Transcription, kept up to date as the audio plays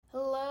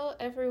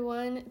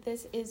everyone.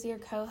 This is your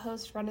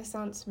co-host,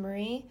 Renaissance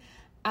Marie.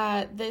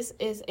 This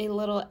is a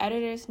little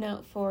editor's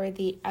note for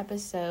the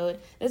episode.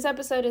 This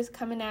episode is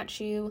coming at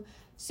you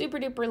super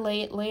duper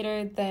late,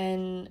 later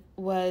than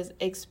was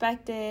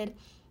expected.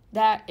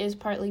 That is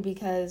partly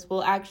because,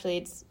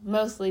 it's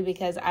mostly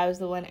because I was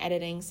the one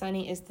editing.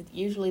 Sunny is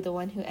usually the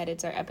one who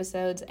edits our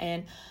episodes,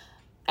 and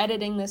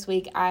editing this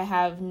week, I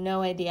have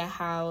no idea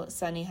how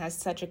Sunny has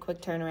such a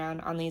quick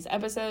turnaround on these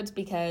episodes,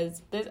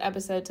 because this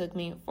episode took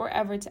me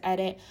forever to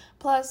edit,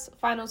 plus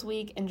finals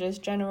week and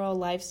just general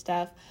life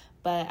stuff,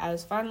 but I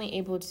was finally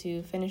able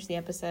to finish the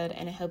episode,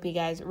 and I hope you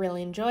guys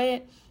really enjoy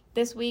it.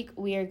 This week,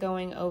 we are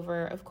going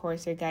over, of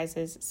course, your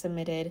guys'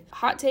 submitted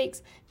hot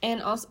takes,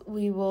 and also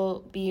we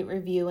will be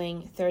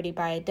reviewing 30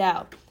 by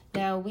Adele.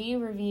 Now, we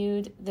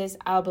reviewed this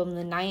album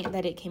the night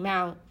that it came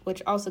out,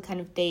 which also kind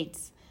of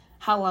dates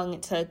how long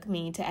it took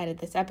me to edit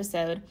this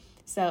episode.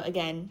 So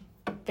again,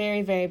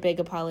 very, very big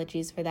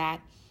apologies for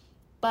that.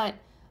 But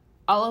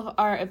all of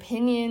our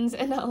opinions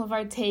and all of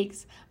our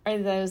takes are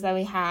those that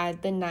we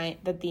had the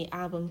night that the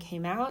album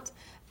came out.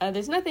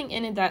 There's nothing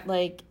in it that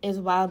is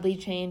wildly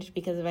changed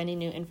because of any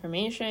new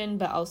information,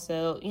 but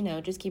also,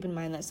 just keep in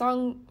mind that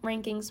song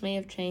rankings may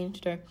have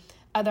changed or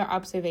other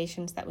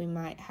observations that we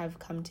might have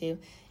come to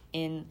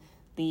in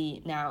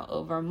the now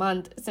over a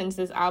month since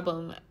this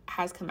album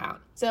has come out.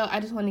 So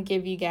I just want to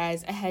give you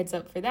guys a heads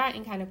up for that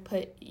and kind of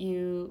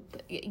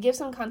give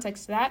some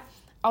context to that.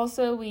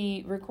 Also,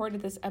 we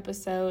recorded this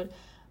episode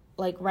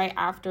right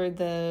after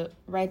the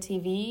Red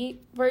TV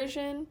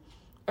version,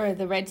 or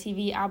the Red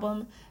TV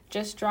album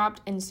just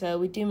dropped, and so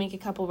we do make a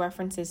couple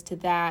references to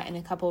that and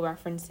a couple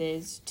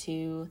references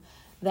to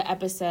the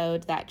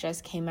episode that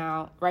just came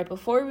out right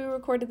before we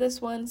recorded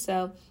this one.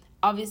 So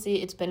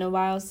obviously it's been a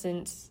while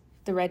since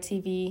the Red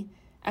TV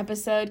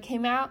episode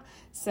came out,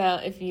 so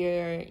if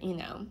you're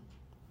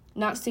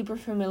not super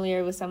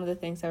familiar with some of the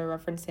things that we're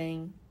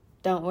referencing,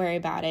 don't worry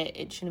about it.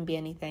 It shouldn't be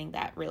anything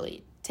that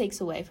really takes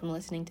away from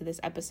listening to this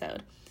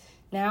episode.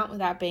 Now, with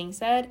that being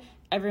said,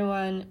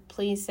 everyone,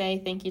 please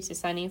say thank you to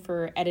Sunny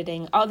for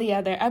editing all the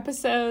other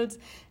episodes,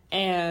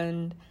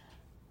 and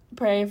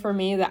pray for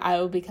me that I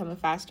will become a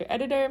faster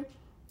editor.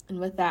 And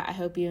with that, I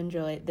hope you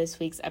enjoy this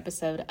week's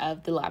episode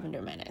of The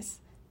Lavender Menace.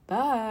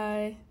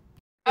 Bye.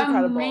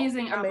 Incredible.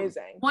 Amazing album.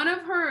 Amazing. One of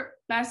her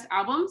best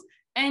albums,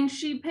 and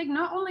she picked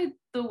not only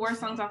the worst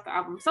songs off the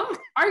album, some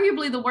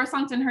arguably the worst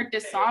songs in her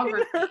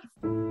discography.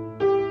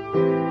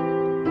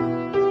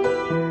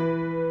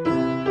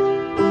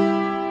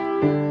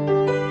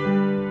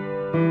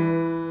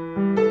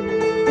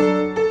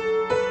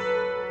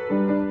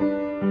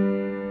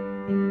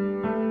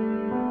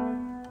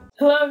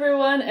 Hello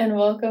everyone, and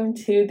welcome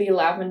to the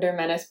Lavender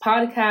Menace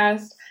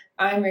podcast.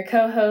 I'm your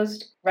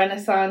co-host,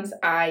 Renaissance.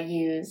 I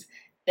use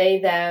they,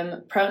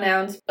 them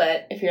pronouns,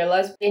 but if you're a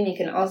lesbian, you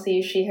can also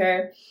use she,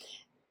 her.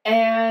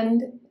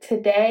 And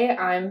today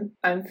I'm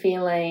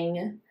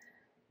feeling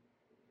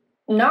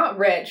not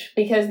rich,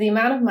 because the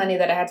amount of money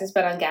that I had to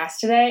spend on gas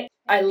today,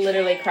 I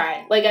literally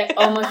cried. I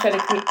almost shed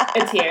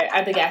a tear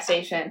at the gas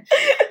station.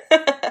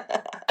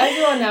 As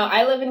you all know,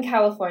 I live in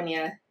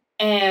California,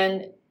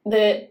 and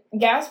the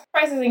gas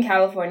prices in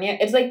California,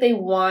 it's like they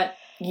want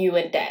you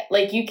in debt.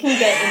 You can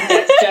get in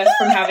debt just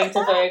from having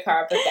to fill your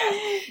car up with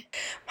gas.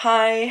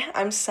 Hi,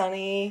 I'm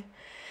Sunny.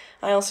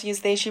 I also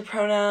use they, she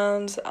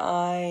pronouns.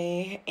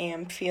 I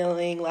am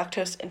feeling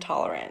lactose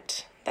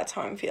intolerant. That's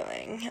how I'm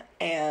feeling.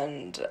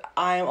 And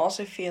I'm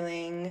also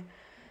feeling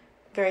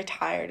very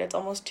tired. It's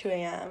almost 2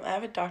 a.m. I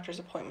have a doctor's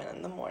appointment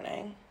in the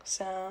morning.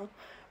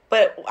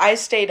 But I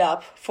stayed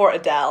up for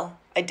Adele.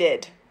 I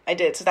did.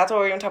 So that's what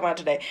we're going to talk about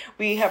today.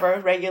 We have our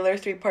regular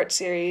 3-part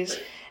series.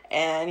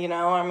 And,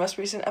 our most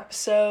recent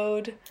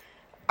episode,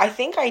 I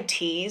think I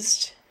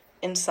teased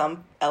in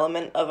some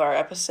element of our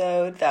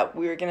episode that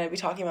we were going to be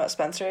talking about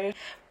Spencer,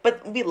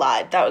 but we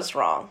lied. That was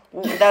wrong.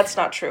 That's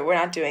not true. We're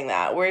not doing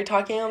that. We're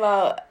talking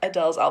about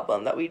Adele's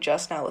album that we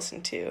just now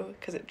listened to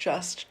because it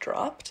just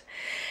dropped.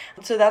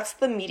 So that's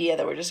the media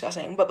that we're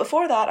discussing. But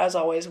before that, as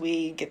always,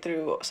 we get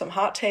through some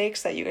hot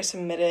takes that you guys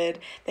submitted.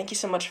 Thank you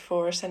so much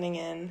for sending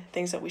in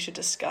things that we should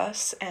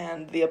discuss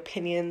and the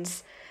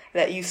opinions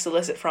that you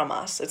solicit from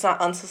us. It's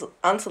not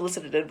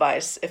unsolicited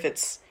advice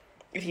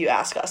if you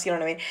ask us, you know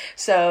what I mean?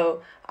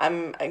 So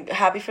I'm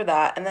happy for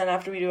that. And then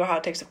after we do our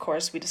hot takes, of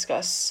course, we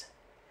discuss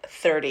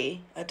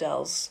 30,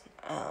 Adele's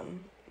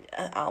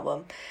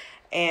album.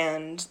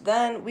 And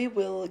then we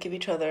will give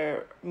each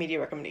other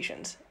media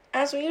recommendations,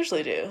 as we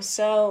usually do.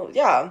 So,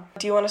 yeah.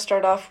 Do you want to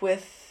start off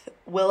with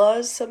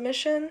Willa's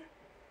submission?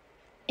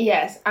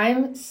 Yes,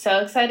 I'm so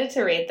excited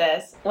to read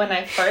this. When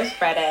I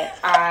first read it,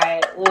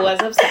 I was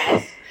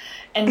obsessed.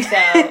 And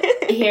so,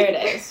 here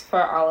it is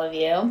for all of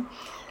you.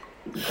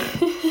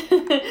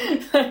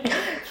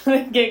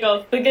 the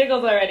giggles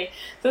already.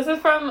 So this is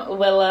from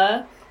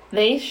Willa,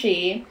 they,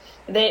 she.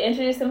 They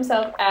introduce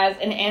themselves as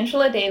an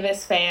Angela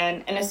Davis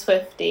fan and a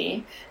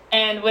Swiftie.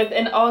 And with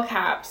in all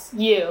caps,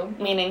 you,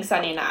 meaning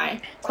Sunny and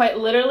I, quite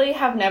literally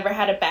have never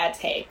had a bad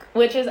take,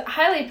 which is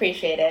highly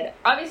appreciated.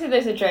 Obviously,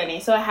 there's a journey,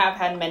 so I have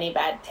had many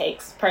bad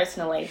takes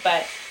personally,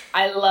 but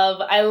I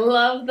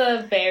love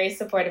the very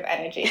supportive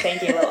energy.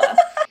 Thank you, Willa.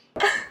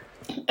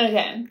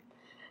 Okay.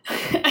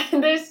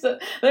 there's so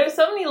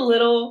many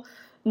little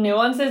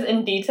nuances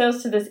and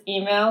details to this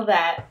email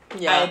that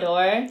I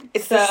adore.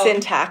 It's the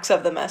syntax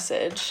of the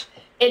message.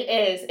 It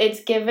is.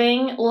 It's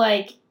giving,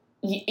 like,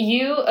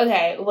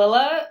 okay,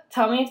 Willa,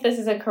 tell me if this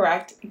is a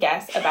correct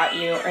guess about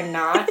you or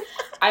not.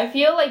 I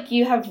feel like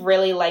you have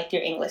really liked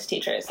your English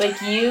teachers.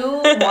 Like,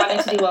 you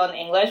wanted to do well in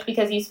English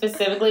because you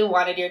specifically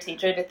wanted your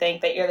teacher to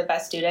think that you're the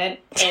best student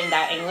in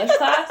that English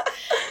class.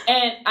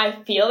 And I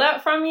feel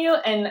that from you,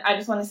 and I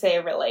just want to say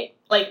I relate.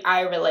 Like,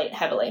 I relate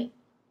heavily.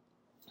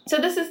 So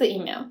this is the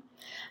email.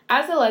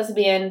 As a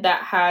lesbian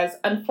that has,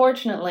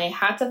 unfortunately,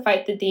 had to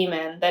fight the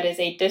demon that is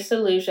a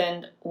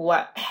disillusioned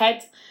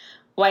het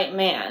white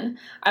man,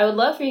 I would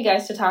love for you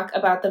guys to talk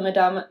about the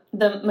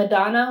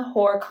Madonna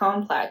whore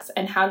complex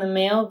and how the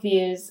male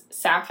views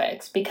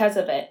sapphics because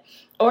of it,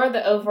 or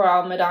the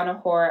overall Madonna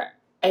whore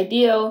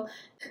ideal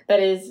that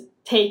is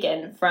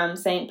taken from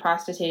saint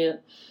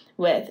prostitute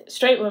with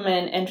straight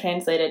women and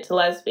translated to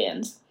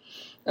lesbians.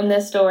 And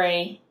this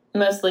story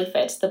mostly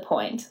fits the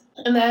point.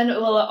 And then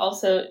Willa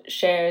also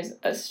shares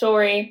a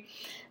story.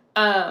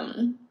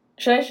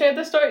 Should I share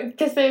the story?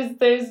 Because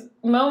there's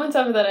moments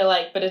of it that I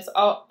like, but it's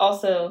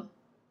also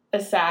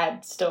a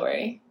sad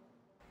story.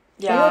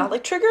 Yeah,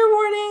 like trigger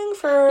warning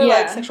for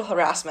like sexual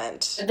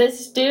harassment.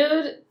 This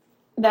dude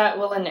that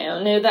Willa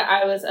knew that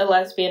I was a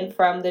lesbian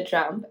from the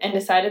jump and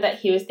decided that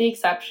he was the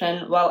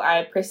exception while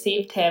I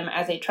perceived him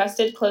as a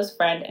trusted close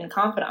friend and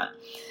confidant.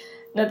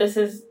 Now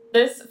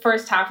this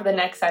first half of the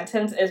next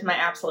sentence is my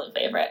absolute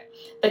favorite.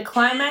 The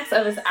climax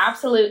of his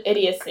absolute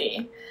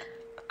idiocy.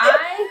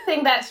 I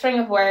think that string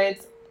of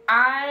words,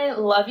 I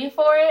love you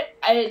for it.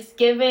 It's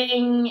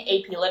giving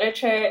AP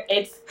literature.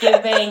 It's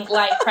giving,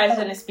 like,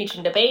 President's speech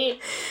and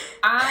debate.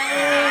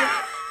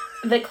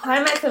 The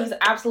climax of his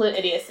absolute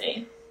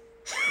idiocy.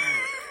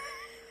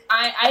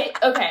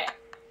 Okay,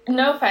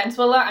 no offense,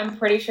 Willa, I'm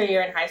pretty sure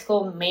you're in high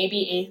school,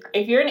 maybe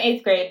if you're in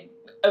 8th grade,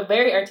 a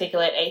very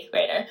articulate 8th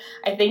grader.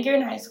 I think you're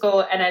in high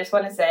school, and I just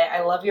want to say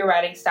I love your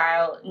writing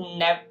style.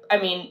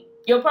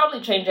 You'll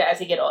probably change it as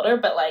you get older,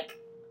 but, like,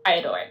 I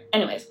adore it.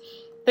 Anyways,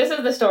 this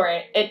is the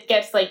story. It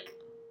gets, like,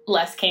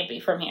 less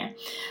campy from here.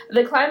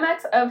 The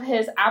climax of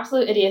his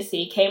absolute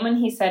idiocy came when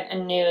he sent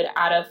a nude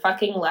out of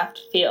fucking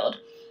left field.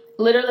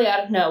 Literally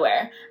out of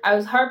nowhere. I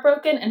was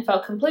heartbroken and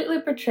felt completely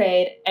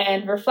betrayed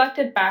and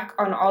reflected back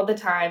on all the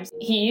times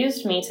he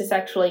used me to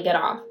sexually get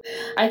off.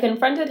 I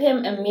confronted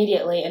him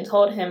immediately and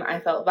told him I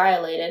felt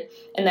violated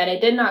and that I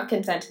did not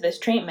consent to this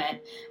treatment,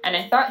 and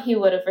I thought he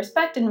would have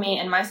respected me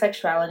and my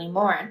sexuality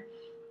more.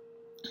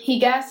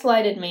 He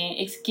gaslighted me,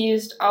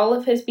 excused all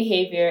of his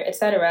behavior,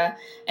 etc.,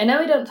 and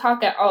now we don't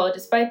talk at all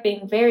despite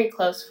being very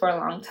close for a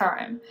long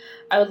time.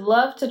 I would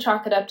love to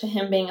chalk it up to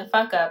him being a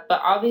fuck-up,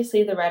 but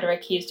obviously the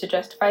rhetoric he used to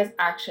justify his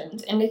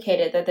actions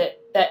indicated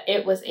that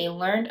it was a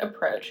learned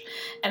approach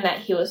and that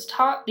he was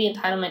taught the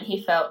entitlement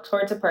he felt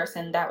towards a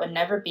person that would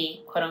never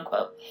be,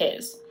 quote-unquote,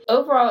 his.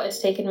 Overall, it's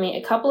taken me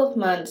a couple of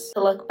months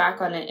to look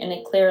back on it in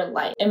a clear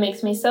light. It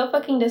makes me so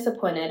fucking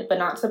disappointed, but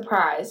not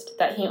surprised,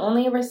 that he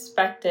only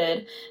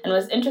respected and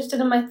was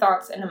interested in my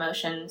thoughts and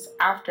emotions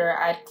after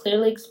I'd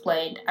clearly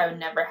explained I would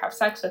never have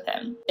sex with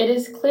him. It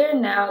is clear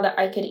now that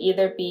I could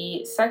either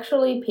be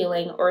sexually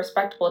appealing or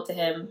respectable to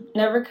him,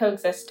 never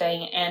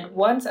coexisting, and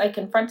once I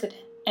confronted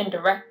him and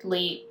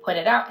directly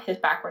pointed out his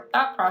backward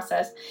thought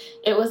process,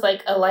 it was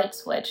like a light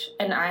switch,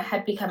 and I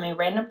had become a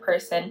random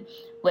person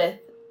with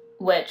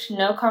which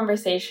no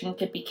conversation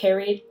could be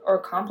carried or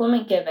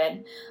compliment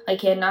given,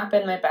 like he had not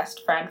been my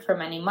best friend for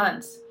many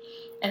months.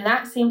 And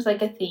that seems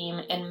like a theme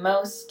in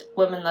most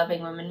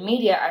women-loving women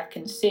media I've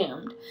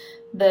consumed.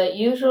 The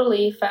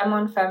usually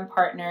femme-on-femme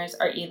partners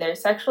are either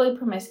sexually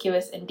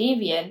promiscuous and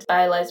deviant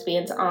by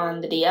lesbians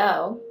on the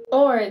DL,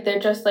 or they're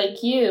just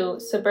like you,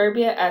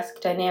 suburbia-esque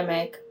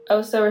dynamic,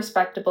 oh so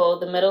respectable,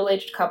 the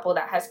middle-aged couple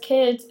that has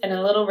kids and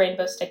a little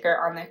rainbow sticker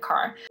on their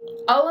car.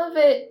 All of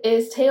it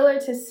is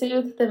tailored to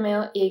soothe the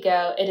male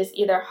ego. It is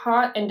either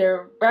hot and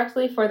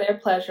directly for their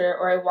pleasure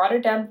or a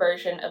watered-down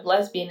version of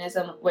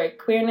lesbianism where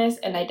queerness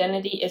and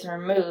identity is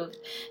removed,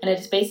 and it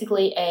is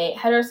basically a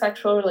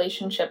heterosexual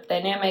relationship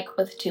dynamic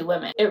with two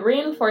women. It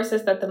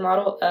reinforces that the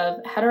model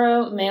of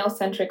hetero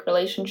male-centric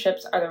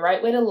relationships are the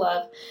right way to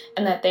love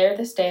and that they are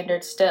the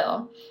standard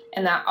still,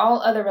 and that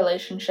all other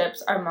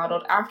relationships are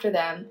modeled after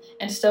them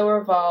and still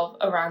revolve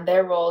around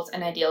their roles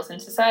and ideals in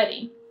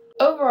society.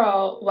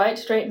 Overall, white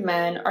straight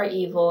men are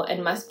evil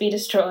and must be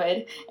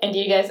destroyed, and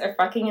you guys are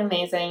fucking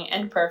amazing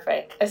and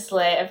perfect. A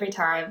slay every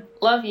time.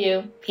 Love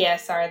you.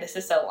 P.S. Sorry, this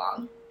is so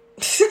long.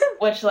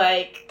 Which,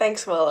 like...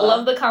 Thanks, Willa.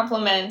 Love the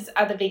compliments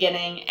at the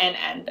beginning and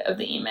end of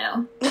the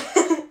email.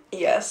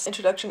 Yes.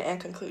 Introduction and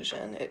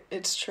conclusion.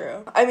 It's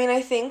true. I mean,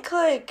 I think,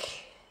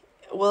 like,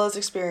 Willa's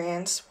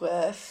experience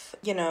with,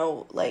 you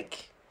know,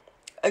 like,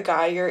 a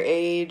guy your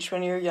age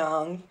when you're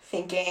young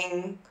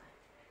thinking,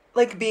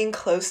 like, being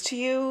close to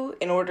you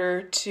in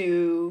order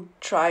to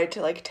try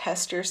to, like,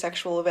 test your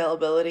sexual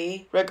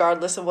availability,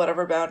 regardless of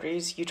whatever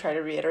boundaries you try to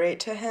reiterate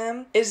to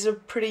him, is a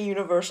pretty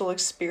universal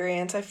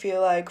experience, I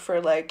feel like,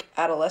 for, like,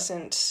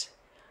 adolescent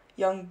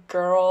young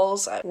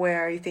girls,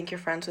 where you think you're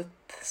friends with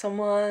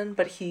someone,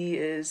 but he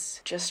is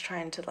just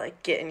trying to,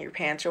 like, get in your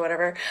pants or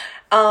whatever.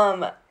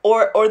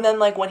 Or then,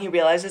 like, when he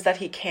realizes that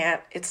he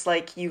can't, it's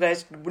like you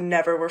guys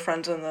never were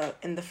friends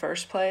in the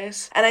first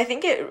place. And I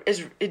think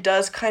it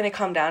does kind of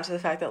come down to the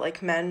fact that,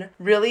 like, men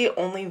really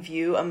only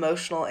view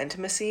emotional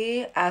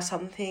intimacy as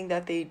something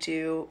that they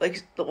do,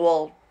 like,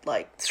 well,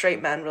 like,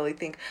 straight men really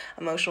think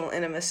emotional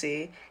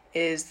intimacy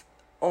is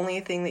only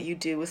a thing that you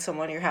do with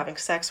someone you're having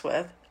sex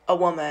with, a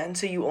woman.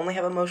 So you only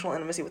have emotional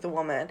intimacy with a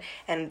woman,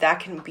 and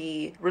that can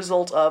be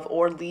result of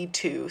or lead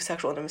to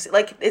sexual intimacy.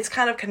 Like, it's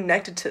kind of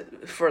connected to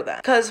for them,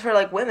 because for,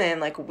 like,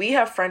 women, like, we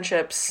have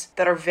friendships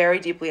that are very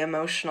deeply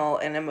emotional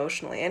and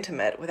emotionally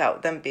intimate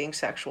without them being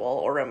sexual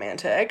or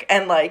romantic,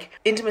 and, like,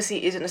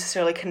 intimacy isn't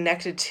necessarily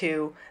connected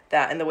to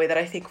that in the way that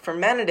I think for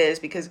men it is,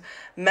 because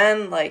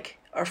men, like,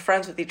 are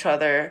friends with each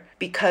other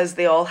because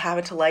they all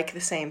happen to like the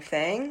same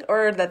thing,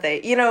 or that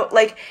they, you know,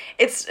 like,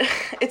 it's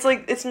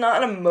like, it's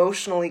not an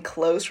emotionally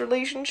close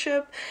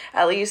relationship,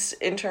 at least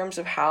in terms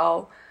of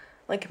how,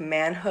 like,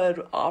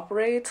 manhood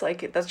operates.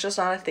 Like, that's just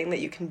not a thing that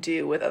you can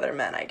do with other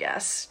men, I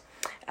guess,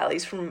 at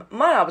least from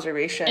my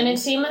observation. And it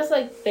seems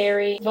like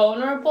very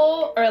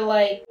vulnerable, or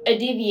like a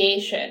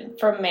deviation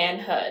from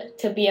manhood,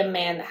 to be a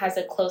man that has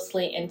a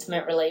closely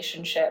intimate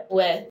relationship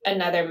with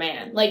another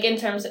man. Like, in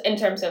terms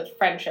of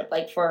friendship,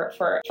 like for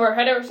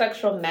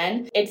heterosexual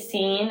men, it's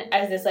seen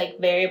as this, like,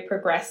 very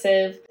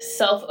progressive,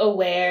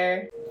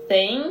 self-aware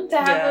thing to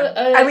have.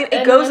 I mean,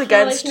 it goes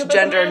against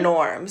gender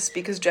norms,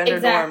 because gender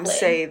norms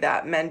say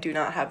that men do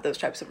not have those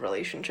types of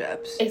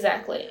relationships.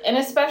 Exactly. And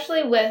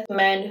especially with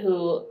men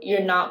who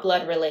you're not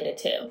blood related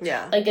to.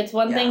 Yeah. Like, it's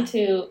one thing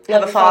to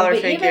have a father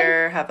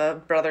figure, have a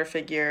brother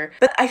figure.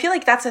 But I feel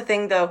like that's the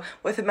thing, though,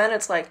 with men,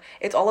 it's like,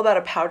 it's all about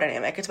a power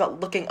dynamic. It's about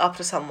looking up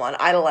to someone,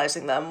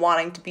 idolizing them,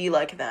 wanting to be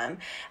like them,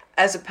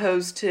 as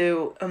opposed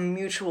to a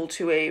mutual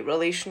two-way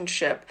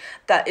relationship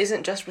that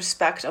isn't just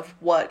respect of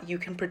what you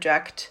can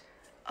project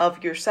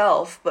of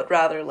yourself, but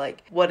rather,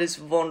 like, what is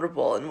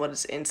vulnerable and what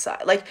is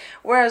inside. Like,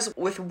 whereas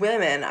with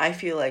women, I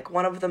feel like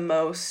one of the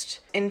most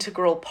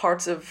integral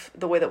parts of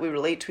the way that we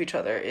relate to each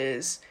other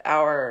is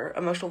our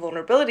emotional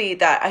vulnerability,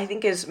 that I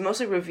think is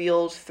mostly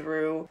revealed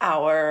through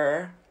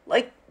our,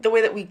 like, the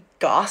way that we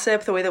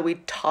gossip, the way that we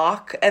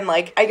talk. And,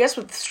 like, I guess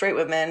with straight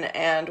women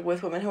and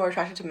with women who are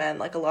attracted to men,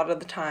 like, a lot of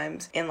the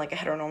times in, like, a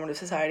heteronormative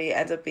society, it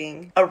ends up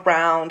being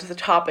around the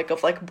topic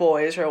of, like,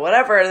 boys or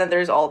whatever. And then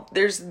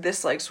there's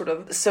this, like, sort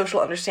of social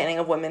understanding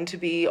of women to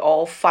be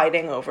all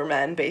fighting over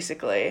men,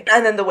 basically.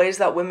 And then the ways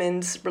that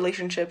women's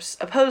relationships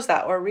oppose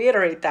that or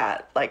reiterate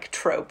that, like,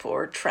 trope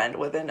or trend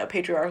within a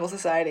patriarchal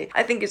society,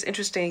 I think is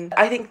interesting.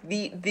 I think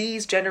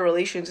these gender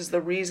relations is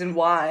the reason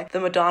why the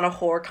Madonna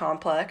whore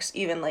complex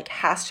even, like,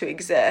 has to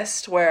exist,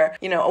 where,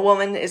 you know, a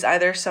woman is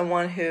either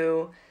someone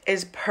who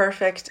is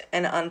perfect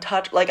and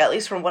untouchable, like, at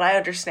least from what I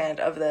understand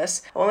of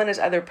this, a woman is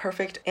either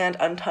perfect and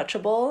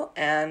untouchable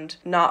and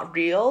not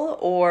real,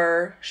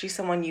 or she's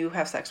someone you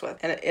have sex with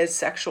and it is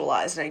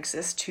sexualized and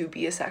exists to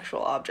be a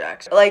sexual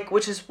object. Like,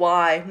 which is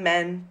why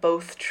men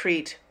both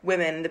treat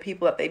women, the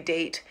people that they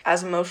date,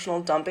 as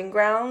emotional dumping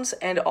grounds,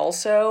 and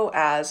also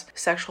as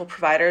sexual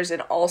providers,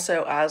 and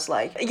also as,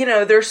 like, you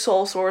know, their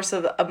sole source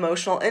of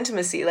emotional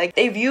intimacy. Like,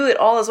 they view it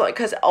all as well,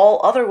 because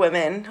all other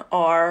women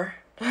are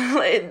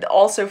it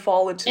also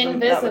fall into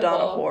that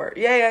Madonna whore.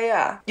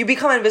 Yeah. You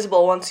become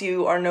invisible once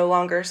you are no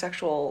longer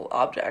sexual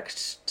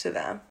objects to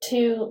them.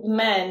 To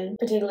men,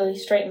 particularly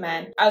straight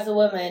men, as a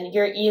woman,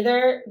 you're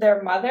either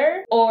their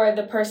mother or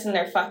the person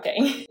they're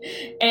fucking.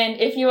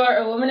 And if you are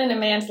a woman in a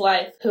man's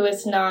life who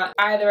is not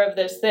either of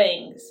those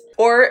things,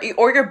 or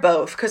you're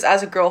both, because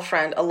as a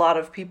girlfriend, a lot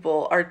of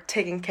people are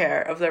taking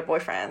care of their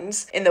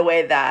boyfriends in the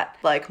way that,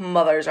 like,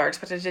 mothers are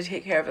expected to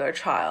take care of their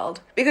child,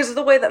 because of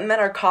the way that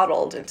men are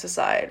coddled in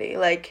society.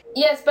 Like,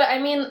 yes, but I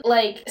mean,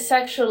 like,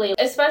 sexually,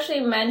 especially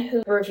men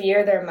who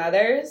revere their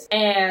mothers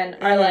and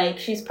are like,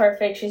 she's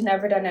perfect, she's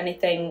never done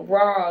anything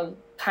wrong,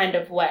 kind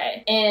of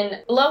way.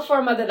 And love for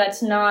a mother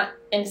that's not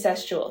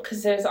incestual,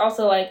 because there's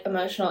also, like,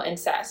 emotional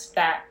incest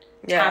that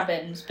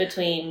happens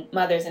between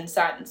mothers and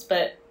sons,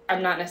 but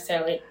I'm not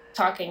necessarily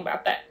talking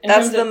about that.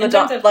 That's the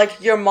Madonna.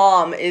 Like, your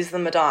mom is the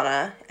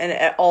Madonna,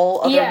 and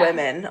all other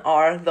women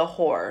are the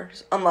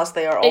whores, unless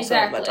they are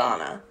also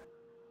Madonna.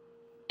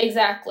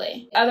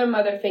 Exactly. Other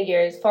mother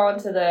figures fall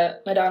into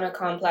the Madonna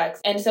complex.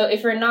 And so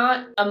if you're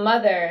not a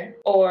mother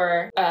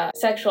or a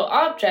sexual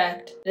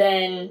object,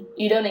 then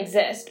you don't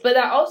exist. But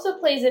that also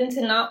plays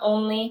into not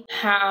only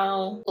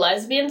how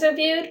lesbians are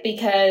viewed,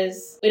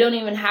 because we don't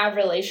even have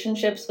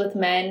relationships with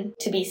men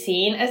to be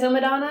seen as a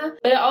Madonna,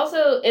 but it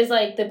also is,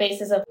 like, the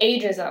basis of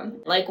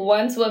ageism. Like,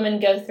 once women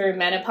go through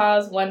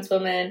menopause, once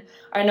women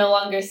are no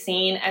longer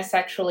seen as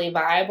sexually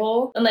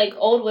viable, and, like,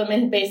 old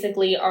women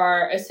basically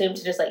are assumed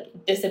to just, like,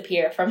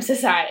 disappear from from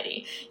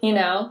society, you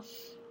know?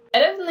 I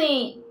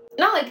definitely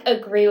not like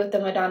agree with the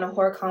Madonna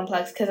whore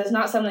complex, because it's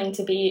not something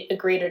to be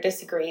agreed or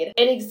disagreed.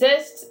 It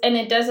exists, and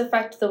it does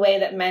affect the way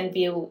that men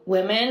view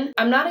women.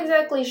 I'm not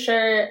exactly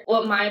sure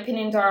what my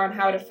opinions are on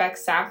how it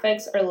affects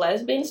sapphics or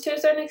lesbians to a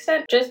certain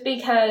extent, just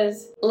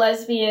because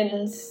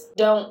lesbians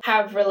don't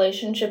have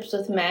relationships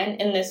with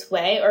men in this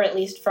way, or at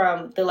least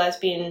from the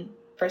lesbian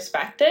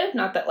perspective.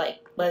 Not that like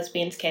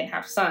lesbians can't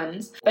have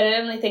sons, but I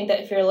definitely think that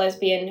if you're a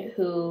lesbian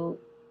who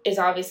is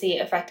obviously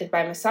affected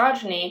by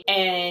misogyny,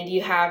 and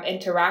you have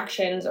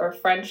interactions or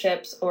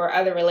friendships or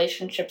other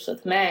relationships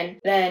with men,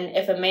 then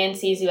if a man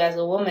sees you as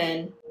a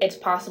woman, it's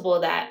possible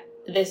that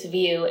this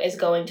view is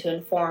going to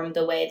inform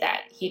the way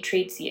that he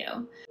treats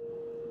you.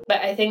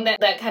 But I think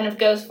that kind of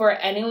goes for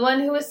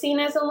anyone who is seen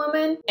as a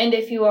woman. And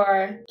if you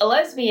are a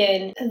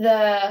lesbian,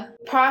 the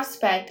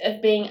prospect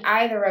of being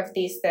either of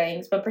these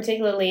things, but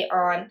particularly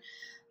on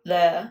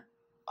the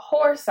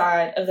whore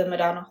side of the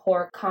Madonna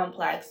whore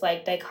complex,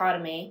 like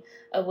dichotomy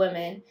of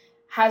women,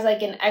 has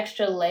like an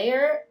extra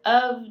layer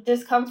of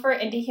discomfort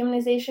and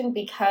dehumanization,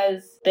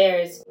 because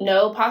there's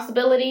no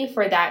possibility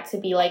for that to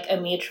be like a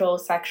mutual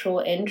sexual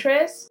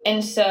interest.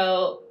 And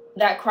so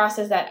that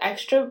crosses that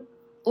extra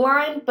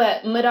line.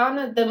 But the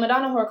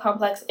Madonna whore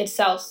complex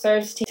itself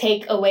serves to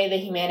take away the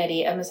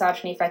humanity of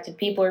misogyny affected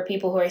people, or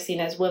people who are seen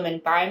as women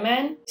by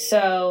men.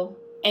 So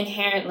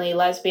inherently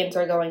lesbians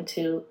are going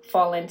to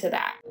fall into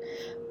that.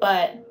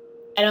 But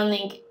I don't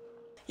think...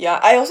 Yeah,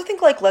 I also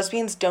think, like,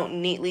 lesbians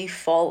don't neatly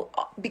fall...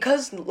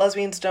 Because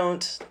lesbians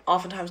don't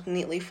oftentimes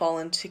neatly fall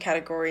into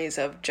categories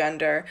of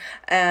gender,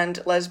 and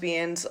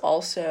lesbians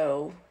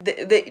also...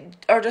 They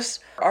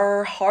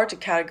are hard to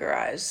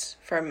categorize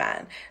for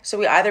men. So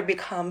we either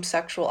become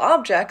sexual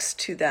objects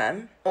to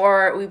them,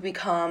 or we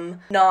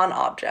become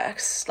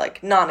non-objects,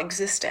 like,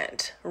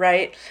 non-existent,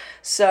 right?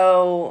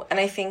 So, and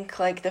I think,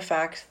 like, the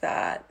fact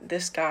that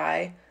this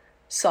guy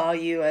saw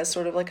you as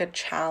sort of like a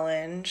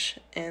challenge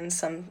in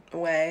some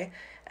way,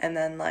 and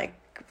then like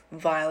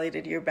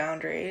violated your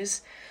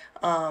boundaries,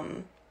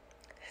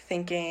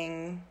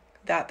 thinking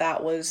that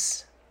that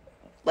was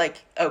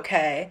like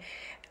okay,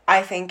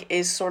 I think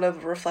is sort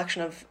of a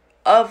reflection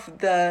of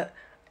the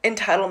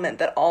entitlement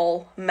that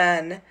all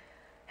men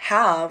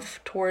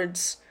have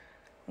towards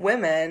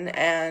women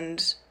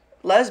and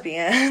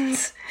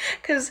lesbians,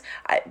 because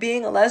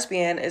being a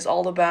lesbian is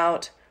all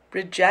about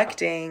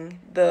rejecting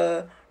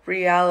the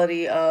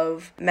reality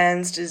of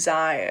men's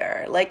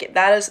desire. Like,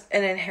 that is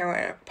an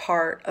inherent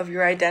part of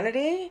your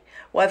identity,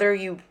 whether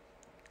you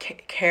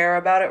care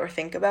about it or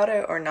think about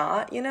it or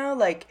not, you know?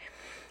 Like,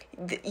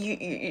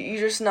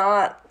 you're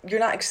not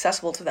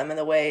accessible to them in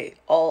the way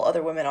all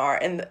other women are,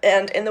 and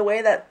in the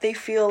way that they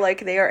feel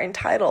like they are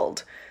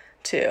entitled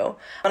to.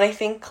 And I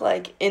think,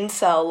 like,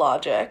 incel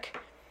logic,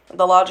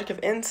 the logic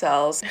of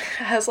incels,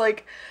 has,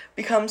 like,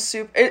 become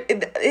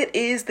it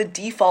is the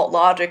default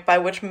logic by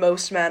which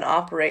most men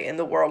operate in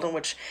the world, in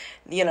which,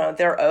 you know,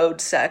 they're owed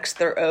sex,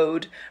 they're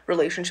owed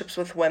relationships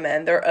with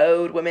women, they're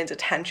owed women's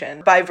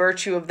attention by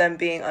virtue of them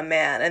being a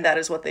man, and that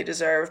is what they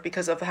deserve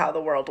because of how the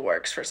world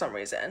works for some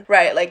reason,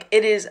 right? Like,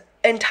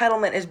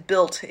 entitlement is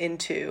built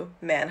into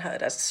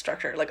manhood as a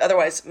structure. Like,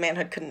 otherwise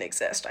manhood couldn't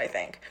exist, I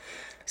think.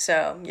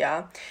 So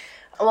yeah,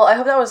 well, I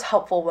hope that was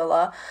helpful,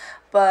 Willa.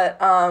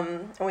 But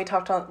and we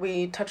touched on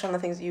the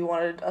things that you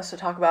wanted us to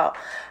talk about.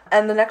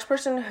 And the next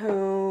person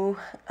who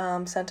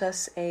sent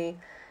us a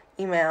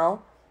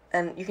email,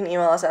 and you can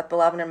email us at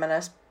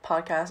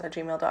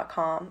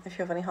thelavendermenacepodcast@gmail.com if you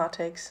have any hot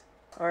takes,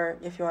 or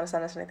if you want to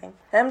send us anything.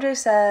 MJ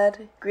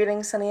said,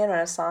 "Greetings, Sunny and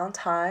Renaissance.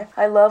 Hi.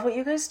 I love what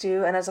you guys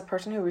do, and as a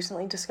person who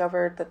recently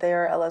discovered that they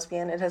are a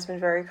lesbian, it has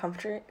been very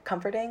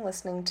comforting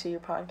listening to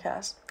your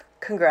podcast."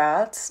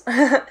 Congrats.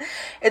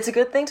 It's a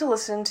good thing to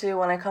listen to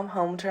when I come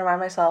home to remind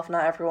myself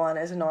not everyone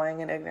is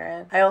annoying and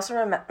ignorant. I also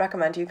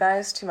recommend you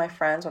guys to my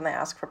friends when they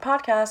ask for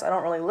podcasts. I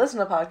don't really listen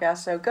to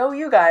podcasts, so go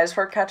you guys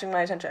for catching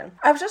my attention.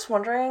 I was just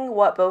wondering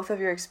what both of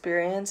your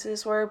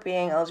experiences were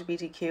being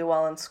LGBTQ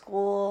while in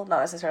school,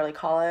 not necessarily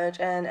college,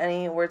 and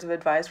any words of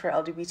advice for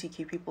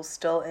LGBTQ people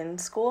still in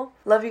school.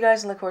 Love you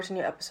guys and look forward to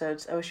new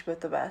episodes. I wish you both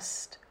the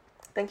best.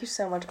 Thank you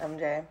so much,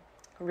 MJ.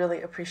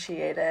 Really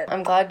appreciate it.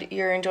 I'm glad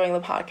you're enjoying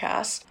the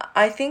podcast.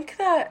 I think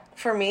that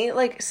for me,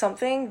 like,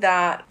 something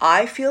that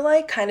I feel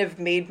like kind of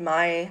made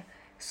my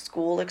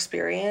school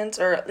experience,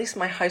 or at least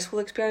my high school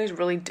experience,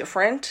 really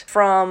different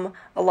from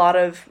a lot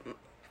of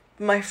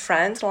my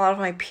friends and a lot of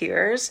my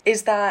peers,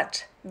 is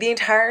that the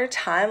entire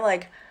time,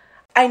 like,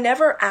 I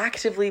never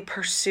actively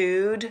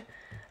pursued,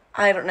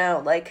 I don't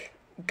know, like,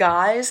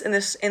 guys in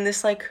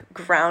this like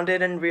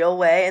grounded and real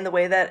way, in the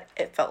way that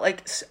it felt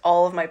like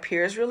all of my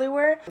peers really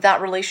were.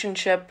 That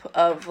relationship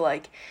of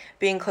like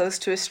being close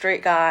to a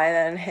straight guy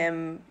and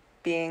him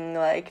being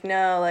like,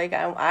 no, like,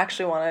 I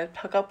actually want to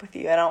hook up with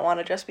you, I don't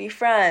want to just be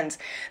friends.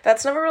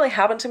 That's never really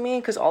happened to me,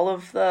 because all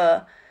of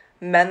the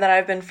men that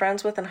I've been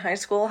friends with in high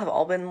school have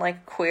all been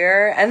like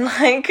queer, and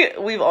like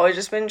we've always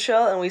just been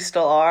chill, and we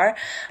still are.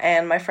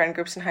 And my friend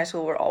groups in high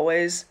school were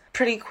always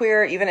pretty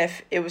queer, even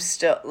if it was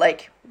still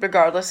like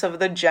regardless of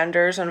the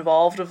genders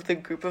involved of the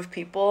group of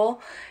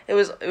people. It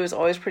was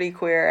always pretty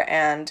queer,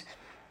 and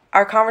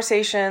our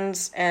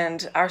conversations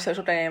and our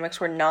social dynamics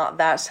were not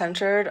that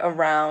centered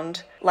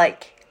around,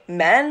 like,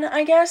 men,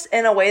 I guess,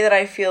 in a way that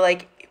I feel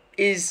like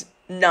is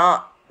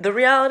not the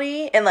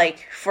reality. And,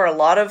 like, for a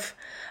lot of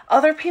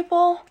other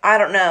people, I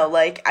don't know,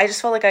 like, I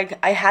just felt like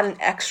I had an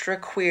extra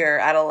queer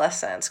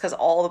adolescence because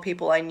all the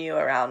people I knew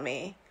around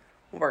me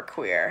were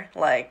queer.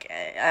 Like,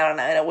 I don't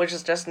know, which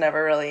is just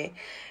never really...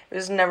 It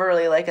was never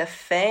really, like, a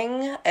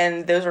thing,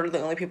 and those were the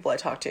only people I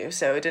talked to,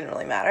 so it didn't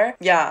really matter.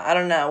 Yeah, I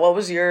don't know. What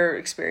was your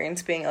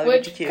experience being LGBTQ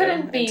Which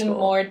couldn't be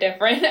more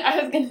different.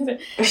 I was going to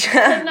say,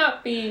 could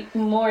not be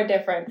more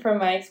different from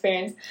my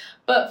experience.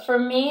 But for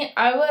me,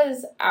 I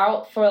was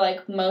out for,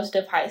 like, most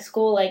of high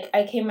school. Like,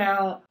 I came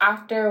out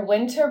after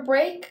winter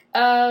break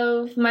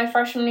of my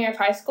freshman year of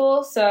high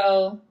school,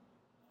 so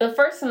the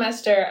first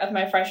semester of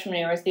my freshman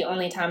year was the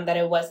only time that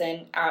I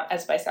wasn't out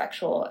as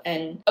bisexual,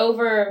 and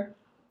over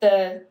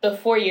the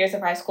 4 years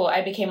of high school,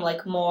 I became,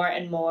 like, more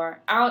and more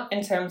out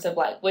in terms of,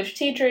 like, which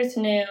teachers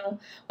knew,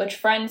 which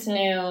friends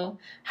knew,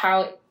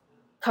 how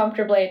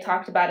comfortably I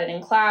talked about it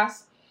in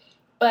class.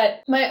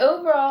 But my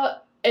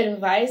overall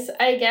advice,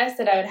 I guess,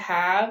 that I would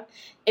have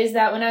is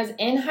that when I was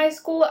in high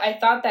school, I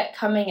thought that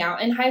coming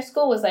out in high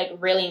school was, like,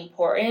 really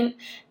important,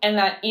 and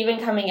that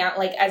even coming out,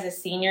 like, as a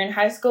senior in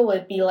high school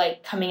would be,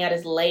 like, coming out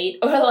as late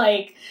or,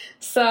 like,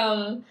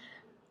 some,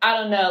 I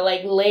don't know,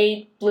 like,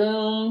 late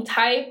bloom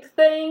type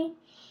thing.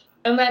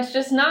 And that's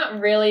just not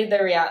really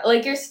the reality.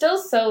 Like, you're still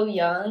so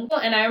young.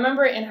 And I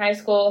remember in high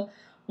school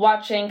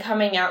watching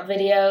coming out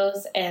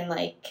videos and,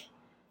 like,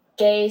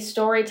 gay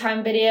story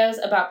time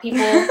videos about people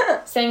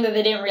saying that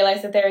they didn't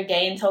realize that they were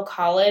gay until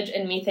college,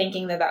 and me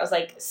thinking that that was,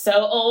 like, so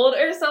old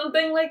or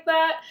something like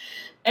that.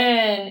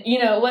 And, you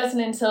know, it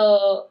wasn't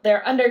until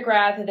their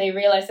undergrad that they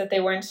realized that they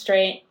weren't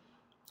straight.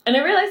 And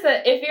I realized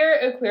that if you're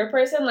a queer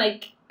person,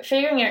 like,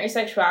 figuring out your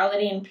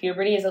sexuality in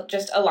puberty is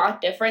just a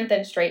lot different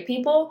than straight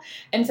people.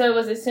 And so I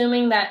was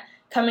assuming that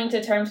coming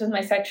to terms with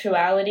my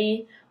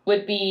sexuality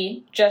would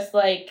be just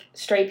like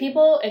straight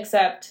people,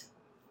 except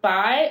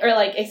bi, or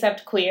like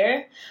except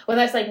queer, when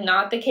that's like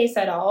not the case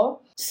at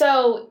all.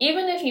 So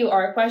even if you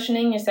are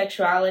questioning your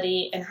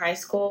sexuality in high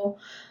school,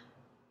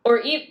 or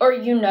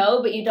you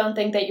know, but you don't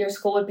think that your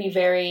school would be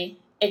very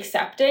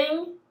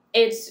accepting,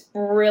 it's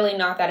really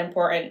not that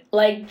important.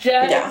 Like,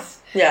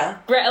 just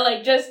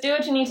just do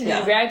what you need to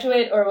do,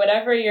 graduate or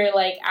whatever your,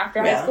 like,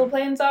 after high school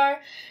plans are.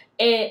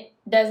 It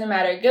doesn't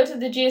matter. Go to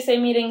the GSA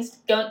meetings.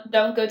 Don't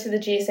go to the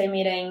GSA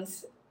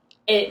meetings.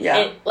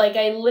 It like,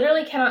 I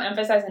literally cannot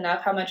emphasize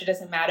enough how much it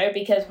doesn't matter,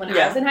 because when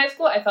I was in high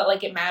school, I felt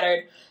like it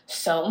mattered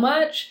so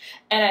much,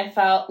 and I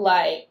felt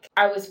like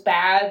I was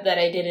bad that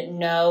I didn't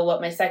know what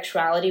my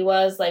sexuality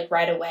was, like,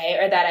 right away,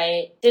 or that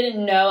I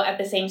didn't know at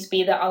the same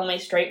speed that all of my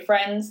straight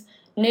friends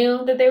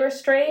knew that they were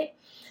straight.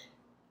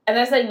 And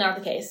that's, like, not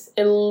the case.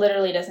 It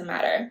literally doesn't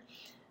matter.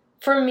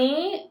 For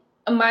me,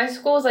 my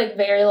school was, like,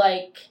 very,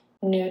 like,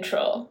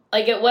 neutral.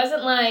 Like, it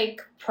wasn't,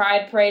 like,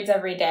 pride parades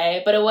every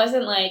day, but it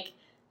wasn't, like,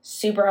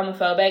 super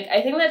homophobic.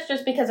 I think that's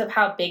just because of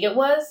how big it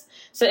was.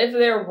 So if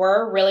there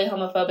were really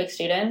homophobic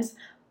students,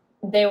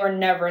 they were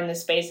never in the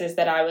spaces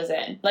that I was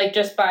in, like,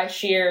 just by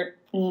sheer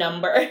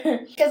number.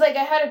 Because, like,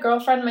 I had a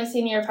girlfriend my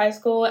senior year of high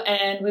school,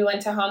 and we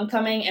went to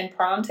homecoming and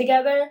prom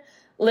together.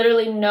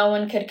 Literally no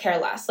one could care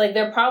less. Like,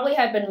 there probably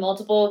had been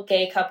multiple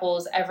gay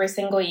couples every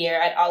single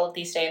year at all of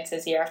these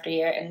dances year after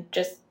year, and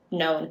just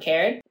no one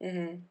cared.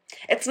 Mm-hmm.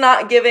 It's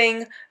not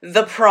giving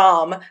The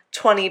Prom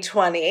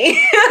 2020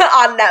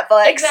 on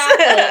Netflix.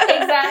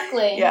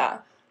 Exactly. Yeah.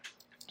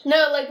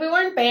 No, like, we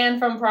weren't banned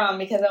from prom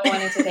because I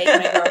wanted to take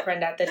my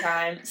girlfriend at the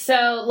time.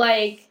 So,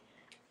 like,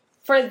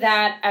 for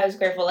that, I was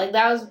grateful. Like,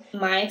 that was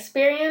my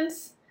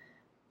experience.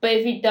 But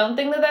if you don't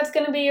think that that's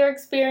going to be your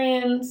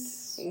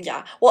experience...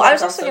 Yeah. Well, I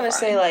was also going to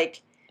say,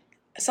 like,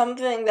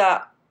 something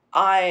that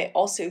I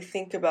also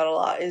think about a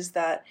lot is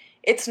that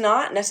it's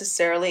not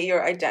necessarily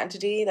your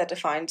identity that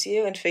defines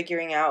you, and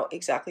figuring out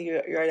exactly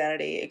your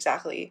identity,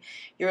 exactly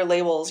your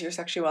labels, your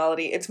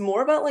sexuality. It's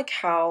more about, like,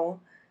 how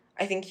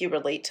I think you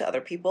relate to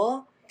other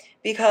people.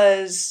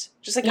 Because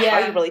just, like, how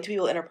you relate to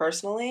people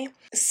interpersonally.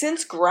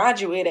 Since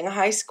graduating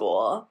high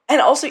school, and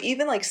also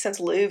even, like, since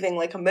leaving,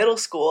 like, middle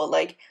school,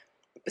 like,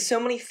 so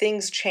many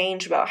things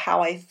change about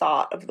how I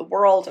thought of the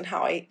world and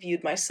how I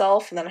viewed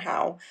myself, and then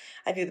how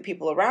I view the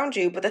people around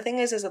you. But the thing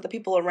is that the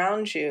people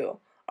around you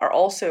are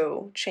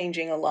also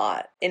changing a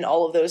lot in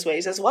all of those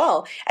ways as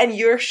well. And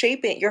you're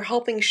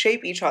helping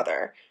shape each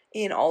other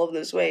in all of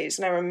those ways.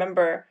 And I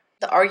remember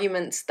the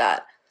arguments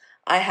that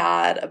I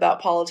had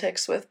about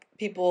politics with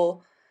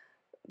people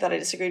that I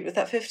disagreed with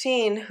at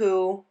 15,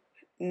 who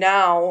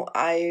now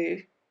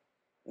I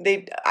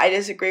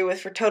disagree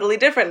with for totally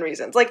different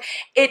reasons. Like,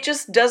 it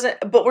just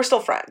doesn't, but we're still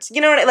friends.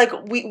 You know what I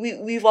mean?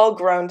 Like, we've all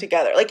grown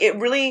together. Like,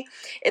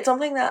 it's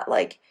something that,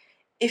 like,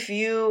 if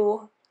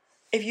you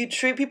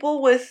treat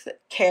people with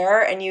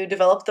care and you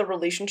develop the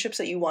relationships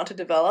that you want to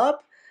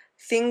develop,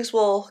 things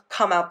will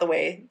come out the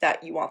way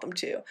that you want them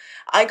to.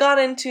 I got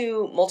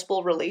into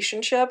multiple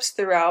relationships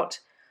throughout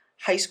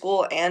high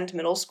school and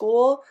middle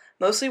school,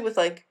 mostly with,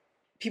 like,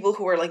 people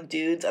who were, like,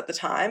 dudes at the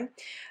time,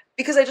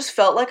 because I just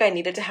felt like I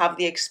needed to have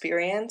the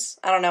experience.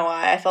 I don't know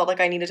why. I felt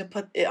like I needed to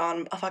put it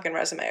on a fucking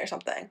resume or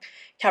something.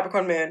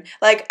 Capricorn moon.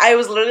 Like, I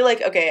was literally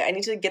like, okay, I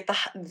need to get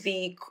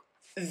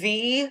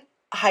the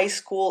high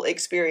school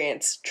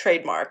experience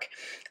trademark.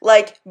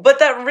 Like, but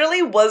that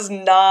really was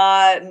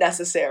not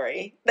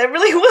necessary. That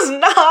really was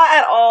not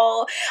at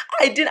all.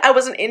 I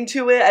wasn't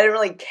into it. I didn't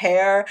really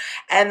care.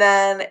 And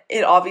then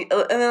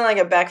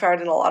it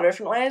backfired in a lot of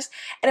different ways.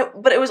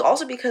 But it was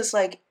also because,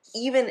 like,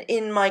 even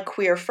in my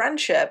queer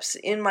friendships,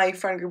 in my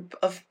friend group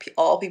of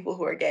all people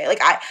who are gay, like,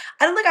 I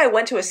don't think I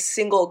went to a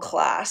single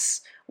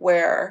class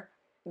where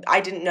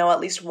I didn't know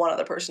at least one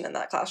other person in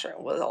that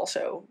classroom was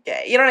also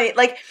gay. You know what I mean?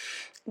 Like,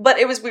 but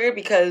it was weird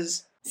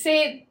because...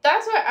 See,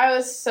 that's why I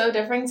was so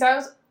different. So I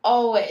was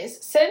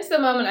always, since the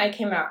moment I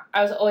came out,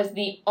 I was always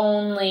the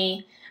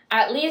only,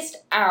 at least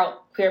out,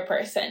 queer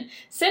person.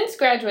 Since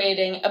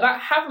graduating,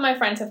 about half of my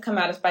friends have come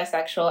out as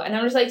bisexual, and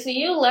I'm just like, so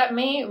you let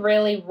me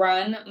really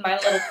run my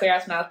little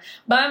queer-ass mouth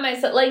by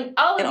myself? Like,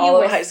 all of you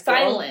were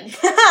silent.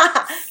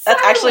 That's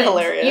actually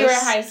hilarious. You were in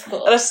high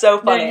school. That is so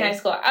funny. During high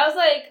school. I was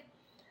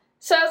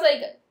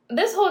like,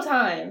 this whole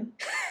time,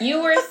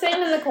 you were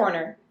sitting in the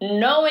corner,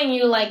 knowing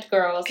you liked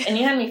girls, and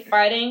you had me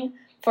fighting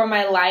for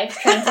my life,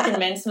 trying to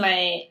convince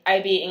my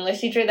IB English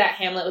teacher that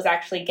Hamlet was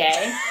actually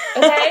gay.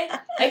 Okay?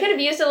 I could have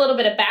used a little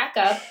bit of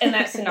backup in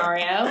that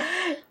scenario,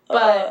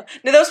 but...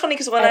 no, that was funny,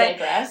 because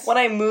when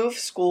I moved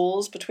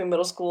schools between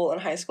middle school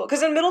and high school,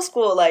 because in middle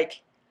school,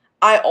 like,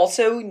 I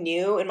also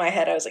knew in my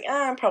head, I was like,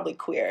 I'm probably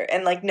queer,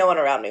 and, like, no one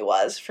around me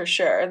was, for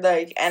sure.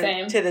 Like, and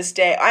Same. To this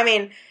day, I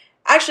mean,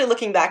 actually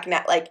looking back,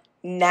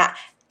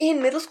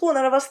 in middle school,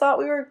 none of us thought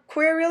we were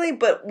queer, really,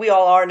 but we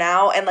all are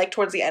now, and, like,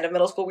 towards the end of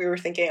middle school, we were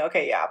thinking,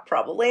 okay, yeah,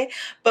 probably,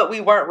 but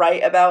we weren't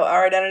right about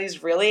our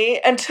identities,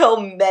 really,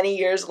 until many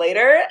years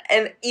later,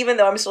 and even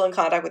though I'm still in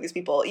contact with these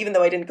people, even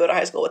though I didn't go to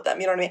high school with them,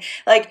 you know what I mean?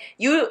 Like,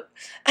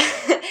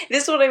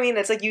 this is what I mean,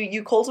 it's like,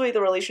 you cultivate the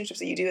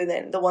relationships that you do, and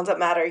then the ones that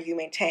matter, you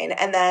maintain,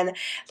 and then,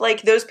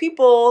 like, those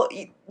people,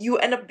 you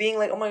end up being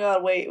like, oh my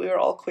god, wait, we were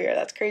all queer,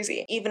 that's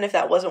crazy. Even if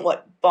that wasn't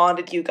what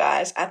bonded you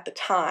guys at the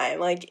time,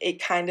 like,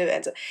 it kind of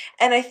ends up,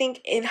 and I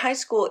think in high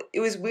school, it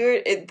was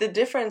weird, the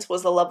difference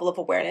was the level of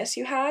awareness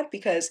you had,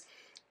 because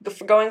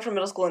going from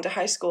middle school into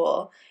high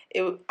school,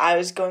 I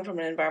was going from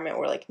an environment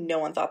where, like, no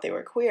one thought they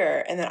were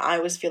queer, and then I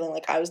was feeling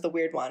like I was the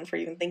weird one for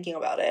even thinking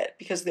about it,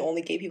 because the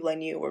only gay people I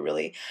knew were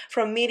really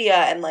from media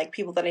and, like,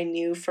 people that I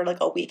knew for, like,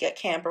 a week at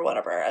camp or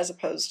whatever, as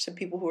opposed to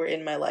people who were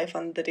in my life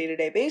on the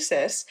day-to-day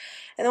basis.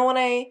 And then when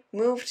I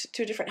moved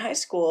to a different high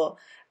school,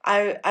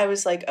 I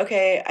was like,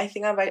 okay, I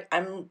think I'm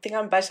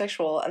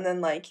bisexual, and then,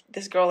 like,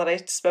 this girl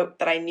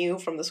that I knew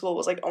from the school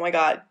was like, oh my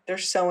god,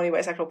 there's so many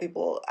bisexual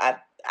people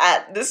at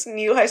this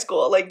new high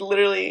school, like,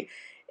 literally,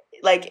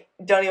 like,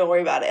 don't even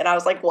worry about it. And I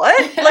was like, what?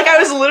 Like, I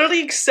was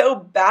literally so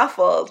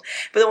baffled.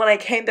 But then when I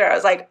came there, I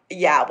was like,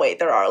 yeah, wait,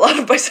 there are a lot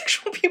of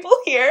bisexual people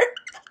here.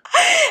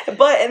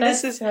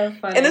 This is so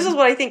funny. And this is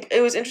what I think,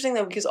 it was interesting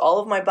though, because all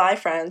of my bi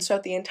friends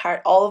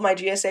throughout all of my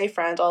GSA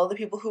friends, all of the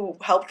people who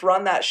helped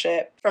run that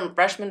shit from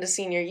freshman to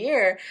senior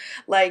year,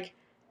 like,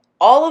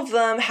 all of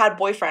them had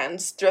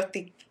boyfriends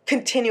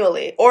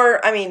continually, or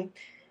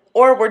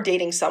were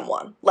dating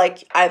someone,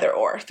 like, either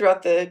or,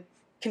 throughout the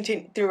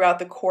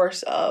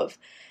course of,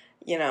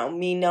 you know,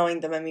 me knowing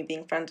them and me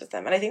being friends with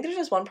them. And I think there's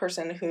just one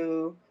person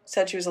who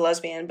said she was a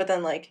lesbian, but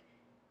then, like,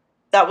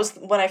 that was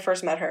when I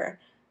first met her.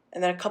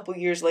 And then a couple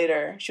years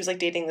later, she was, like,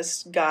 dating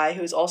this guy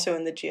who was also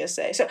in the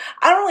GSA. So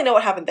I don't really know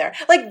what happened there.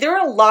 Like, there were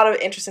a lot of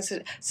interesting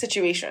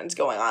situations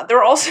going on. There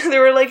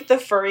were, like, the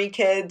furry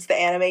kids, the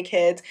anime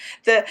kids,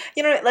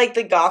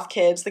 the goth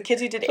kids, the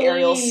kids who did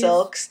aerial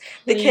silks,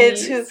 the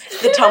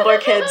Tumblr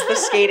kids, the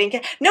skating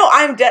kids. No,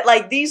 I'm dead.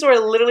 Like, these were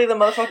literally the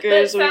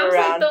motherfuckers we were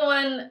around. That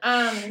sounds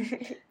like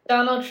the one,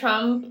 Donald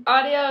Trump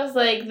audios,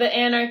 like, the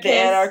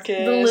anarchists,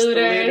 the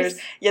looters.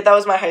 Yeah, that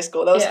was my high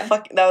school. That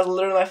was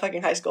literally my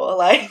fucking high school.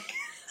 Like...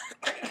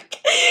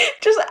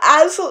 just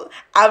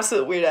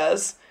absolute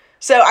weirdos.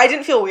 So I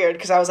didn't feel weird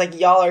because I was like,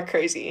 y'all are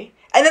crazy.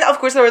 And then of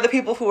course there were the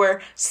people who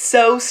were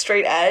so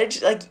straight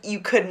edge, like,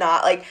 you could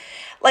not, like,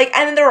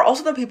 and then there were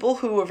also the people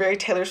who were very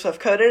Taylor Swift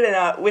coded,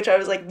 and which I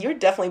was like, you're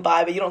definitely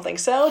bi, but you don't think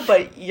so,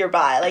 but you're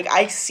bi. Like,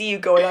 I see you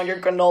going on your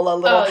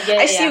granola little,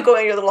 I see you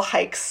going on your little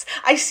hikes.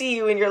 I see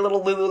you in your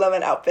little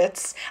Lululemon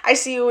outfits. I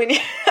see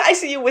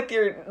you with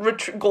your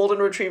golden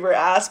retriever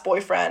ass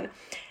boyfriend.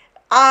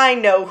 I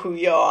know who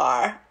you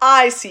are.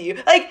 I see you.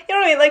 Like, you know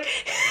what I mean? Like,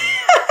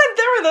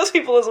 there were those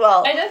people as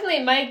well. I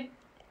definitely,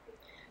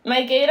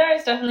 my gaydar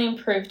has definitely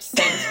improved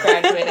since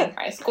graduating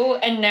high school,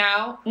 and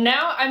now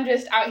I'm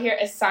just out here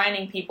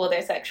assigning people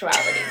their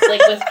sexualities,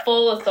 like, with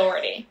full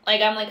authority.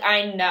 Like, I'm like,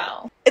 I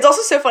know. It's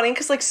also so funny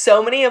because, like,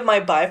 so many of my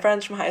bi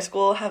friends from high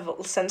school have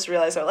since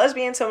realized they're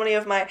lesbian. So many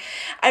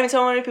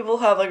people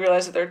have, like,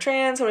 realized that they're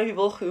trans. So many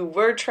people who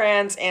were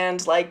trans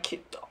and,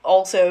 like,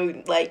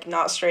 also, like,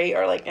 not straight,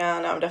 or like, no,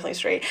 I'm definitely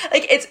straight.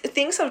 Like,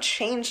 things have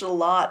changed a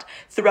lot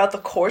throughout the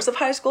course of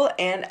high school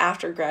and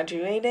after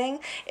graduating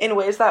in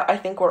ways that I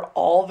think we're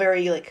all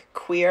very, like,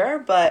 queer,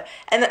 but,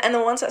 and the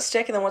ones that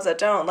stick and the ones that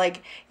don't,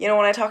 like, you know,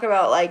 when I talk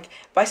about, like,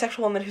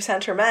 bisexual women who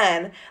center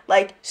men,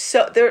 like,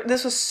 so,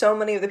 this was so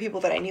many of the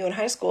people that I knew in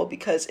high school,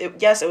 because,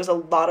 it was a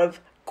lot of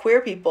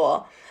queer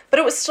people, but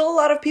it was still a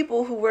lot of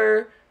people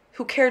who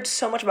cared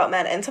so much about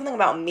men. And something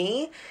about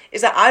me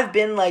is that I've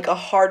been, like, a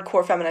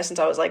hardcore feminist since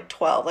I was, like,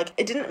 12. Like,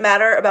 it didn't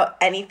matter about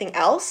anything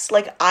else.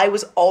 Like, I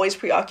was always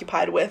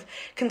preoccupied with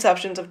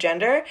conceptions of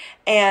gender,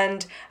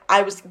 and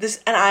I was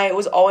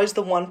always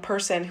the one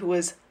person who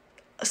was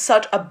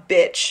such a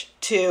bitch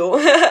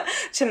to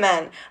to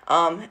men.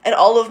 And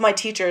all of my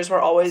teachers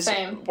were always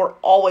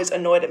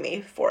annoyed at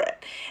me for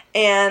it.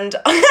 And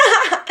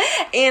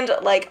and,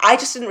 like, I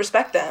just didn't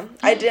respect them.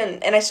 I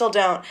didn't, and I still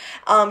don't.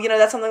 You know,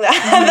 that's something that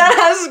that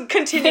has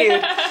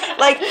continued.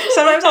 Like,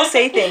 sometimes I'll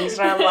say things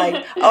and I'm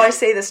like, oh, I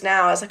say this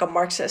now as, like, a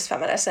Marxist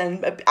feminist,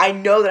 and I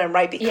know that I'm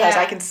right because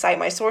I can cite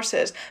my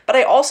sources. But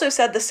I also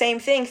said the same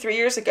thing 3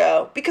 years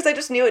ago because I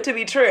just knew it to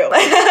be true.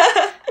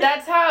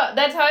 That's how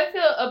I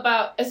feel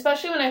about,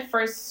 especially when I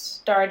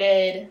first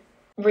started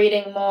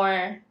reading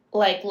more,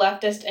 like,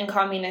 leftist and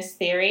communist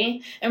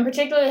theory, and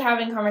particularly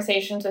having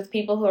conversations with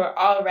people who are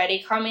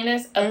already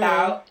communist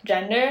about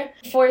gender.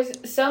 For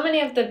so many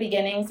of the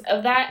beginnings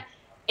of that,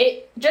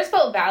 it just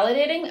felt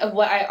validating of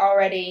what I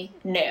already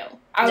knew.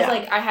 I was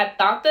like, I had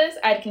thought this,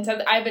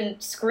 I've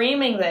been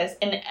screaming this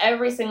in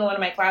every single one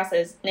of my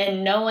classes,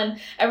 and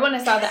everyone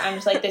has thought that I'm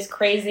just, like, this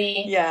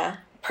crazy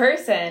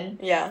person.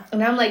 Yeah.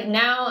 And I'm like,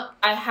 now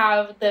I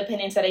have the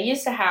opinions that I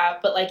used to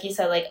have, but like you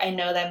said, like, I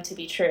know them to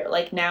be true.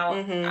 Like, now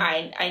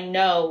I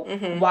know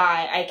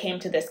why I came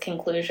to this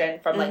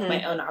conclusion from, like,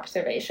 my own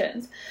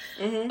observations.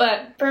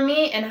 But for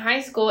me in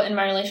high school, in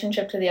my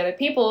relationship to the other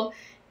people,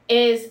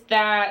 is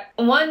that,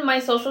 one, my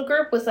social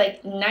group was,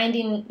 like,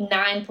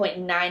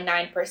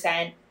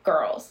 99.99%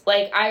 girls.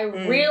 Like, I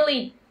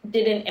really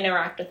didn't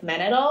interact with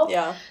men at all.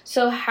 Yeah.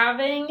 So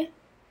having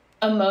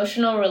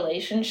emotional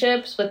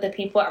relationships with the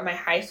people at my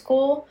high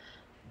school,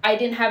 I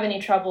didn't have any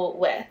trouble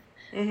with,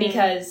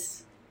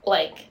 because,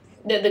 like,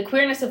 the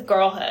queerness of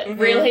girlhood,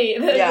 really,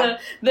 the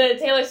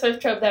Taylor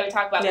Swift trope that we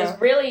talk about was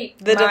really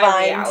the my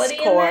Divine's reality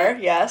core.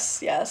 Yes.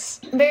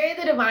 Very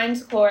the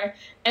Divine's core.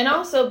 And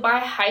also, by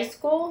high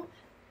school,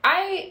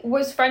 I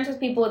was friends with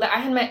people that I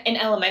had met in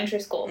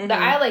elementary school,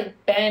 that I,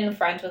 like, been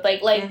friends with,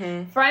 like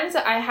friends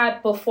that I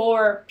had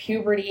before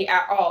puberty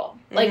at all.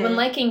 Like, when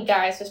liking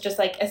guys was just,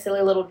 like, a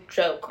silly little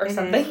joke or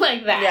something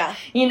like that. Yeah.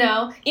 You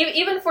know?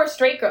 Even for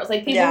straight girls,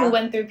 like, people who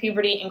went through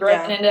puberty and grew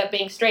up and ended up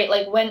being straight.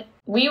 Like, when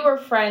we were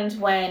friends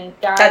when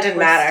guys that didn't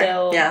were matter.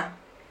 Still... Yeah.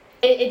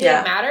 It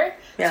didn't matter.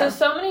 Yeah.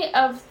 So many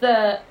of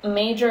the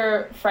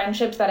major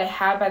friendships that I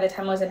had by the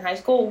time I was in high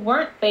school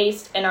weren't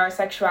based in our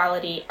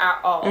sexuality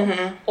at all.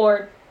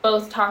 Or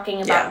both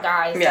talking about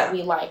guys that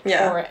we liked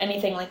or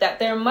anything like that.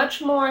 They're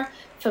much more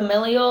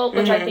familial,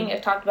 which I think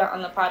I've talked about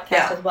on the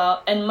podcast as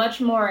well, and much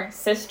more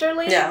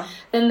sisterly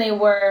than they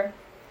were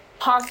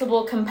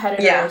possible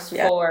competitors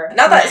for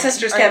Not that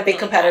sisters can't be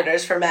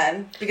competitors for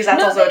men, because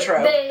that's also a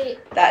trope.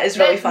 That is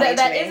really funny to me.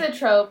 That is a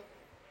trope.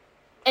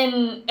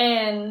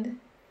 And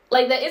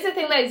like, that is a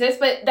thing that exists,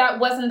 but that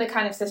wasn't the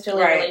kind of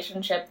sisterly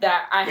relationship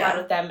that I had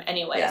with them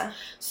anyways.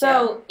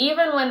 So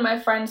even when my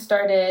friends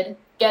started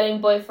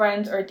getting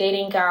boyfriends or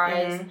dating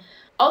guys,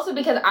 also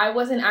because I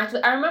wasn't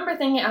actually, I remember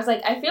thinking, I was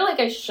like, I feel like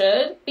I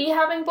should be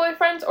having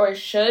boyfriends, or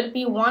should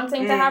be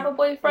wanting to have a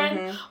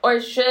boyfriend, or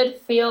should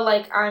feel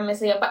like I'm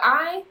missing out. But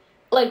I,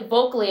 like,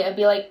 vocally, I'd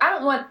be like, I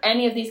don't want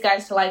any of these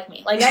guys to like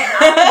me. Like,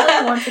 I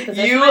really want to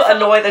position myself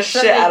annoy the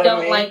shit out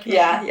of me. Like me.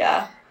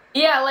 Yeah,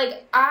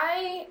 like,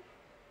 I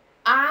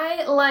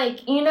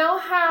like, you know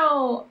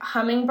how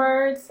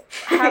hummingbirds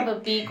have a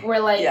beak where,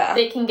 like,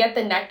 they can get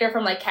the nectar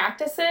from, like,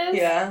 cactuses?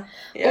 Yeah.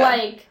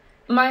 Like,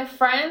 my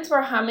friends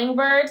were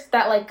hummingbirds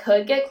that, like,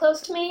 could get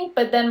close to me,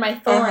 but then my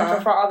thorns were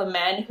for all the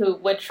men who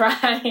would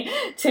try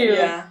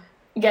to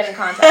get in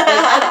contact. Like,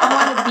 I didn't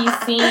want to be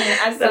seen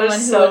as someone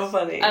who was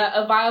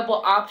a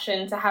viable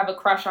option to have a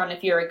crush on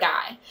if you're a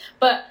guy.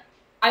 But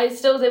I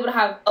still was able to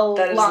have lots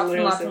and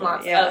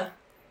lots of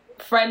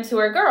friends who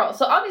are girls.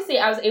 So obviously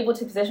I was able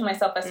to position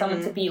myself as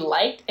someone to be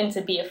liked and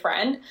to be a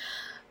friend.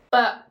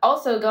 But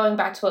also, going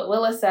back to what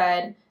Willa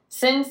said,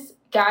 since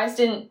guys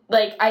didn't,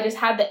 like, I just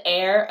had the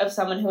air of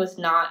someone who was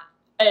not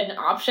an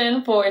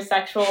option for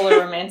sexual or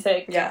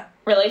romantic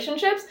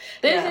relationships,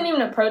 they just didn't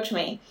even approach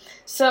me.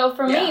 So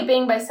for me,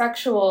 being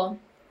bisexual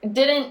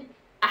didn't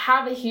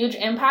have a huge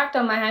impact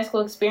on my high school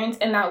experience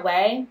in that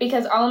way,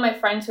 because all of my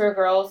friends who were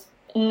girls,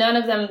 none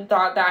of them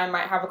thought that I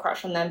might have a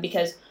crush on them,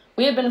 because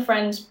we had been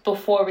friends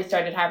before we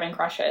started having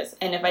crushes.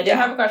 And if I didn't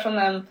have a crush on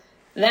them,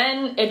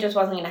 then it just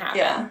wasn't going to happen.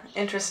 Yeah,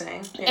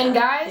 interesting. Yeah. And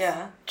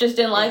guys just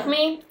didn't like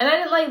me, and I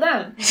didn't like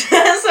them.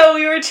 So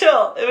we were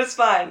chill. It was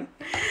fine.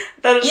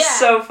 That is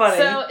so funny.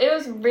 So it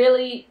was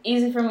really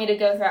easy for me to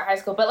go throughout high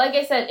school. But like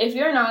I said, if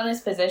you're not in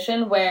this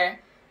position where,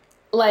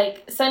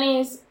 like,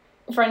 Sunny's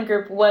friend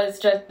group was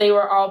just, they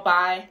were all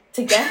bi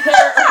together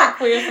or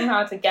queer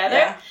somehow together.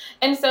 Yeah.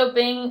 And so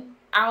being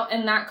out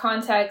in that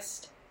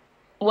context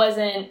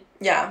wasn't,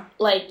 yeah,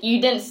 like,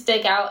 you didn't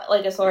stick out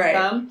like a sore Right.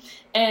 thumb.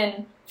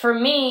 And for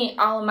me,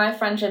 all of my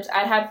friendships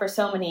I'd had for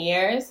so many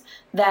years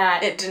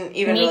that it didn't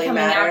even me really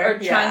coming matter. out or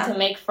trying to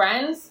make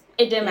friends,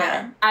 it didn't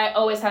matter. I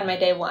always had my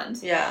day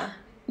ones. Yeah.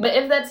 But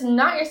if that's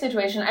not your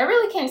situation, I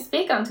really can't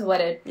speak onto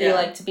what it'd be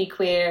like to be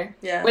queer.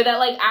 Yeah. Where that,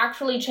 like,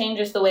 actually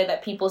changes the way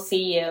that people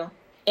see you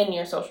in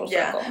your social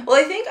circle.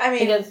 Well, I mean...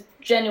 Because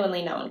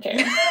genuinely no one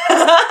cares. Well,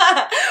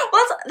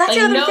 that's like,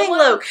 the other thing,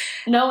 Luke.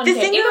 No one cares.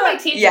 Even my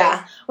teachers.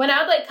 Yeah. When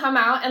I would, like, come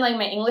out and, like,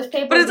 my English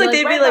paper But it's would like, be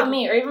they'd like, be write like... about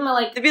me. Or even,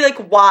 like... They'd be like,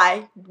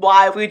 why?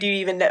 Why would you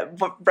even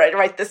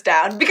write this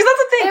down? Because that's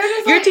the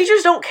thing. Your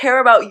teachers don't care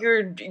about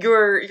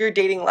your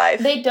dating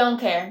life. They don't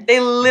care. They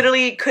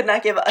literally could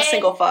not give a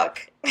single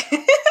fuck.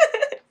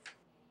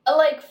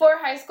 Like, for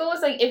high school,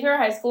 it's like, if you're a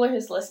high schooler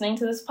who's listening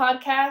to this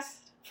podcast,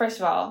 first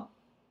of all,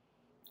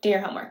 do your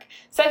homework.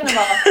 Second of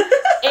all,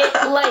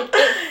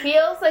 it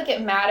feels like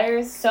it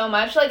matters so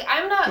much. Like,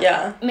 I'm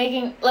not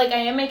making, like, I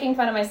am making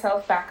fun of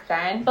myself back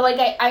then, but, like,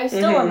 I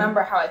still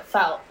remember how I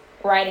felt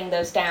writing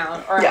those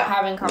down or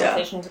having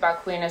conversations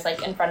about queerness,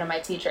 like, in front of my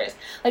teachers.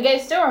 Like, I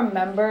still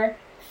remember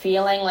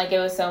feeling like it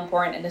was so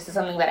important and this is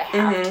something that I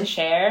have to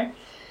share.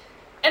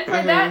 And for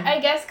that, I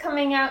guess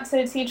coming out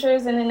to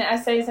teachers and in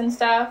essays and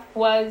stuff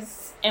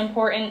was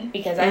important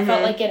because I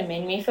felt like it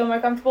made me feel more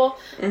comfortable.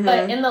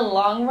 But in the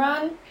long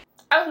run,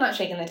 I was not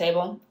shaking the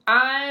table.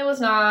 I was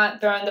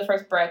not throwing the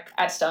first brick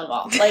at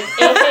Stonewall. Like,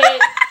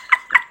 if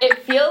it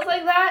feels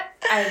like that,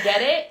 I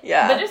get it.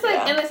 Yeah. But just,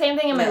 like, in the same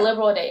thing in my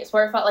liberal days,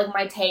 where it felt like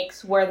my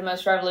takes were the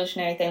most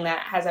revolutionary thing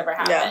that has ever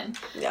happened.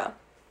 Yeah.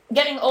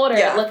 Getting older,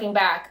 looking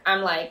back,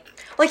 I'm like...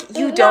 Like,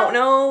 you don't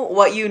know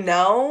what you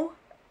know...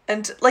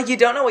 And, like, you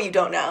don't know what you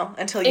don't know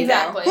until you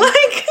know.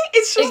 Like,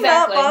 it's just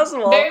not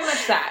possible. Very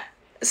much that.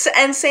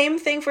 And same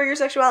thing for your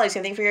sexuality,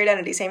 same thing for your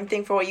identity, same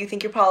thing for what you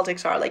think your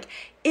politics are. Like,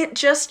 it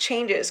just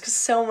changes because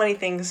so many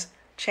things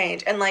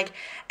change. And, like,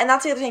 and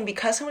that's the other thing.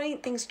 Because so many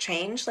things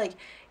change, like,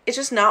 it's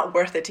just not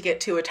worth it to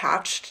get too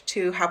attached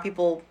to how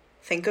people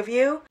think of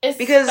you.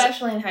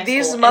 Especially in high school.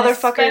 These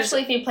motherfuckers...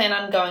 Especially if you plan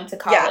on going to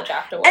college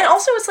afterwards. And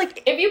also, it's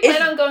like... If you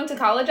plan on going to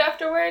college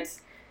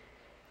afterwards...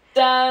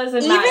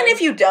 Doesn't matter. Even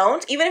if you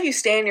don't, even if you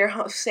stay in your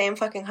same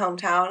fucking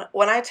hometown,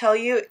 when I tell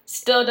you,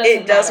 still doesn't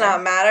it does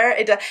not matter.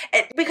 It does,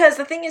 because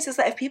the thing is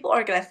that if people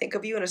are going to think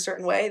of you in a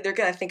certain way, they're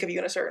going to think of you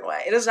in a certain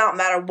way. It does not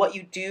matter what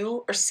you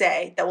do or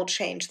say that will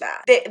change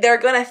that. They're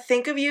going to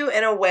think of you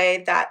in a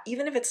way that,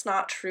 even if it's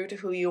not true to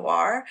who you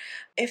are,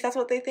 if that's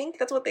what they think,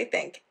 that's what they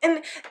think.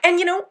 And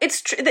you know,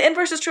 it's the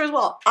inverse is true as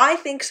well. I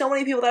think so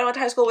many people that I went to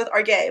high school with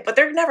are gay, but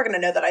they're never going to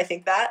know that I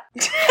think that.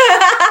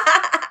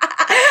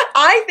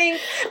 I think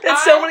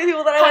that so many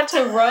people that I went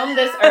to roam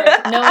this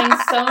earth knowing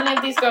so many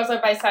of these girls are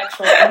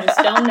bisexual and just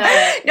don't know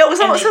it. No,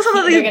 some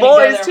of these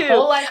boys too.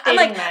 I'm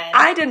like,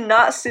 I did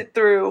not sit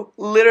through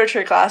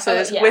literature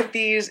classes with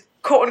these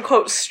quote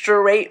unquote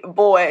straight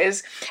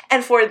boys,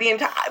 and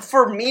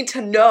for me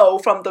to know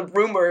from the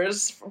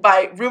rumors,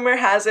 by rumor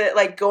has it,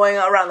 like, going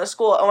around the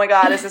school, oh my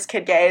god, is this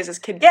kid gay? Is this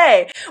kid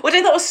gay? Which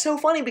I thought was so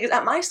funny because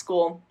at my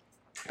school,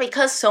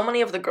 because so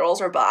many of the girls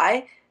are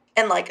bi,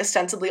 and, like,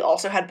 ostensibly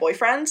also had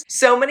boyfriends.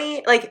 So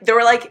many, like, they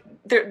were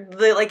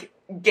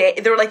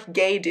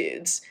gay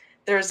dudes.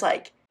 There's,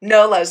 like,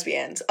 no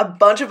lesbians, a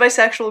bunch of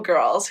bisexual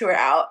girls who are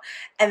out,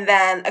 and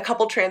then a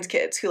couple trans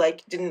kids who,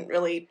 like, didn't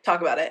really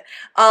talk about it.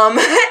 And,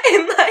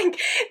 like,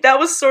 that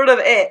was sort of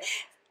it.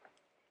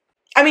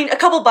 I mean, a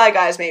couple bi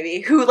guys,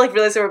 maybe, who, like,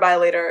 realized they were bi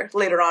later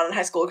on in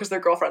high school because their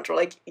girlfriends were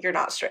like, you're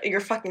not straight, you're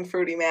fucking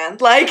fruity, man.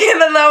 Like,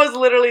 and then that was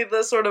literally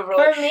the sort of...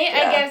 For me,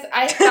 I guess,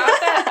 I thought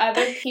that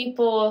other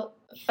people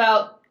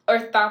felt or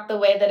thought the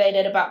way that I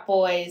did about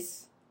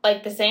boys,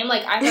 like, the same.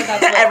 Like, I thought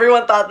that's what...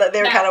 Everyone thought that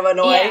they were kind of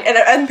annoying,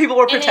 and people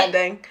were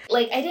pretending.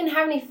 Like, I didn't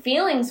have any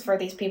feelings for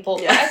these people.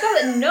 Yeah. I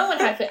thought that no one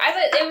had feelings.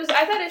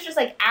 I thought it's just,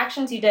 like,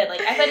 actions you did.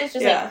 Like, I thought it's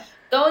just, like,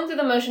 going through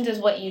the motions is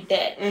what you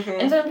did.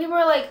 And so when people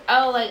were like,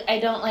 oh, like,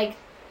 I don't, like,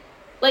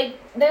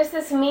 there's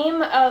this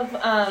meme of,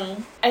 I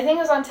think it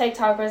was on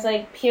TikTok, where it's,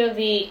 like,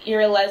 POV,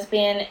 you're a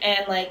lesbian,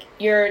 and, like,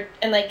 you're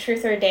in, like,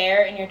 Truth or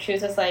Dare, and your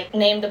truth is, like,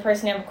 name the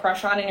person you have a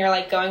crush on, and you're,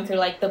 like, going through,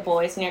 like, the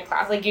boys in your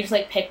class. Like, you just,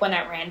 like, pick one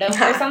at random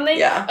or something.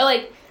 Yeah. Or,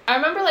 like, I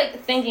remember, like,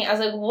 thinking, I was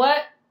like,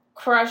 what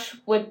crush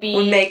would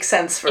make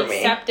sense for me.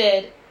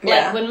 Accepted,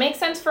 like, would make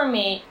sense for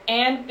me,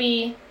 and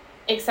be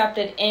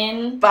accepted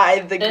in by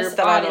the group that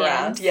audience. I'm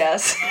around.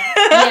 Yes.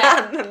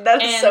 Yeah.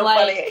 That's and, so like,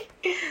 funny.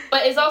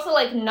 But it's also,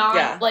 like,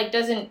 not, like,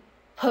 doesn't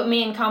put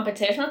me in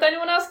competition with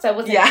anyone else because I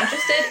wasn't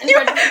interested in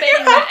participating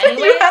in that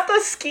anyway. You have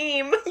to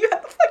scheme. You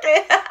have to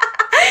fucking...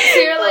 So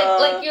you're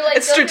like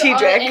it's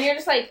strategic. And you're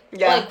just, like,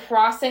 like,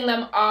 crossing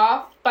them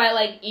off by,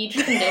 like, each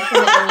condition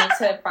that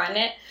you need to find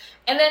it.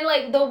 And then,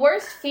 like, the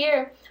worst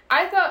fear,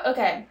 I thought,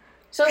 okay,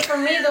 So for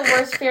me, the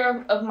worst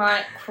fear of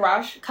my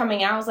crush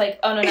coming out was like,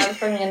 oh no, now this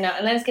person's gonna know,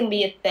 and then it's gonna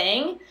be a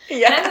thing.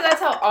 Yeah. And I think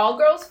that's how all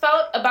girls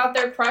felt about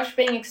their crush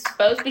being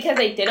exposed because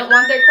they didn't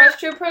want their crush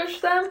to approach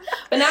them.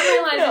 But now I'm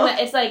realizing that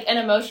it's like an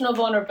emotional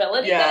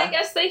vulnerability that I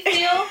guess they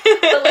feel.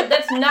 But like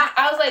that's not.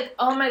 I was like,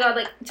 oh my god,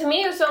 like to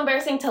me it was so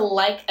embarrassing to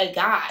like a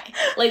guy.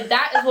 Like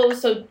that is what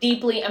was so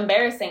deeply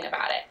embarrassing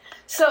about it.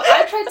 So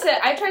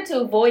I tried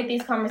to avoid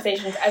these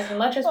conversations as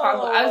much as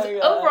possible. I was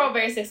overall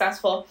very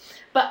successful,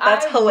 but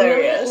that's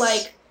hilarious. Really,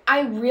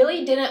 I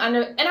really didn't and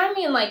I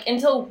mean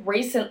until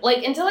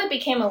I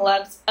became a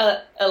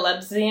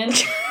lesbian,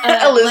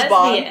 a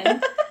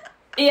lesbian.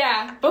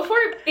 Yeah, before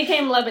it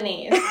became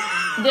Lebanese,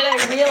 did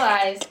I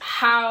realize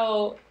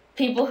how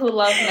people who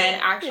love men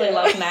actually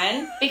love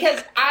men, because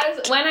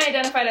when I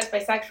identified as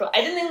bisexual, I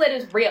didn't think that it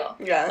was real.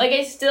 Yeah. Like,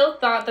 I still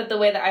thought that the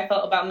way that I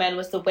felt about men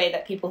was the way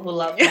that people who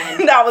love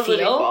men that was the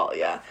default,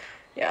 yeah.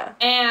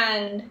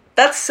 And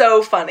that's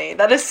so funny.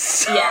 That is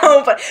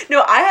so funny.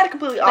 No, I had a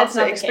completely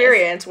opposite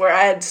experience where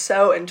I had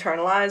so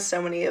internalized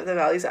so many of the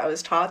values that I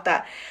was taught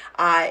that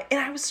I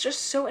was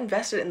just so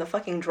invested in the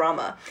fucking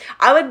drama.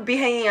 I would be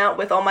hanging out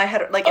with all my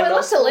I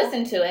love to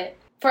listen to it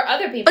for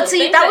other people. But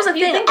see, that was the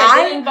thing.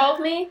 Didn't involve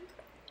me.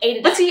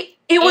 But see,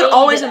 it would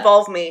always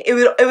involve me. It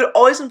would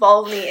always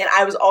involve me, and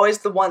I was always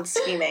the one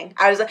scheming.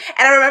 And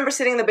I remember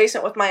sitting in the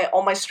basement with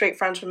all my straight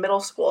friends from middle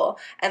school,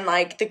 and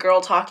like the girl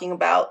talking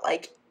about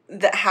like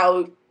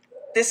how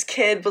this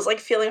kid was like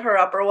feeling her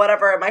up or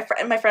whatever, and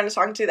my friend is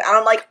talking to that, and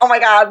I'm like, oh my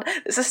god,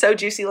 this is so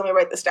juicy. Let me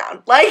write this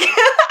down. Like,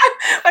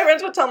 my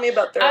friends would tell me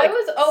about their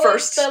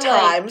first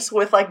times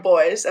with like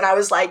boys, and I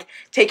was like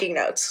taking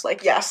notes.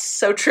 Like, yes,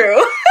 so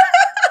true.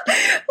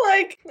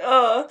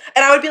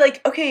 And I would be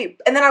like, okay,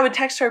 and then I would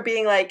text her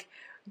being like,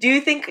 do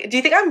you think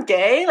I'm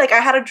gay? Like, I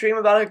had a dream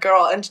about a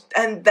girl,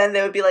 and then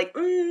they would be like,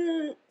 don't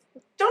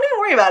even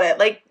worry about it.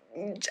 Like,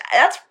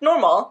 that's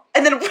normal.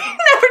 And then we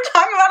never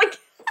talk about it.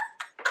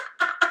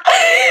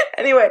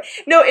 Anyway,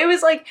 no, it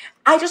was like,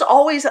 I just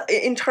always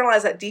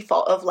internalized that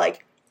default of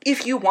like,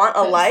 if you want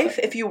a life,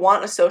 if you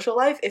want a social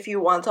life, if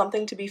you want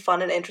something to be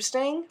fun and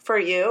interesting for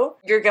you,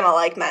 you're gonna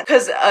like men.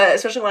 Because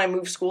especially when I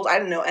moved schools, I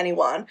didn't know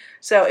anyone.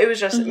 So it was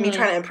just me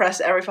trying to impress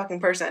every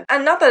fucking person.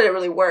 And not that it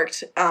really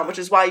worked, which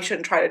is why you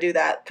shouldn't try to do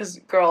that. Because,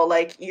 girl,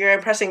 like, you're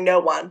impressing no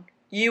one.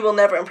 You will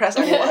never impress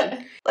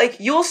anyone. Like,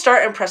 you'll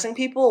start impressing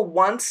people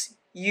once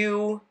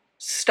you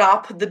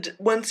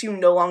once you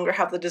no longer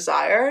have the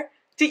desire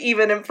to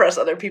even impress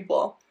other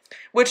people.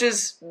 Which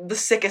is the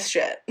sickest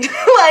shit.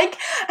 Like,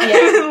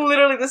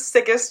 literally the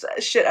sickest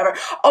shit ever.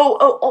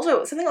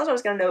 Also, something else I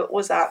was gonna note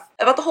was that,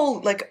 about the whole,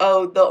 like,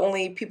 the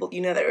only people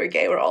you know that were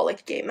gay were all,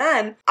 like, gay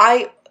men,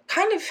 I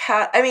kind of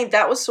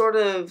that was sort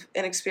of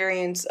an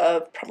experience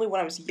of probably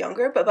when I was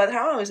younger, but by the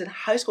time I was in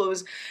high school,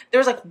 there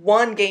was, like,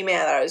 one gay man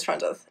that I was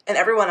friends with, and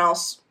everyone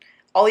else,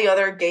 all the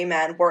other gay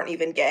men weren't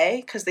even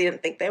gay because they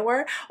didn't think they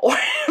were, or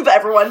but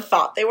everyone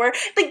thought they were.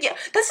 Like, yeah,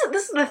 this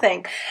is the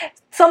thing.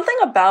 Something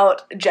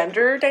about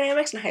gender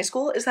dynamics in high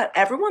school is that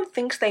everyone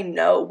thinks they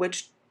know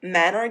which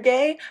men are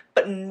gay,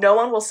 but no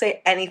one will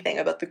say anything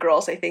about the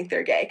girls they think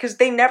they're gay, because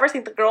they never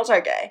think the girls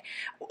are gay.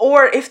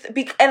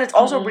 And it's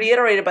also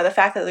reiterated by the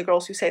fact that the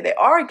girls who say they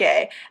are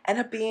gay end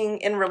up being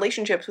in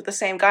relationships with the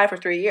same guy for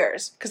 3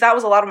 years, because that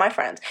was a lot of my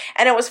friends.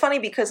 And it was funny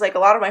because, like, a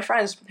lot of my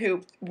friends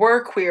who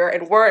were queer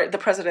and were the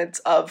presidents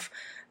of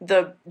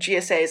the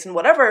GSAs and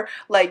whatever,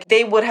 like,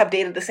 they would have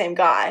dated the same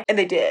guy, and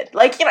they did.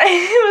 Like, you know,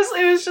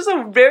 it was just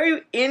a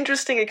very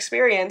interesting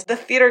experience. The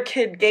theater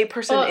kid gay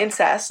person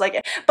incest,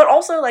 like, but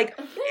also, like,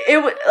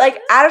 it would, like,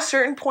 at a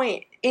certain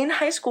point in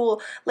high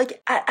school,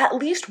 like, at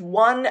least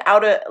one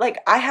out of, like,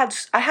 I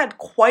had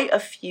quite a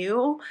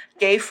few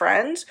gay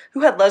friends who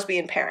had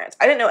lesbian parents.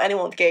 I didn't know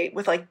anyone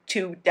with like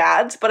 2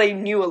 dads, but I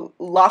knew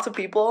lots of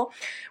people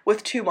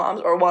with 2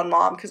 moms, or 1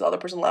 mom because the other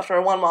person left,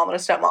 or 1 mom and a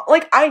stepmom.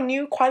 Like, I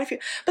knew quite a few.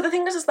 But the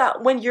thing is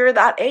that when you're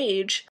that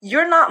age,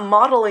 you're not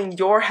modeling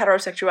your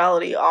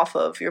heterosexuality off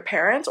of your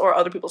parents or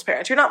other people's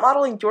parents. You're not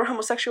modeling your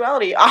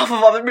homosexuality off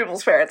of other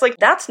people's parents. Like,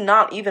 that's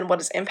not even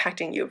what is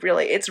impacting you,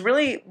 really. It's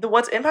really,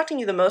 what's impacting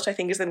you the most, I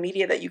think, is the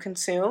media that you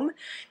consume,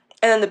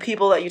 and then the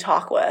people that you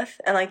talk with,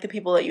 and, like, the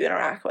people that you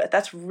interact with.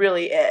 That's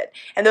really it.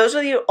 And those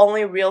are the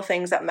only real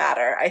things that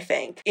matter, I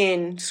think,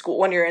 in school,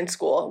 when you're in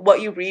school.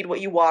 What you read, what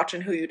you watch,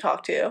 and who you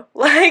talk to.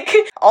 Like,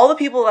 all the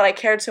people that I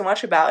cared so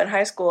much about in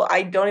high school,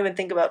 I don't even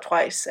think about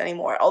twice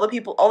anymore. All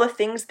the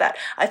things that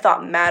I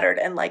thought mattered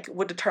and, like,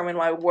 would determine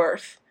my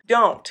worth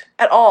don't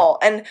at all.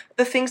 And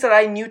the things that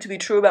I knew to be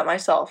true about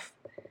myself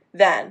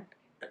then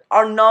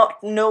are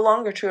no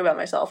longer true about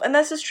myself. And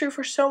this is true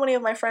for so many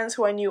of my friends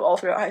who I knew all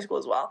throughout high school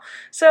as well.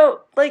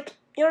 So, like,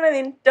 you know what I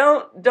mean?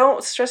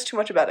 Don't stress too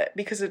much about it,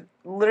 because it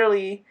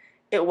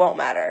won't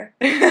matter.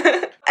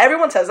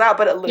 Everyone says that,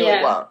 but it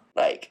literally won't.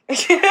 Like,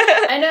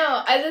 I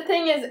know. The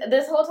thing is,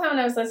 this whole time when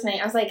I was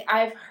listening, I was like,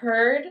 I've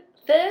heard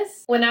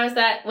this when I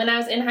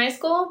was in high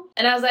school,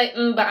 and I was like,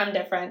 but I'm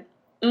different.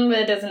 But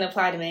it doesn't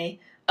apply to me.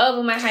 Oh,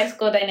 but my high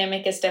school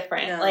dynamic is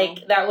different. No.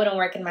 Like, that wouldn't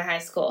work in my high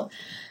school.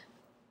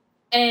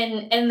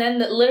 And then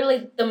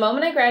literally the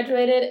moment I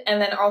graduated,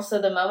 and then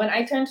also the moment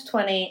I turned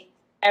 20,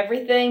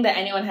 everything that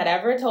anyone had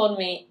ever told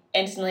me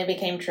instantly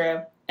became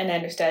true. And I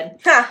understood.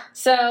 Huh.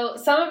 So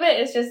some of it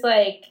is just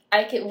like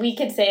we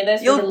could say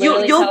this. You'll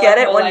get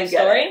it when you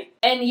get it.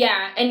 And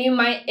yeah, and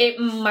it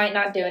might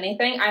not do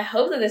anything. I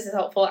hope that this is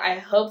helpful. I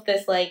hope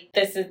this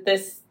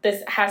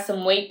has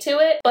some weight to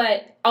it.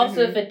 But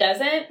also, if it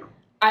doesn't,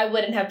 I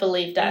wouldn't have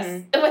believed us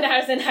when I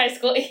was in high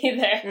school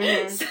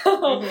either.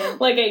 So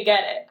like, I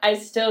get it. I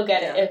still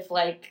get it. If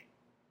like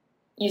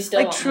you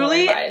still want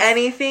truly more advice.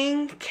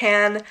 Anything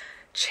can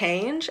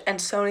change, and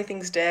so many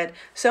things did.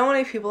 So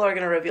many people are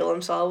going to reveal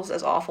themselves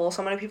as awful.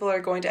 So many people are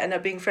going to end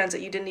up being friends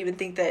that you didn't even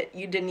think that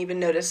you didn't even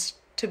notice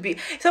to be.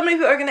 So many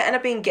people are going to end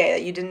up being gay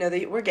that you didn't know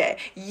that you were gay.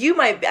 You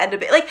might end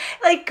up being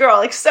girl,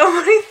 like so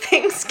many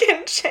things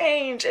can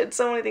change, and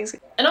so many things.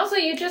 And also,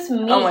 you just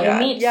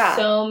meet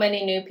so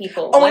many new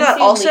people. Oh my god!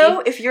 Also,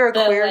 if you're a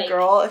queer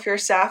girl, if you're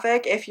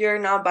sapphic, if you're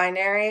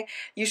non-binary,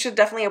 you should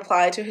definitely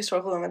apply to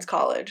historical women's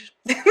college.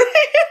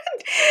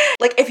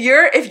 Like if you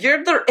are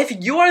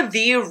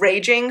the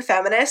raging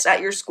feminist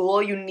at your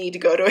school, you need to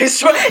go to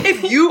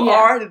if you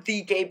are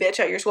the gay bitch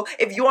at your school,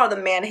 if you are the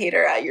man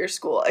hater at your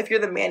school, if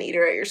you're the man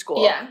eater at your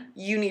school,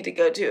 you need to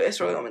go to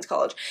historical women's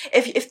college.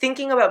 If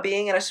thinking about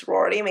being in a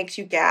sorority makes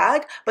you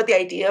gag, but the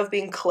idea of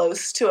being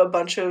close to a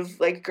bunch of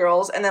like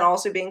girls, and then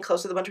also being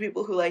close with a bunch of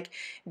people who like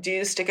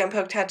do stick and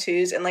poke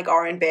tattoos and like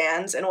are in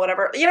bands and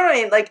whatever, you know what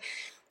I mean,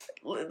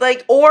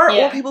 or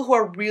people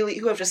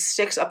who have just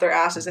sticks up their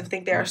asses and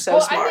think they are so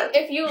smart. I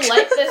think if you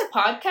like this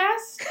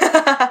podcast,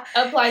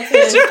 apply to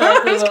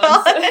historically women's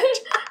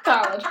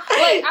college.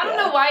 Like, I don't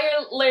know why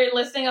you're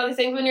listing all these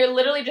things when you're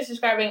literally just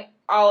describing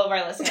all of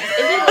our listeners. If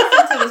you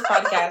listen to this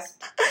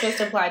podcast, just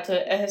apply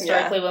to a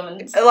historically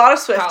women's a lot of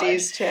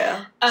Swifties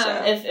too.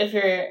 If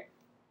you're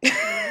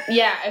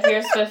if you're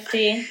a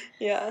Swiftie.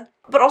 Yeah.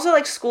 But also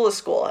like school is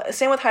school.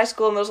 Same with high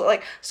school, and those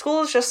like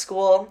school is just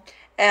school.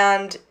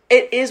 And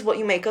it is what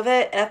you make of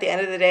it. And at the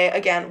end of the day,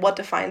 again, what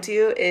defines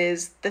you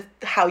is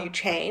how you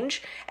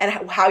change.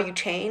 And how you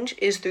change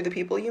is through the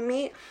people you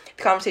meet,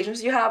 the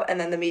conversations you have, and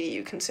then the media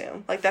you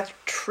consume. Like, that's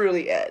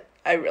truly it,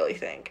 I really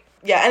think.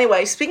 Yeah,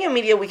 anyway, speaking of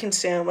media we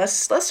consume,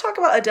 let's talk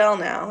about Adele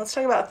now. Let's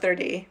talk about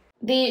 30.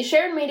 The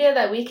shared media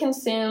that we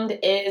consumed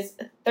is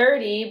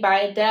 30 by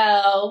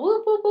Adele.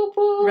 Whoop, whoop, whoop,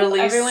 whoop.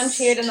 Released everyone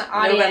cheered in the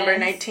audience.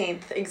 November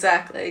 19th.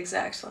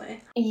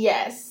 Exactly.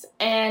 Yes,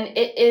 and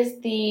it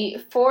is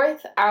the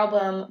 4th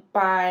album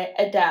by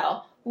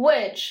Adele,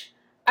 which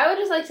I would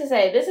just like to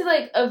say, this is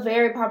like a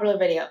very popular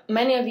video.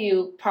 Many of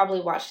you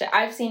probably watched it.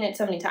 I've seen it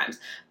so many times.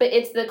 But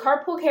it's the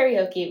Carpool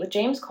Karaoke with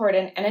James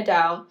Corden and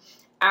Adele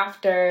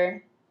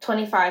after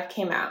 25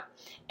 came out.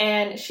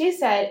 And she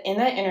said in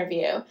that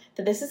interview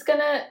that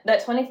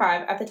that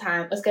 25 at the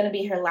time was gonna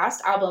be her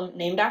last album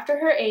named after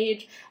her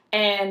age.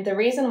 And the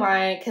reason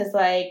why, because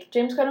like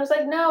James Corden was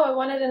like, no, I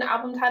wanted an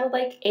album titled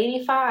like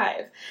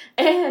 85.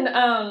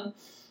 And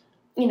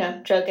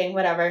joking,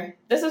 whatever.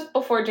 This was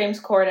before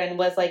James Corden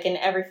was like in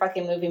every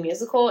fucking movie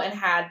musical and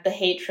had the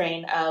hate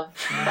train of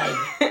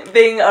like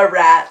being a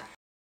rat.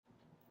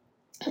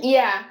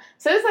 Yeah.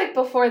 So it was like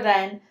before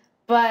then.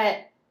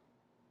 But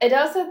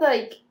Adele said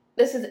like,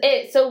 this is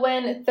it. So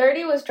when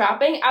 30 was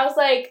dropping, I was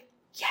like,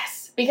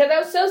 yes. Because I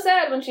was so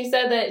sad when she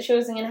said that she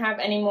wasn't going to have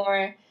any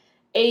more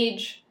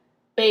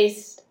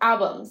age-based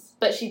albums.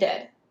 But she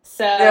did.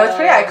 So it's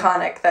pretty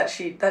iconic that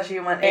she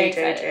went age.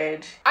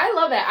 I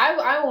love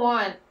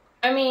it.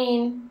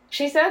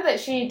 She said that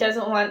she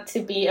doesn't want to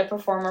be a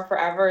performer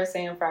forever, a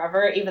singer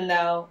forever, even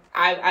though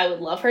I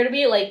would love her to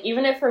be. Like,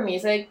 even if her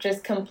music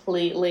just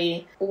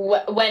completely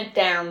went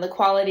down, the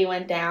quality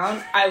went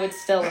down, I would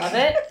still love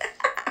it.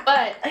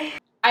 But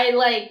I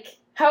like,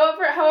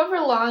 however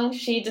long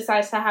she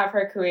decides to have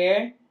her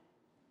career,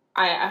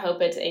 I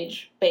hope it's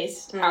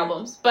age-based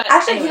albums. But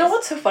actually, anyways, you know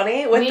what's so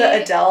funny with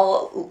the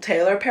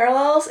Adele-Taylor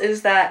parallels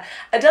is that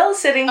Adele's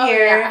sitting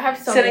here,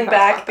 sitting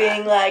back,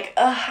 being like,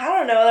 I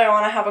don't know whether I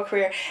want to have a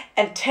career.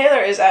 And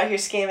Taylor is out here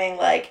scheming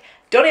like,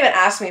 don't even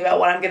ask me about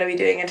what I'm going to be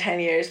doing in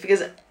 10 years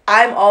because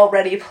I'm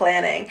already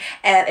planning.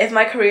 And if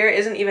my career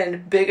isn't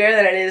even bigger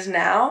than it is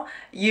now,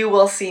 you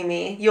will see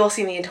me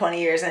in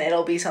 20 years and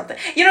it'll be something.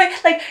 You know,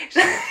 like,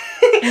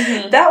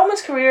 that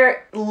woman's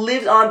career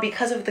lives on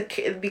because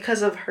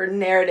of her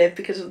narrative,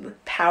 because of the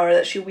power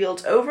that she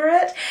wields over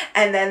it,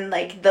 and then,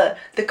 like, the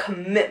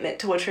commitment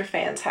to which her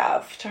fans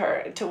have to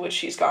her, to which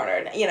she's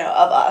garnered,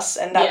 of us,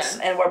 and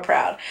and we're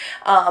proud.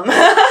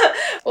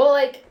 Well,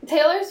 like,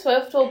 Taylor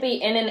Swift will be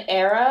in an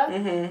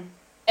era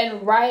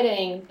and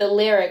writing the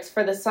lyrics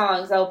for the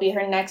songs that will be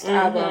her next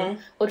album,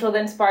 which will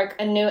then spark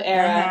a new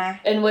era,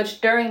 in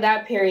which during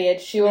that period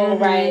she will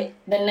write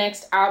the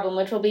next album,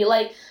 which will be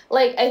like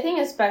I think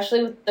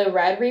especially with the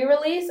Red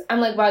re-release, I'm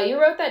like, wow,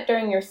 you wrote that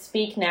during your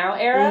Speak Now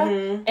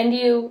era, and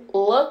you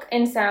look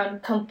and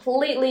sound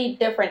completely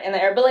different in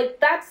the era, but like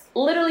that's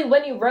literally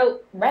when you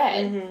wrote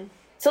Red.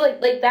 So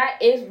like that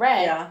is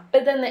Red.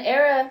 But then the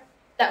era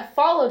that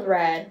followed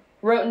Red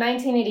wrote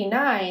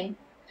 1989.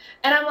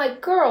 And I'm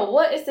like, girl,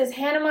 what is this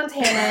Hannah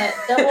Montana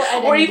double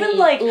identity? Or even,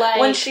 like,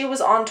 when she was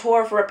on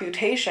tour for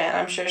Reputation,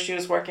 I'm sure she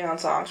was working on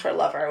songs for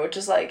Lover, which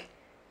is like,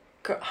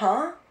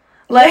 huh?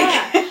 Like...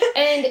 Yeah.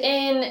 And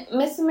in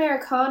Miss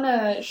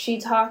Americana, she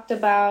talks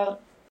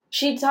about,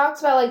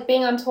 like,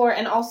 being on tour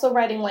and also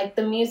writing, like,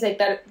 the music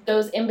that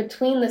goes in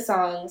between the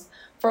songs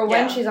for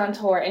when she's on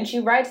tour. And she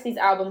writes these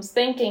albums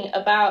thinking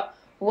about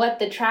what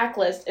the track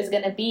list is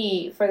going to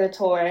be for the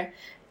tour.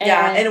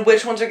 And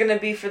which ones are going to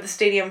be for the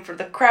stadium for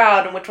the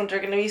crowd, and which ones are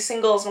going to be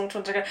singles, and which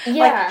ones are going to...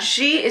 Like,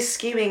 she is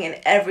scheming in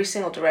every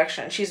single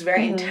direction. She's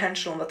very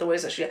intentional about the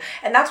ways that she...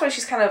 And that's why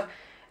she's kind of,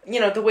 you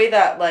know, the way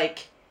that,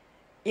 like,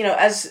 you know,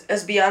 as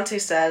Beyonce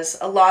says,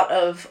 a lot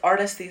of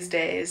artists these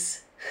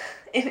days,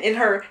 in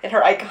her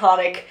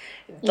iconic,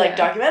 like,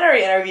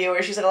 documentary interview,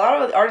 where she's like, a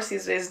lot of artists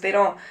these days,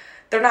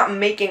 they're not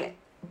making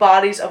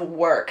bodies of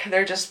work.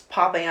 They're just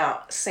popping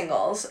out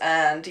singles,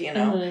 and, you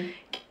know,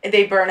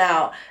 they burn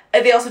out.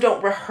 And they also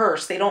don't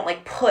rehearse. They don't,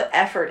 like, put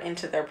effort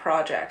into their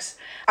projects.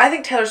 I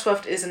think Taylor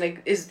Swift is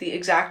the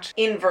exact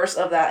inverse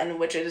of that, in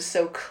which it is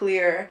so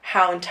clear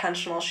how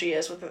intentional she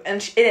is with it.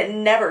 And it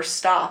never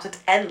stops. It's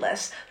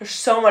endless. There's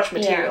so much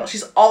material.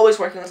 She's always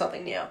working on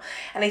something new.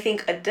 And I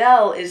think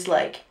Adele is,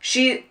 like,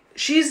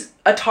 she's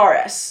a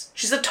Taurus.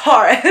 She's a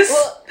Taurus.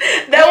 Well,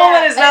 that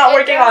woman is not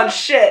working on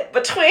shit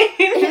between,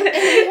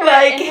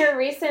 in her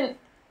recent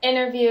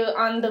interview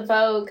on the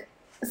Vogue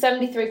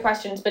 73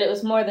 questions, but it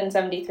was more than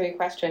 73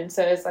 questions,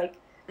 so it's like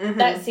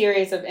that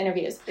series of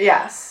interviews.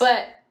 Yes.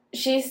 But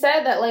she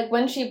said that, like,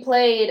 when she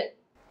played,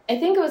 I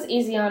think it was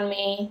Easy on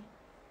Me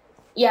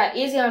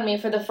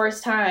for the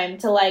first time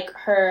to, like,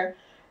 her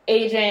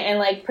agent and,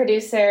 like,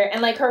 producer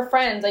and, like, her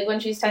friends, like, when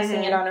she's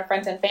testing it on her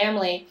friends and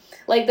family,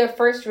 like, their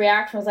first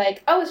reaction was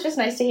like, oh, it's just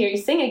nice to hear you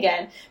sing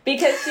again,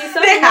 because she's so...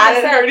 They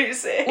hadn't heard you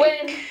sing.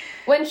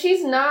 When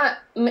she's not,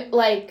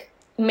 like,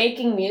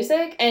 making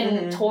music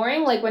and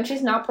touring, like, when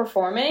she's not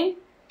performing,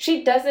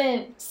 she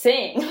doesn't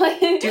sing. Like,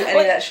 do any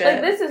of that shit.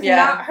 Like, this is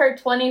not her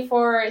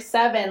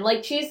 24/7.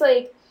 Like, she's,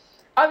 like,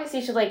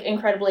 obviously she's, like,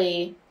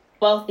 incredibly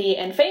wealthy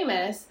and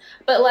famous,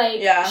 but,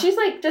 like, she's,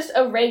 like, just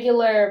a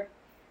regular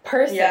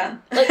person. Yeah.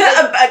 Like,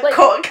 I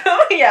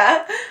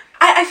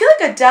feel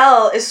like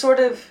Adele is sort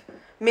of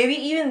maybe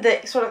even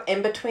the sort of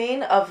in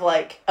between of,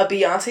 like, a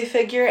Beyonce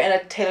figure and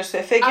a Taylor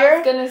Swift figure. I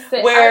was gonna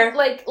say, where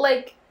like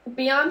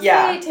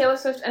Beyonce, Taylor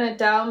Swift, and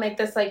Adele make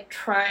this, like,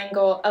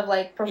 triangle of,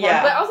 like,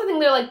 performance. But I also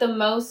think they're, like, the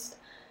most...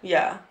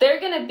 Yeah.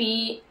 They're gonna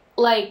be,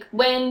 like,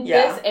 when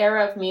this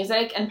era of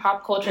music and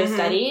pop culture is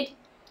studied,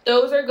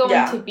 those are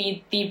going to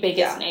be the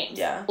biggest names.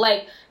 Yeah.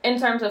 Like, in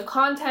terms of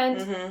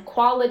content,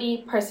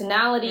 quality,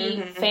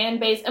 personality, fan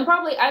base, and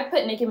probably I'd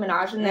put Nicki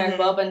Minaj in there as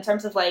well, but in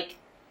terms of, like,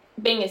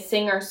 being a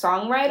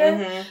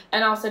singer-songwriter,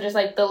 and also just,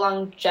 like, the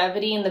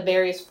longevity in the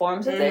various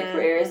forms of their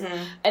careers,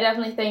 I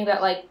definitely think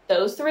that, like,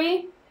 those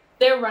three...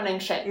 They're running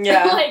shit.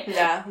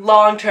 Yeah,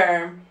 long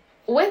term.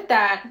 With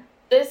that,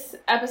 this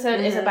episode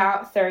is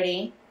about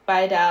 30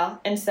 by Adele,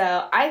 and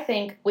so I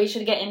think we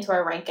should get into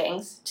our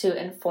rankings to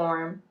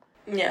inform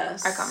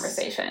our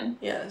conversation.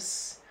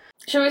 Yes.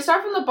 Should we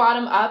start from the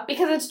bottom up?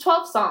 Because it's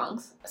 12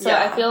 songs, so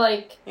I feel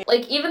like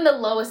even the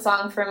lowest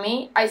song for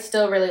me, I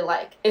still really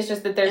like. It's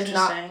just that there's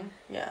not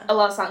a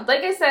lot of songs.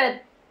 Like I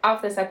said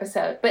off this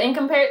episode, but in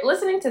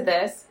listening to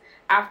this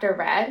after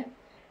Red,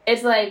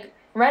 it's like,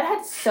 Red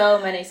had so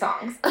many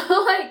songs.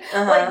 like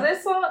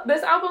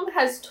this album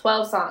has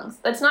 12 songs.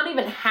 That's not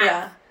even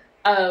half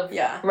of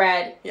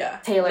Red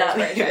Taylor's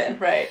version. Even,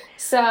 right.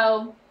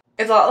 So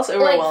it's a lot less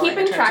overwhelming. Like,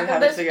 keeping track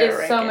of this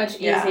is so much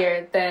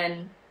easier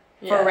than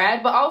for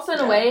Red, but also in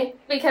a way,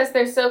 because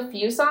there's so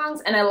few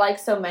songs and I like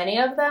so many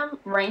of them,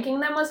 ranking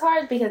them was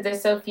hard because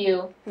there's so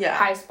few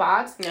high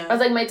spots. I was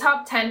like, my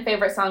top 10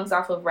 favorite songs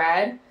off of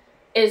Red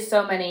is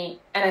so many,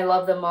 and I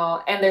love them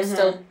all, and there's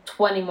still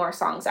 20 more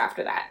songs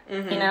after that,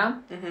 you know?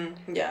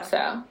 Yeah.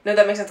 So. No,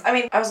 that makes sense. I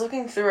mean, I was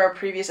looking through our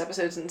previous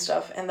episodes and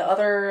stuff, and the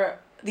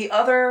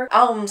other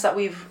albums that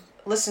we've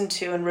listened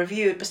to and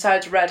reviewed,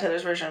 besides Red,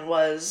 Taylor's version,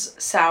 was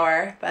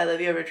Sour by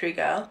Olivia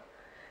Rodrigo,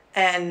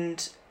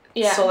 and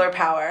Solar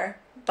Power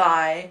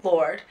by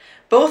Lorde,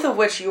 both of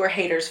which you were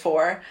haters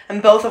for,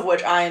 and both of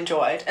which I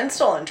enjoyed, and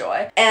still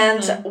enjoy.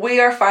 And we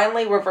are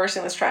finally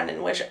reversing this trend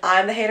in which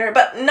I'm the hater,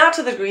 but not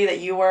to the degree that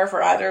you were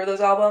for either of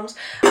those albums.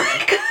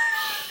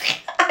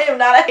 I am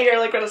not a hater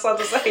like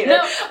Renaissance is a hater.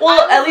 No,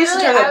 well, at least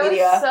in terms of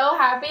media. I was so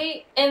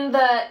happy in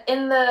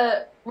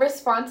the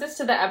responses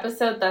to the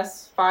episode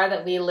thus far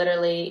that we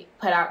literally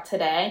put out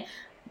today.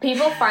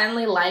 People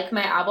finally like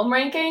my album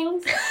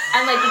rankings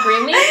and, like, agree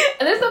with me.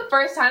 And this is the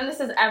first time this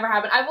has ever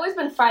happened. I've always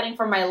been fighting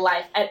for my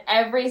life at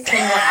every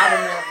single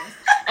album release.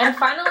 And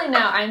finally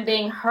now I'm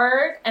being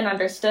heard and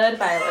understood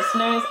by our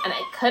listeners, and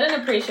I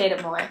couldn't appreciate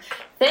it more.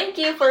 Thank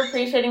you for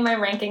appreciating my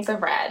rankings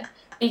of Red.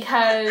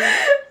 Because,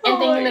 and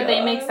thinking that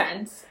they make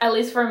sense. At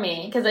least for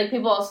me. Because, like,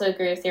 people also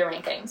agree with your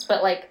rankings.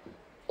 But,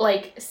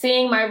 like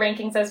seeing my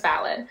rankings as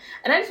valid.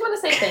 And I just want to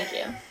say thank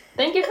you.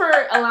 Thank you for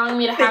allowing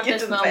me to have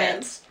this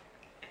moment.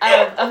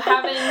 Of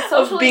having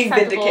socially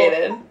acceptable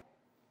vindicated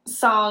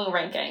song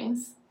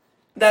rankings.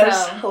 That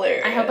is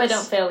hilarious. I hope I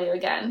don't fail you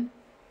again.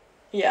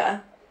 Yeah.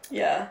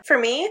 Yeah. For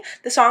me,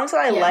 the songs that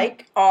I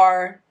like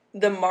are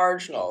the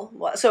marginal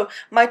one. So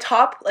my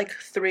top, like,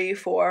 3,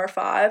 4,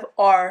 5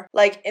 are,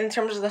 like, in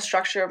terms of the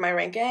structure of my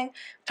ranking,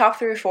 top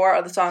 3 or 4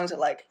 are the songs that,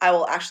 like, I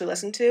will actually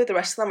listen to. The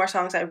rest of them are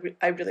songs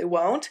I really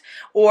won't,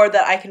 or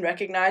that I can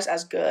recognize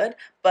as good,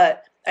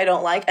 but I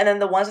don't like. And then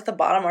the ones at the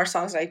bottom are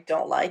songs that I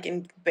don't like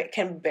and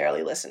can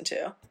barely listen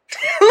to.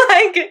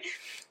 Like,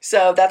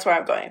 so that's where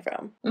I'm going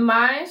from.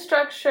 My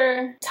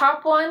structure,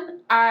 top 1,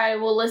 I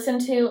will listen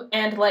to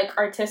and like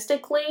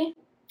artistically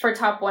for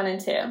top 1 and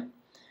 2.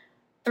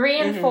 3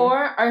 and 4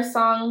 are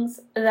songs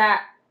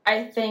that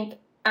I think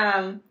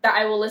that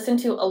I will listen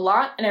to a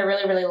lot and I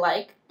really, really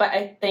like, but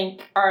I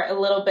think are a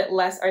little bit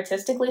less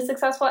artistically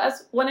successful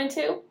as 1 and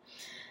 2.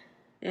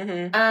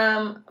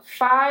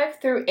 5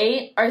 through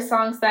 8 are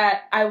songs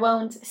that I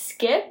won't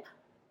skip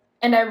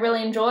and I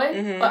really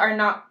enjoy, but are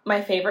not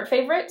my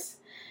favorites.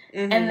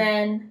 And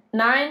then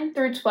 9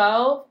 through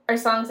 12 are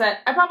songs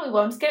that I probably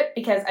won't skip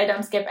because I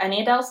don't skip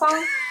any Adele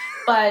song,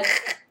 but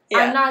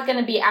I'm not going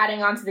to be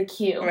adding onto the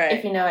queue,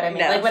 if you know what I mean.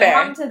 No, like when I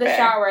come to the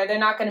shower, they're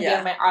not going to be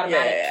on my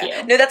automatic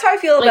queue. No, that's how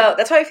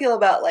I feel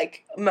about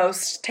like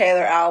most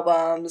Taylor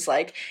albums,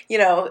 like, you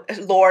know,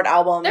 Lorde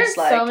albums. There's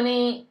like, so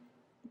many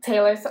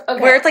Taylor songs.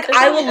 Okay, where it's like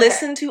I will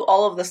listen to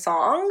all of the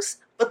songs,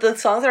 but the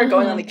songs that are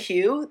going on the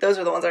queue, those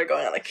are the ones that are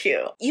going on the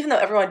queue. Even though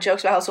everyone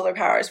jokes about how Solar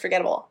Power is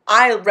forgettable,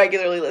 I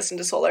regularly listen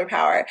to Solar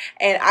Power,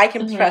 and I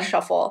can press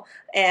shuffle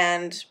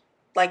and,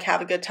 like,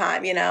 have a good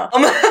time, you know?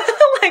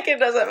 Like, it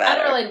doesn't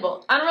matter.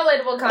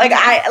 Unrelatable content.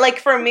 Like,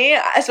 for me,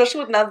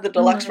 especially with now that the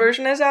deluxe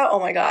version is out, oh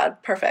my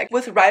god, perfect.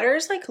 With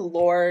writers like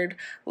Lorde,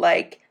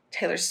 like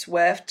Taylor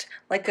Swift,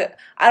 like,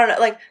 I don't know,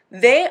 like,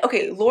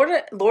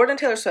 Lorde and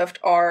Taylor Swift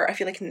are, I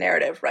feel like,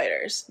 narrative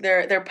writers.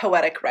 They're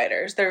poetic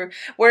writers.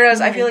 Whereas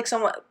I feel like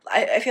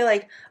I feel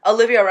like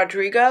Olivia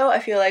Rodrigo, I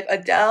feel like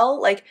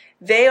Adele, like,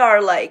 they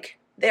are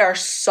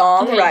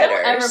songwriters.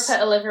 Don't ever put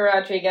Olivia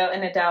Rodrigo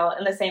and Adele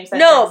in the same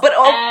sentence. No, but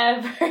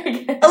ever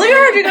again. Olivia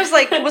Rodrigo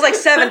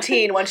was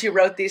 17 when she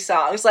wrote these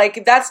songs.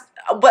 Like, that's,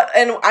 but,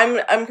 and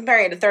I'm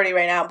comparing it to 30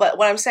 right now, but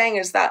what I'm saying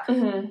is that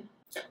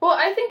well,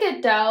 I think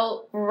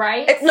Adele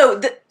writes.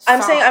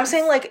 I'm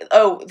saying like,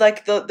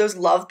 like those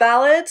love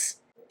ballads.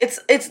 It's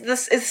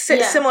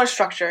similar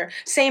structure,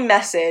 same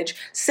message,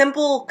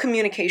 simple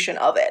communication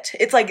of it.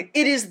 It's like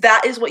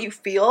that is what you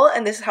feel,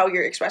 and this is how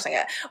you're expressing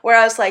it.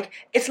 Whereas, like,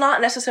 it's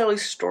not necessarily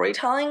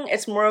storytelling.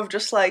 It's more of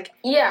just like,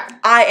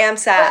 I am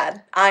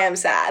sad.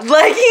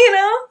 Like, you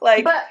know,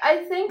 like. But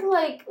I think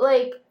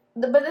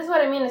but this is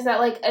what I mean is that,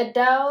 like,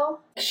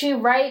 Adele, she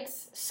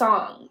writes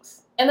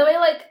songs, and the way,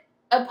 like,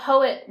 a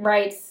poet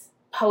writes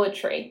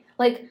poetry.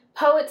 Like,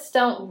 poets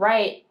don't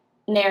write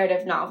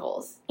narrative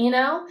novels, you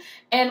know?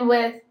 And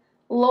with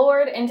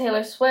Lorde and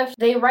Taylor Swift,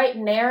 they write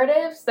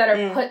narratives that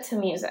are put to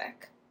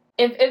music.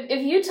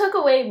 If you took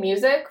away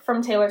music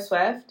from Taylor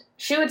Swift,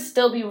 she would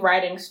still be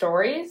writing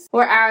stories.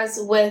 Whereas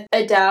with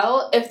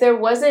Adele, if there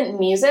wasn't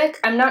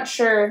music, I'm not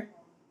sure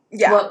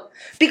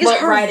because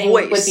her writing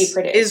voice would be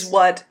produced. Is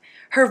what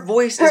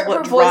drives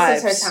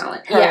her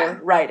talent. Her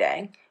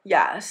writing.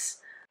 Yes.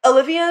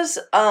 Olivia's,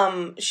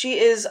 she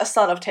is a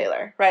son of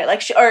Taylor, right?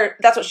 Like,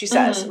 that's what she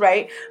says,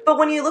 right? But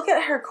when you look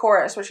at her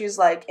chorus, where she's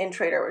like, in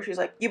Traitor, where she's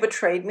like, you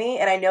betrayed me,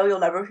 and I know you'll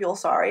never feel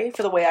sorry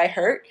for the way I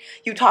hurt.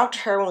 You talked to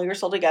her when we were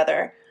still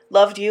together,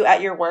 loved you at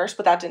your worst,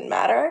 but that didn't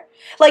matter.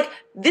 Like,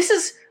 this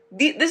is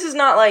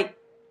not like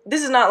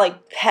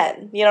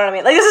Pen, you know what I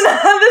mean? Like,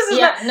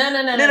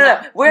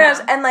 no. Whereas,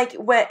 and like,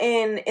 when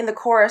in the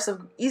chorus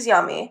of Easy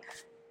on Me,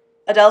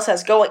 Adele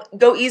says, go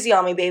easy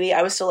on me, baby.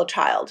 I was still a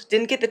child.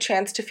 Didn't get the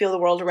chance to feel the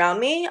world around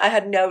me. I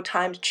had no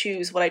time to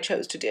choose what I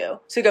chose to do.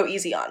 So go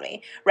easy on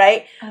me,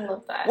 right? I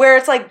love that. Where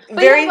it's like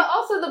but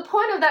also the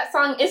point of that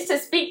song is to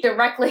speak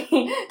directly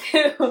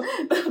to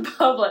the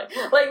public.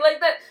 Like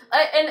that.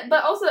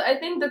 But also I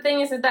think the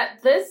thing is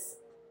that this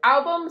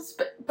album,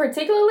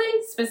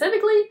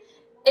 specifically,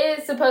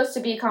 is supposed to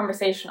be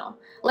conversational.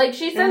 Like,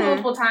 she said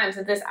multiple times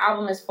that this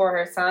album is for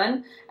her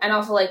son, and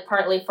also, like,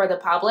 partly for the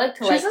public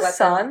to, like, let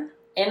son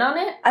in on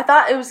it. I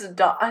thought it was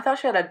I thought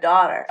she had a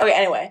daughter. Okay,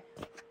 anyway.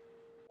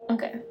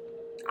 Okay.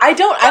 I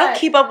don't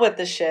keep up with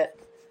this shit.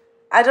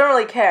 I don't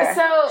really care.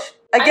 So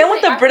again,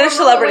 with the British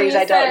celebrities,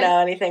 I don't know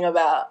anything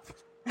about.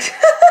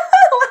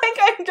 Like,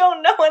 I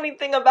don't know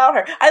anything about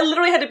her. I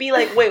literally had to be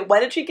like, wait,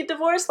 when did she get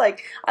divorced?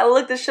 Like, I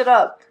looked this shit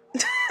up.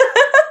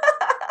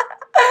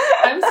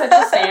 I'm such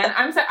a stan.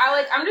 I'm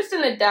just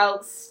an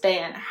Adele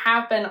stan.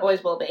 Have been,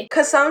 always will be.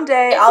 Because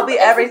someday I'll be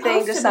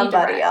everything to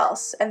somebody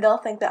else, and they'll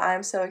think that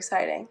I'm so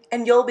exciting,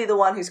 and you'll be the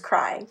one who's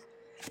crying.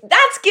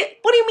 What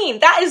do you mean?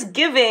 That is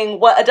giving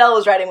what Adele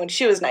was writing when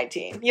she was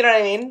 19. You know what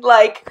I mean?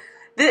 Like,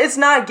 it's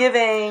not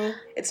giving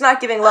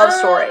love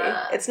story.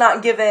 It's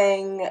not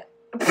giving.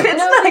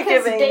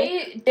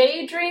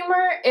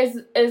 Daydreamer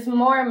is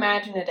more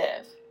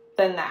imaginative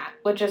than that,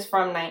 which is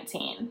from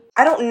 19.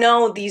 I don't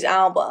know these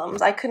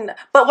albums. I couldn't.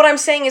 But what I'm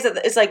saying is that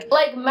it's like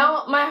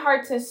Melt My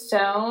Heart to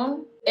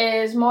Stone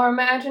is more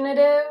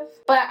imaginative,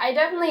 but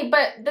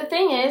the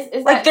thing is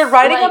like that they're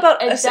writing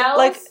about Adele's,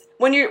 like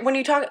when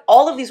you talk,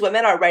 all of these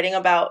women are writing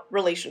about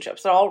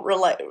relationships. They're all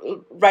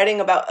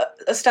writing about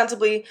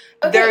ostensibly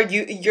their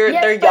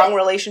young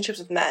relationships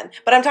with men.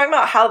 But I'm talking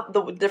about how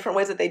the different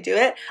ways that they do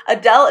it.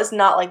 Adele is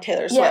not like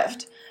Taylor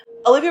Swift.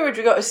 Olivia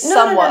Rodrigo is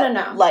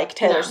somewhat like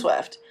Taylor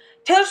Swift.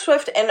 Taylor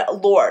Swift and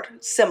Lorde,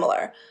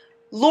 similar.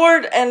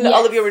 Lorde and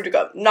Olivia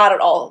Rodrigo, not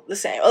at all the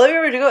same. Olivia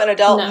Rodrigo and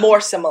Adele,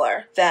 more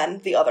similar than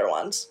the other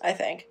ones, I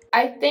think.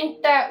 I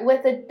think that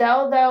with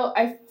Adele, though,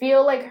 I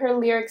feel like her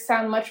lyrics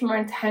sound much more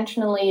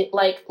intentionally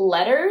like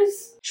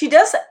letters. She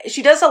does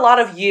a lot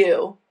of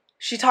you.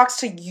 She talks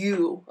to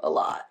you a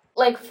lot.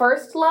 Like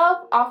First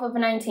Love off of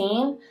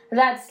 19,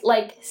 that's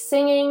like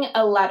singing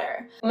a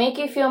letter. Make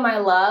You Feel My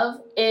Love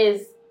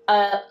is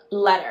a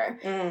letter.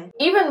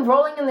 Even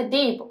Rolling in the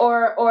Deep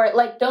or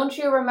like Don't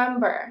You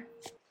Remember.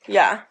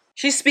 Yeah.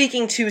 She's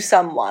speaking to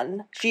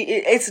someone.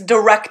 It's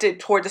directed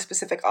toward a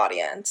specific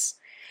audience.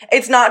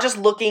 It's not just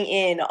looking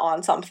in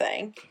on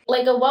something.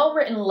 Like a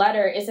well-written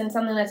letter isn't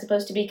something that's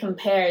supposed to be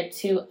compared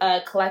to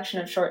a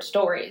collection of short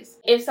stories.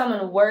 If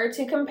someone were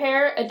to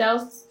compare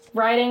Adele's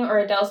writing or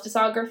Adele's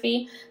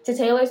discography to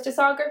Taylor's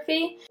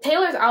discography,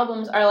 Taylor's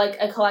albums are like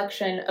a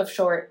collection of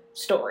short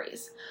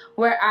stories.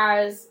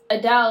 Whereas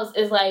Adele's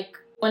is like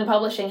when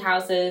publishing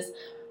houses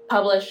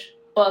publish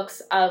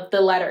books of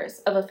the letters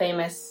of a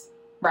famous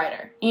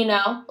writer, you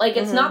know? Like,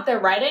 it's not their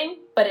writing,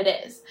 but it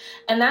is.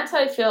 And that's how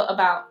I feel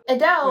about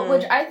Adele,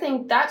 which I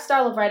think that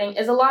style of writing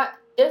is a lot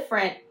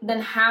different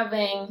than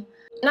having,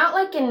 not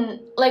like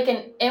an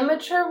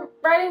immature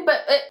writing,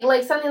 but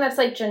like something that's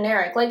like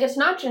generic. Like, it's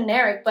not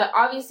generic, but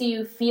obviously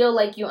you feel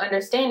like you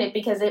understand it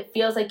because it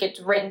feels like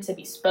it's written to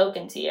be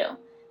spoken to you,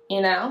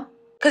 you know?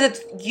 Because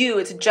it's you,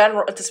 it's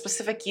a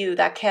specific you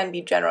that can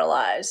be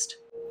generalized.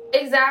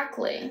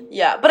 Exactly.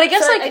 Yeah, but I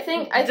guess so I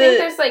think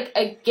there's like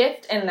a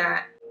gift in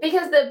that.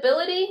 Because the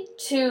ability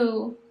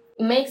to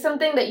make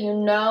something that you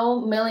know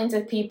millions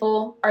of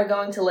people are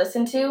going to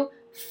listen to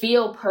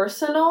feel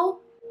personal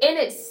in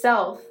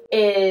itself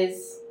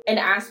is an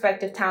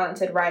aspect of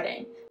talented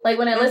writing. Like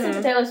when I listen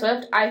to Taylor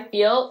Swift, I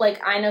feel like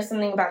I know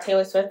something about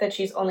Taylor Swift that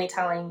she's only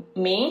telling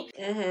me.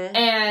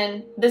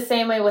 And the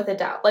same way with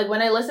Adele. Like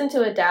when I listen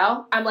to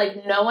Adele, I'm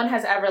like, no one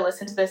has ever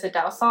listened to this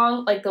Adele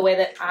song like the way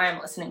that I'm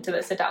listening to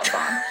this Adele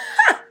song.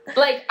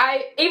 Like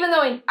even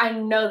though I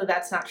know that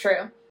that's not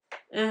true.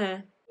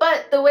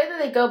 But the way that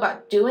they go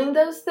about doing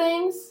those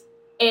things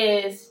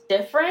is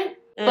different.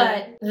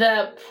 But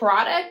the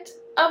product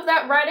of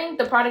that writing,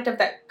 the product of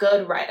that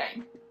good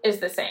writing is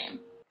the same.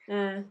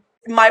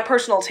 My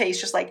personal taste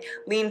just like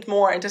leaned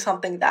more into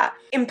something that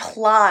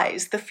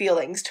implies the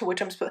feelings to which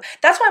I'm supposed.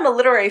 That's why I'm a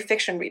literary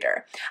fiction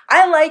reader.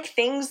 I like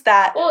things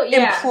that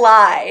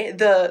imply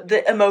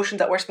the emotions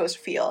that we're supposed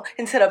to feel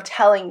instead of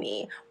telling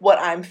me what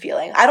I'm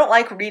feeling. I don't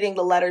like reading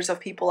the letters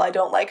of people. I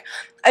don't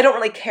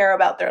really care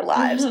about their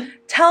lives.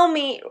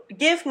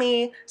 Give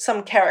me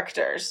some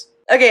characters.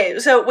 Okay,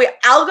 so wait,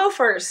 I'll go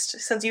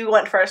first since you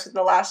went first with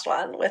the last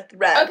one with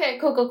Red. Okay,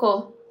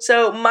 cool.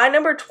 So my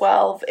number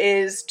 12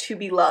 is To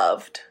Be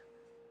Loved.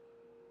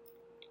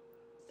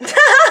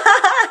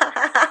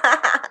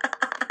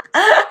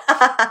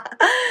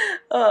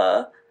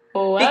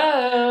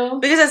 Whoa.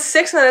 Because it's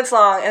 6 minutes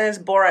long and it's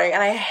boring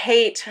and I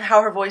hate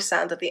how her voice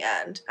sounds at the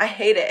end. I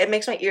hate it. It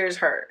makes my ears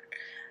hurt.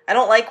 I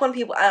don't like when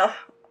people I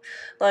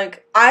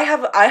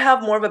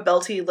have more of a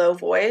belty low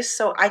voice,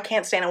 so I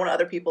can't stand it when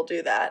other people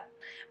do that.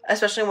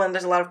 Especially when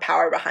there's a lot of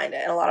power behind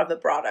it and a lot of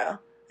vibrato.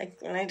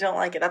 And I don't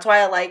like it. That's why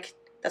I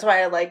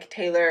like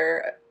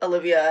Taylor,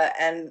 Olivia,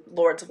 and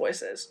Lorde's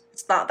voices.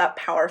 It's not that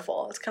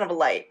powerful. It's kind of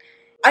light.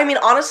 I mean,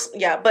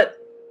 but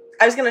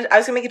I was gonna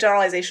make a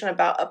generalization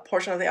about a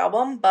portion of the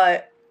album,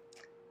 but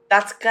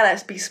that's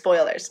gonna be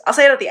spoilers. I'll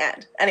say it at the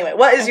end. Anyway,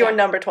 what is your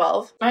number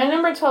 12? My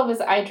number 12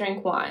 is I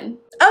Drink Wine.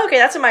 Oh, okay,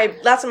 that's in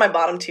my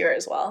bottom tier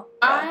as well.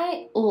 Yeah.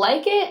 I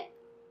like it.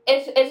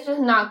 It's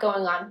just not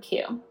going on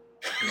cue.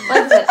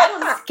 Like I said, I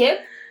don't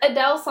skip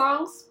Adele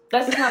songs.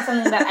 That's just not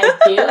something that I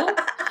do.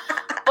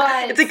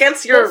 But it's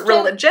against your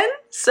religion,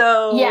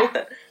 so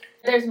yeah.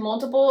 There's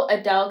multiple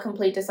Adele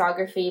complete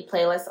discography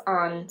playlists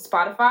on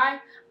Spotify.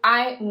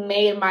 I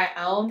made my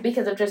own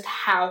because of just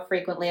how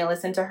frequently I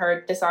listen to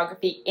her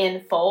discography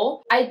in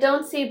full. I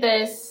don't see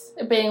this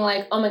being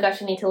like, oh my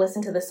gosh, I need to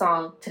listen to the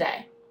song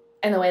today.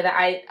 In the way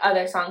that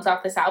other songs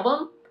off this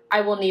album,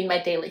 I will need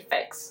my daily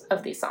fix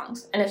of these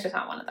songs, and it's just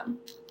not one of them.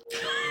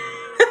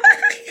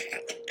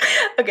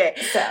 Okay.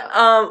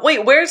 So,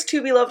 wait, where's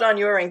To Be Loved on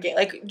your ranking?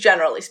 Like,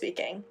 generally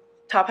speaking.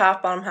 Top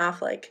half, bottom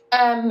half, like?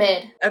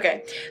 Mid.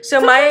 Okay. So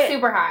it's not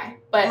super high,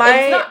 but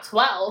it's not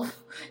 12.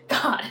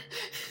 God.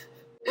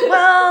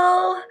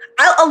 Well,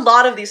 a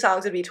lot of these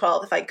songs would be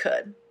 12 if I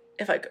could,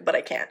 but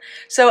I can't.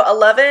 So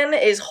 11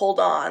 is Hold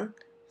On.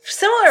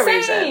 Similar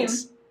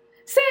reasons.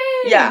 Same.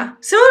 Yeah,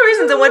 similar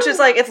reasons in which it's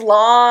like it's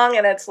long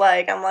and it's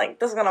like I'm like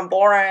this is kind of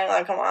boring.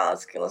 Like come on,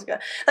 let's go.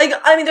 Like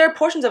I mean, there are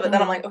portions of it that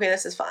I'm like okay,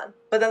 this is fun,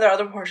 but then there are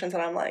other portions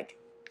that I'm like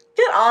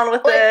get on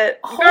with it,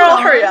 girl,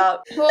 hurry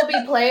up. Will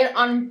be played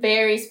on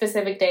very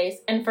specific days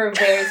and for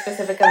very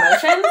specific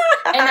emotions,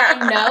 and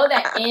I know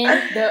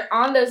that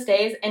on those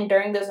days and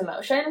during those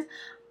emotions,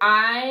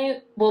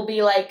 I will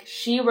be like,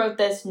 she wrote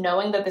this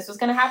knowing that this was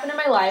going to happen in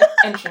my life,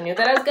 and she knew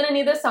that I was going to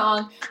need this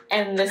song,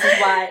 and this is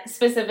why,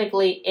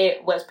 specifically,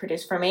 it was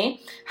produced for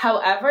me.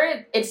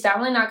 However, it's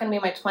definitely not going to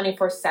be my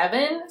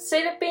 24/7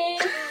 state of being.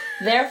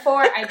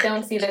 Therefore, I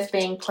don't see this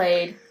being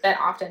played that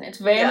often. It's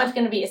very much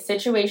going to be a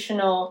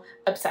situational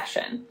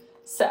obsession.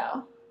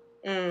 So,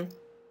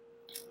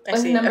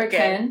 what's number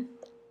 10?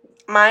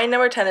 My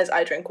number 10 is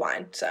I Drink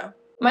Wine, so.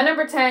 My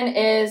number 10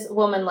 is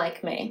Woman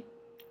Like Me.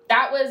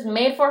 That was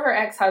made for her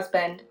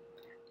ex-husband.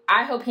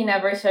 I hope he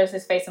never shows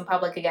his face in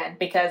public again,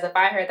 because if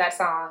I heard that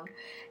song,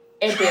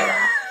 it'd be a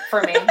wrap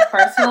for me,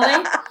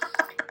 personally.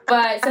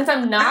 But since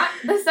I'm not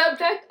the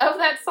subject of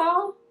that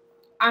song,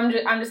 I'm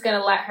just going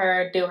to let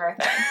her do her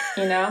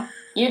thing, you know?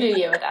 You do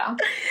you, Adele.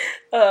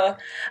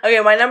 Okay,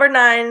 my number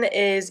 9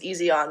 is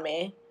Easy on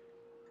Me.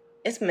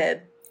 It's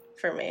mid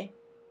for me.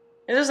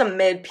 It's just a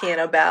mid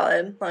piano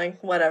ballad,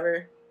 like,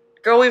 whatever.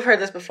 Girl, we've heard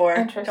this before.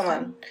 Come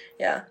on.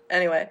 Yeah.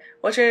 Anyway,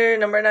 what's your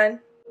number 9?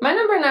 My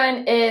number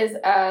 9 is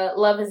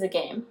Love is a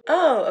Game.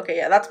 Oh, okay,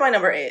 yeah. That's my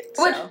number 8.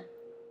 Which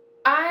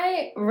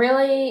I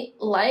really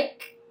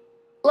like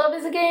Love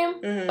is a Game,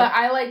 but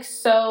I like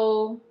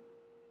so...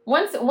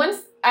 Once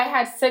I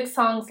had 6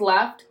 songs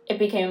left, it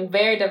became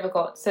very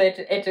difficult, so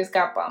it just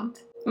got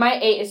bumped. My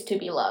 8 is To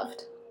Be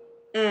Loved.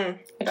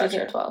 Which is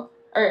your 12.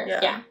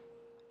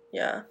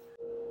 Yeah.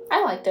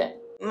 I liked it.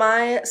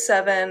 My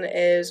 7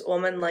 is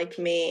Woman Like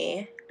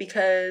Me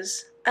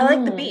because I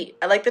like the beat.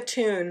 I like the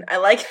tune. I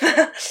like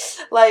the,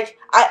 like,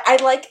 I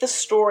like the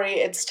story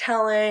it's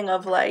telling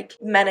of, like,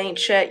 men ain't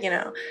shit, you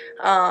know.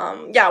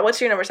 Yeah,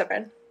 what's your number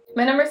 7?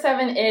 My number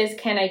 7 is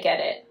Can I Get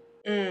It?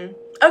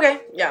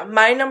 Okay, yeah.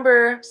 My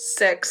number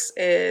 6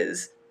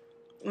 is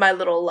My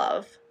Little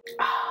Love.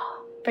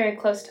 Oh, very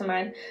close to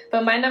mine.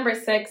 But my number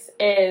 6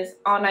 is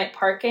All Night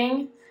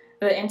Parking,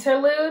 the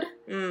interlude.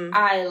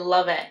 I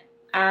love it.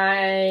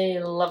 I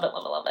love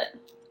it.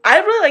 I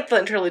really like the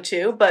interlude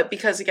too, but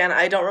because again,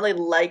 I don't really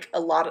like a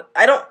lot of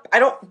I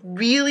don't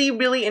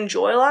really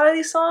enjoy a lot of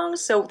these songs,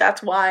 so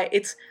that's why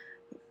it's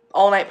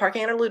All Night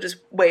Parking interlude is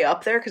way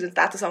up there because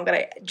that's a song that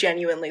I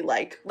genuinely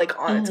like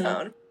on its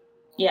own.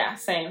 Yeah,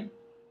 same.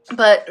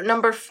 But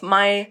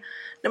my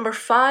number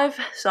 5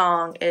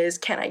 song is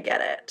Can I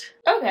Get It?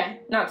 Okay,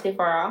 not too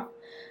far off.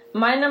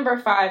 My number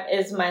 5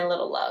 is My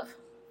Little Love.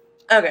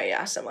 Okay,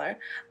 yeah, similar.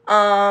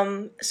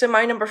 So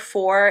my number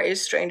 4 is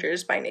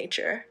Strangers by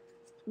Nature.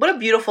 What a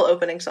beautiful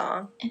opening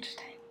song.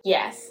 Interesting.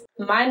 Yes.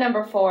 My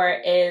number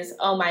 4 is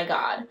Oh My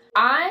God.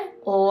 I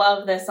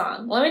love this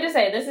song. Let me just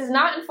say, this is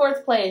not in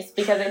 4th place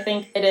because I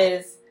think it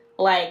is,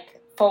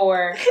 like,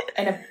 for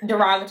a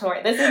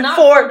derogatory. This is not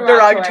for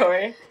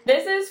derogatory.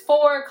 This is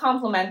for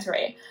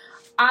complimentary.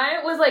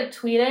 I was, like,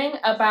 tweeting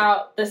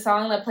about the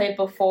song that played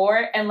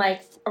before and,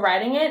 like,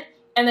 writing it,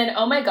 and then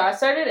Oh My God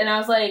started, and I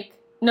was like,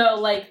 no,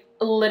 like,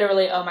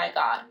 literally, oh my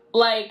God.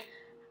 Like,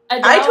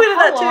 Adele, I tweeted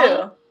that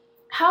too.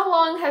 How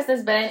long has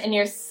this been in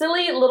your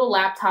silly little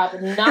laptop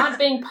not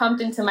being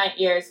pumped into my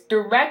ears,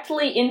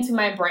 directly into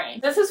my brain?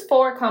 This is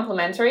for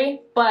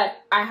complimentary, but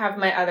I have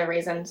my other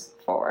reasons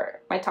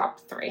for my top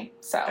 3,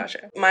 so.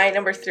 Gotcha. My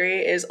number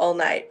 3 is All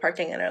Night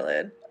Parking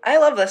Interlude. I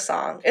love this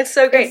song. It's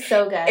so great. It's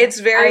so good. It's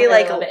very,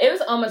 really like, it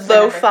was almost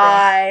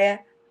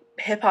lo-fi,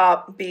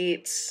 hip-hop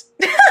beats,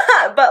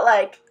 but,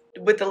 like,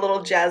 with the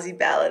little jazzy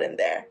ballad in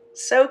there.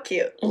 So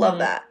cute. Love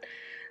that.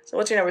 So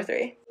what's your number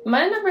 3?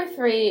 My number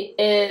 3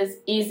 is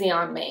Easy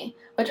on Me,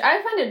 which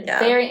I find it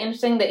very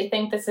interesting that you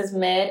think this is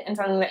mid and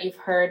something that you've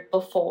heard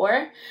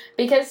before,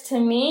 because to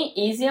me,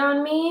 Easy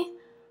on Me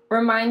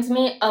reminds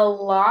me a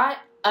lot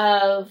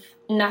of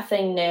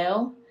Nothing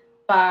New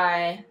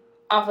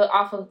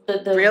off of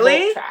the really?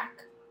 Volt track.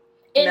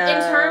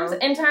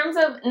 In terms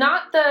of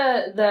not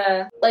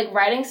the like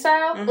writing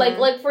style,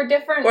 like for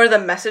different, or the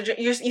message.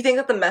 You think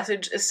that the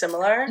message is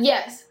similar?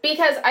 Yes,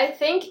 because I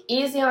think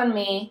Easy on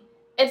Me,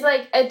 it's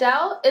like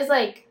Adele is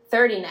like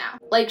 30 now.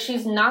 Like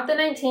she's not the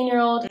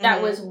 19-year-old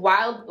that was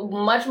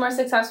much more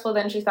successful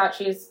than she thought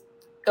she's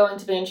going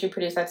to be, and she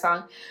produced that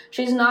song.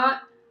 She's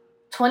not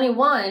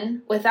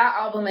 21 with that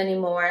album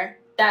anymore.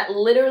 That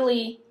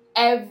literally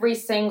every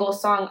single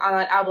song on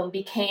that album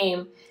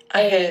became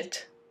a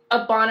hit.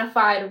 A bona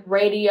fide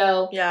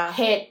radio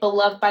hit,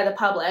 beloved by the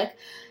public.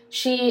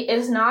 She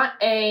is not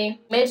a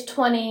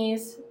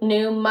mid-20s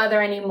new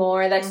mother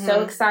anymore that's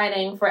so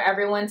exciting for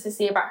everyone to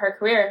see about her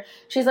career.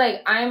 She's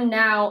like, I'm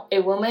now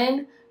a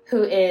woman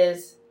who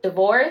is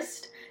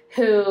divorced,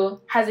 who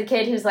has a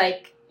kid who's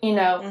like, you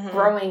know,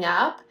 growing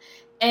up,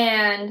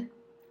 and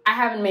I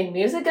haven't made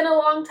music in a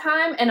long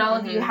time, and all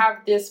of you have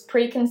this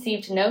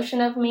preconceived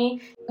notion of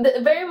me.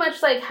 Very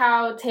much like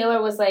how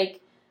Taylor was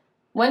like,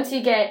 once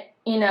you get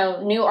you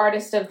know, new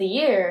artist of the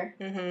year,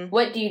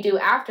 what do you do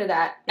after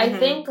that? I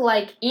think,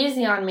 like,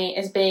 Easy on Me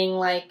is being,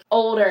 like,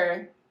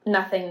 older,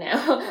 nothing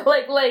new.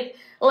 like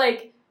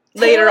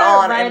later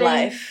on writing, in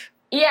life.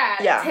 Yeah.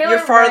 Yeah, Taylor you're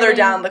farther writing,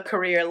 down the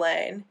career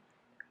lane.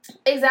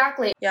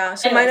 Exactly. Yeah,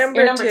 so Anyways, my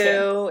your number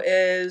two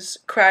is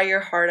Cry Your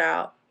Heart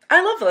Out.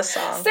 I love this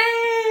song.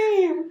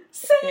 Same!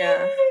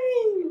 Yeah.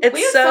 It's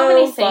we have so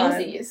many fun.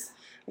 samesies.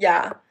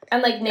 Yeah.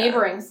 And, like,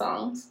 neighboring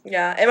songs.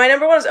 Yeah, and my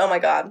number one is Oh My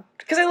God.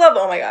 Because I love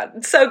Oh My God.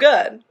 It's so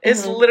good.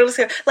 It's literally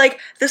so good. Like,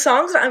 the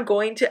songs that I'm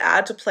going to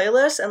add to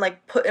playlists and,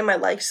 like, put in my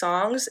like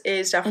songs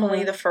is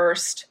definitely the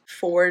first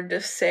 4 to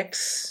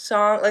 6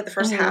 song, like, the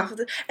first half of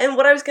the... And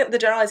what the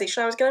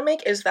generalization I was gonna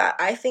make is that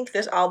I think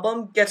this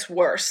album gets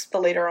worse the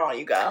later on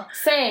you go.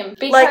 Same,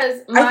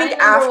 because like, my I think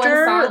number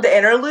after one song, the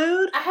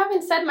interlude... I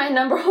haven't said my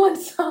number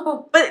one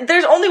song. But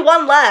there's only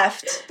one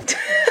left.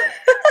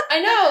 I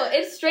know,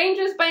 it's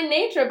Strangers by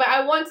Nature, but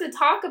I want to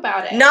talk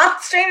about it.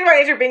 Not Strangers by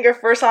Nature being your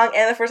first song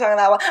and the first song of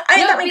that album. I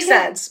think that makes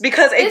sense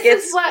because it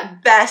gets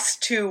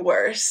best to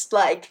worst.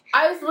 Like,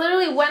 I was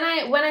literally when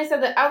I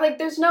said that, I was like,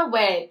 "There's no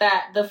way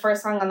that the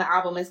first song on the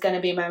album is going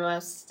to be my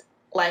most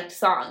liked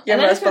song." Your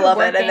most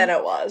beloved, and then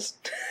it was.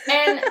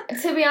 And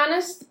to be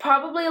honest,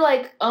 probably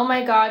like Oh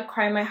My God,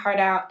 Cry My Heart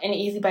Out, and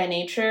Easy by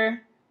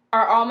Nature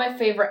are all my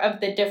favorite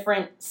of the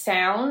different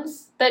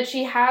sounds that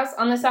she has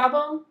on this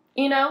album.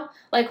 You know,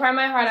 like Cry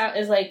My Heart Out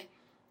is like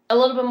a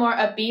little bit more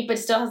upbeat, but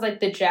still has like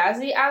the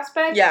jazzy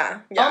aspect. Yeah.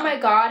 Oh My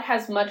God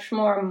has much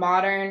more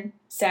modern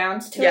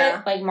sounds to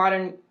it, like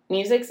modern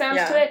music sounds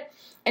to it.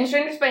 And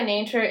Strangers by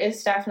Nature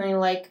is definitely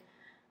like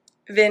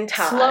vintage,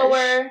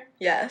 slower.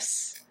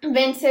 Yes.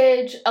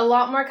 Vintage, a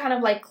lot more kind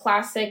of like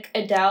classic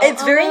Adele.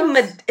 It's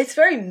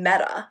very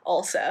meta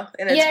also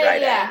in its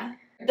writing. Yeah.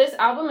 This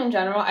album in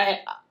general,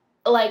 I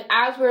like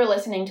as we were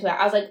listening to it,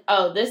 I was like,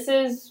 oh, this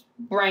is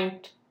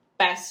ranked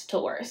best to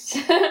worst.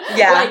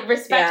 Like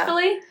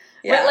respectfully.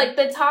 But like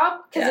the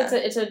top, because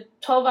it's a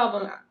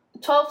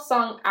 12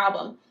 song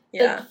album.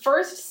 The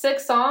first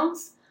 6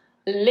 songs,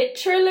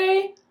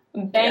 literally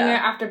banger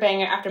after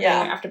banger after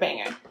banger after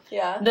banger.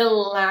 Yeah. The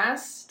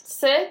last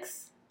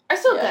 6 are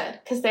still good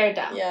because they're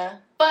dumb. Yeah.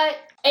 But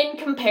in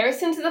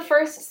comparison to the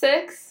first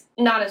 6,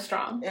 not as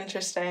strong.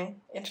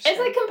 Interesting. It's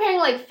like comparing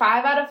like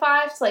 5 out of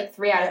 5 to like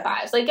 3 out of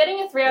 5. Like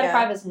getting a 3 out of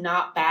 5 is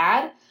not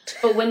bad.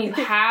 But when you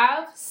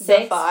have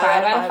 6, 5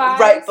 out of 5,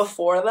 right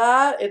before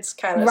that, it's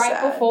kind of right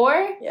sad.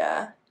 Before,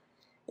 yeah,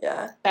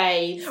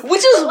 babe.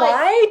 Which is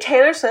why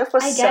Taylor Swift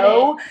was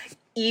so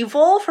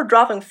evil for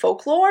dropping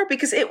Folklore,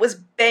 because it was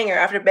banger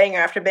after banger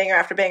after banger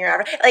after banger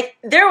after. Like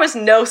there was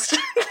no.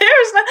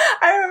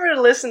 I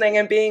remember listening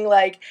and being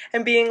like,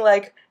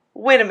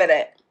 wait a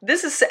minute,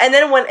 this is. And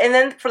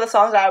then for the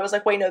songs that I was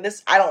like, wait, no,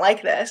 I don't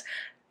like this.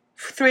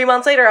 3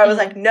 months later, I was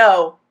like,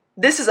 no.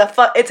 This is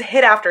it's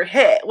hit after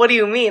hit. What do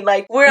you mean?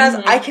 Like, whereas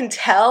I can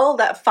tell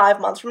that 5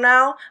 months from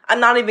now, I'm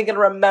not even going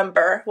to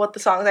remember what the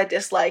songs I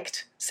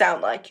disliked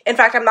sound like. In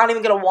fact, I'm not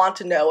even going to want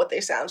to know what they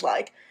sound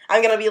like.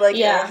 I'm going to be like,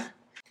 yeah.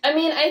 I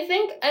mean, I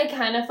think I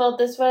kind of felt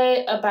this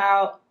way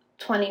about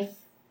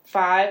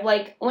 25.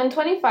 Like, when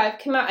 25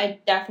 came out, I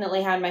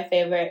definitely had my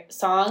favorite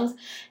songs.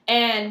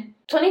 And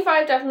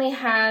 25 definitely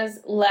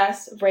has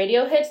less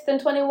radio hits than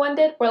 21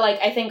 did, where, like,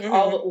 I think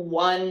all but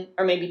 1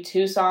 or maybe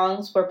 2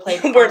 songs were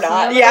played We're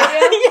not, on the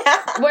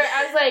radio.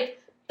 Whereas, like,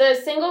 the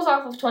singles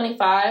off of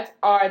 25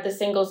 are the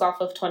singles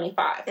off of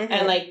 25.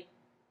 And, like,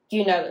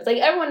 you know this. Like,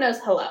 everyone knows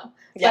Hello.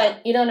 Yeah.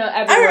 But you don't know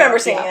every I remember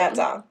singing that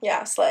song.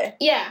 Yeah, Slay.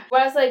 Yeah.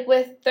 Whereas, like,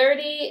 with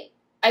 30...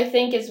 I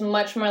think is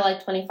much more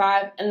like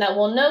 25, and that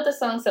we'll know the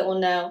songs that we'll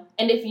know.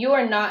 And if you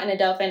are not an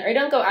Adele fan, or you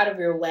don't go out of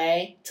your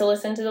way to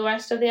listen to the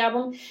rest of the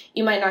album,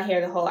 you might not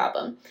hear the whole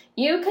album.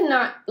 You could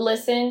not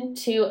listen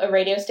to a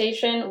radio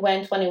station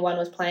when 21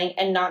 was playing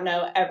and not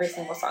know every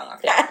single song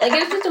off the album. Like,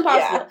 it's just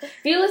impossible.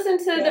 If you listen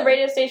to the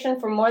radio station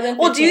for more than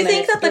 15 do you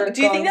think minutes,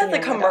 do you think that the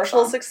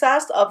commercial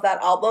success of that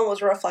album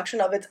was a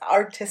reflection of its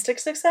artistic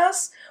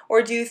success?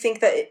 Or do you think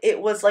that it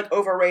was, like,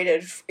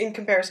 overrated in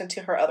comparison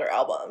to her other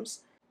albums?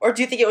 Or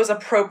do you think it was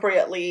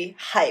appropriately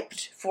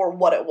hyped for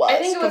what it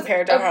was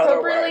compared to her other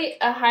work? Appropriately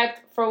hyped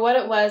for what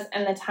it was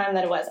and the time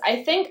that it was.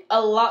 I think a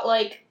lot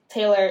like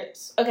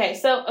Taylor's... Okay.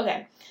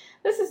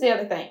 This is the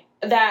other thing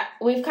that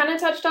we've kind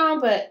of touched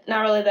on, but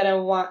not really that I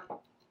want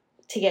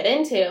to get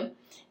into,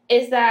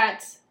 is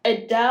that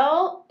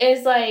Adele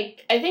is,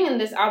 like... I think in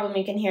this album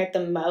you can hear it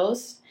the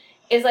most,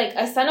 is, like,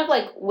 a son of,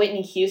 like,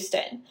 Whitney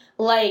Houston.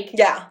 Like,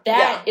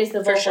 that is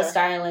the vocal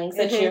stylings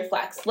that she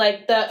reflects.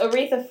 Like, the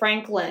Aretha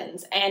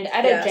Franklins and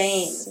Etta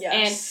James. Yes.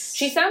 And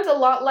she sounds a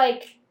lot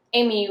like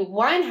Amy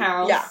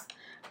Winehouse. Yeah.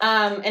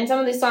 And some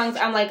of these songs,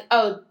 I'm like,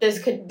 oh,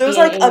 this could be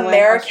like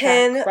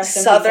American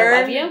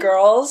Southern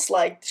girls.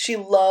 Like, she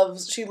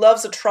loves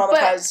a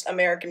traumatized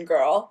American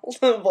girl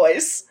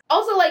voice.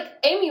 Also, like,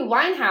 Amy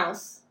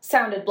Winehouse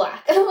sounded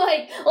black.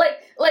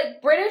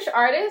 like British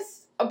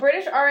artists,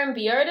 British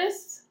R&B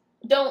artists,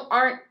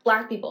 aren't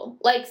black people.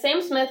 Like,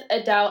 Sam Smith,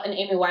 Adele, and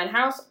Amy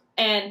Winehouse,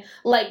 and,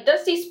 like,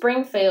 Dusty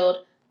Springfield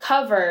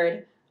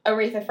covered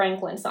Aretha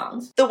Franklin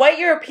songs. The white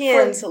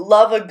Europeans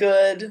love a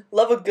good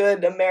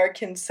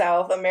American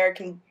South,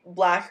 American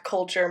Black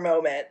culture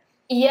moment.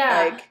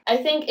 Yeah, Like, I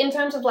think in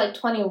terms of, like,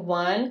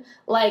 21,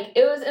 like,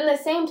 it was in the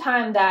same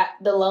time that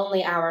The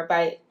Lonely Hour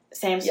by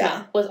Sam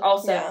Smith was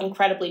also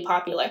incredibly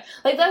popular.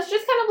 Like, that's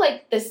just kind of,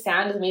 like, the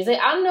sound of the music.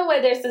 I don't know why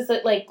there's this,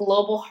 like,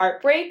 global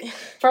heartbreak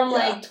from,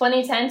 like,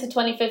 2010 to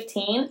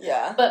 2015.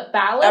 Yeah. But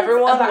ballads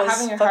everyone about was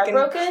having your fucking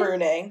heart broken.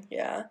 crooning.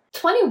 Yeah.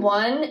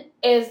 21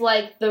 is,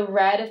 like, the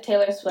Red of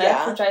Taylor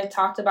Swift, which I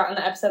talked about in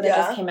the episode that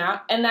just came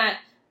out. And that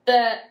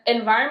the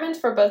environments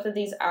for both of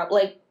these,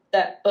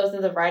 that both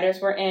of the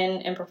writers were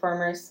in and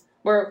performers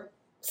were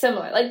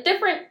similar. Like,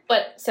 different,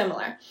 but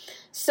similar.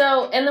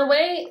 So, in the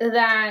way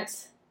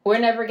that We're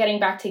Never Getting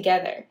Back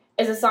Together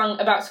is a song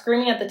about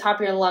screaming at the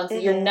top of your lungs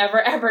that you're never,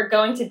 ever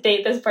going to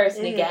date this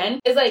person again,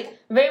 is, like,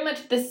 very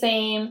much the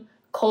same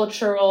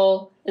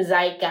cultural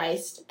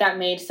zeitgeist that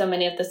made so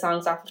many of the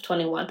songs off of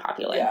 21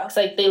 popular. It's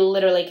like, they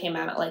literally came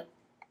out at, like,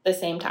 the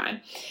same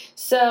time.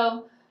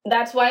 So,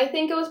 that's why I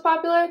think it was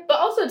popular, but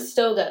also it's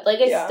still good. Like,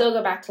 I still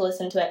go back to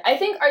listen to it. I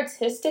think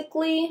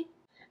artistically,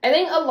 I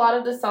think a lot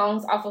of the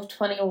songs off of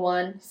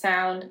 21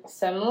 sound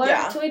similar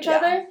to each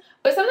other.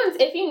 But sometimes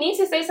if you need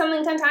to say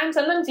something 10 times,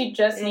 sometimes you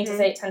just need to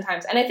say it 10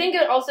 times. And I think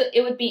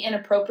it would be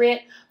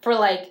inappropriate for,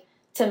 like,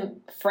 to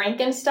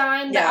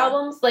Frankenstein the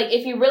albums. Like,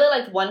 if you really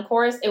liked one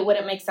chorus, it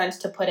wouldn't make sense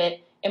to put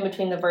it in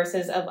between the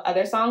verses of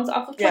other songs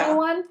off of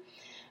 21.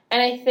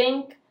 And I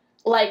think,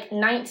 like,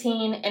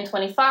 19 and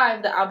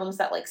 25, the albums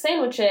that, like,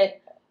 sandwich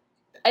it,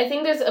 I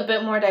think there's a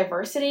bit more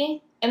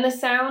diversity in the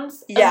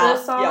sounds of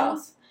those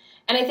songs.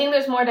 And I think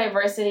there's more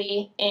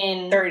diversity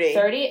in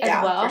 30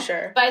 as well. For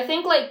sure. But I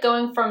think, like,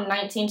 going from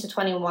 19 to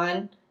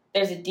 21,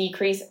 there's a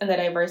decrease in the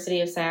diversity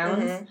of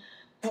sounds.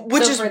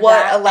 Which is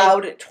what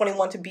allowed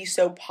 21 to be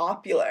so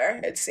popular,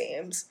 it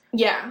seems.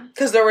 Yeah.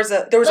 Because there was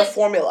a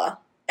formula,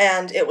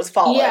 and it was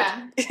followed.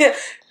 Yeah.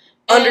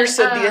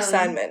 Understood the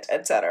assignment,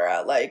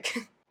 etc. Like...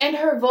 And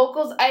her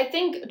vocals, I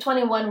think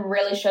 21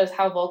 really shows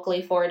how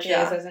vocally forward she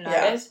is as an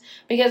artist.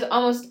 Because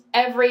almost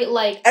every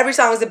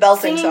song is a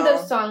belting singing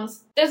those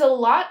songs, there's a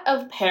lot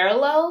of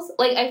parallels.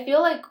 Like, I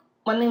feel like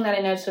one thing that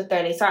I noticed with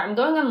 30, sorry, I'm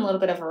going on a little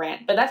bit of a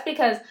rant, but that's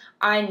because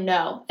I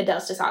know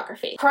Adele's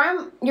discography.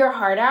 Cry Your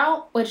Heart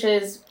Out, which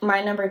is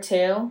my number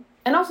 2,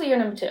 and also your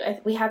number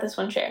 2, we had this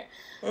one shared,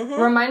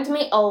 reminds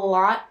me a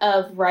lot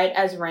of Right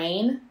as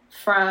Rain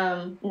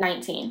from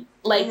 19.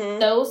 Like,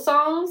 those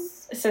songs...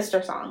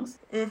 sister songs.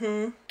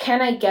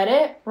 Can I Get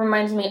It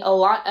reminds me a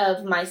lot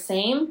of My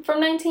Same from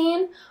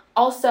 19.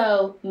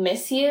 Also,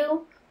 Miss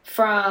You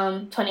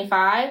from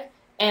 25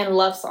 and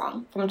Love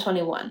Song from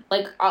 21.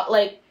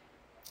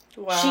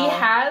 She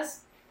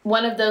has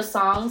one of those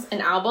songs an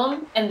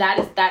album, and that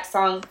is that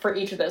song for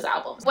each of those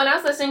albums. When I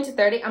was listening to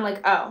 30, I'm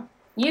like, oh,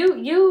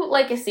 you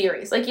like a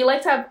series. Like, you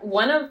like to have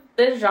one of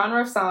this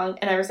genre of song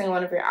in every single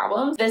one of your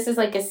albums. This is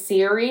like a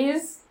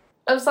series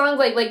of songs.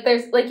 Like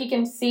there's, like, you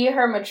can see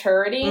her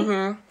maturity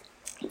in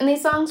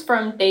these songs,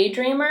 from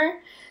Daydreamer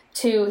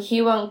to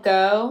He Won't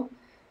Go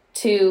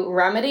to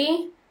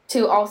Remedy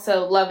to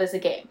also Love Is a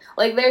Game.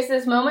 Like, there's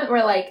this moment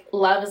where, like,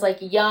 love is, like,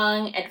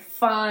 young and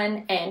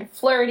fun and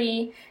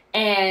flirty,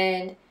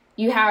 and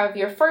you have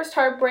your first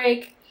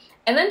heartbreak,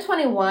 and then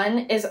 21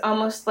 is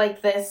almost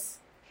like this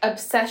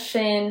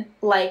obsession,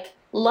 like,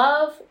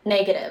 love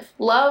negative,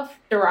 love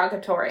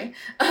derogatory.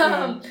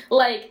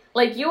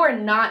 Like you are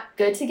not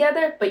good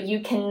together, but you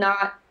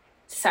cannot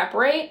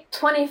separate.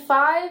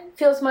 25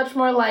 feels much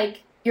more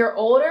like you're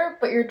older,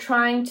 but you're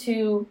trying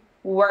to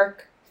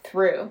work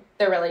through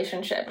the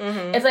relationship.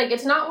 It's like,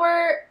 it's not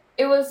where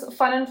it was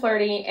fun and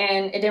flirty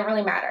and it didn't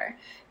really matter.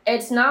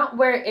 It's not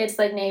where it's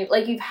like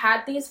you've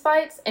had these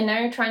fights and now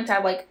you're trying to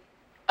have, like,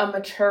 a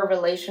mature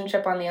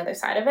relationship on the other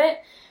side of it.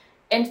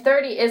 And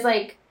 30 is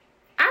like,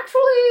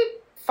 actually,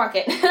 fuck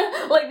it.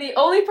 Like, the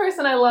only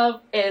person I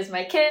love is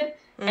my kid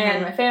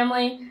and my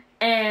family,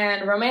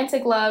 and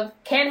romantic love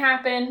can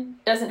happen,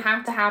 doesn't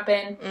have to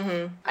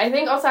happen. I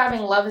think also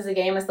having Love Is a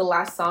Game as the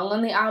last song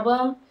on the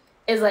album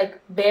is, like,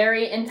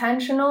 very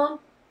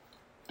intentional.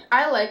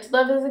 I liked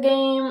Love Is a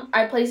Game.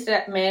 I placed it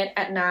at mid,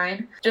 at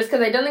 9, just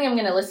because I don't think I'm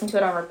going to listen to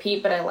it on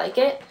repeat, but I like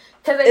it.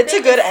 It's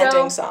a good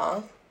ending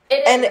song.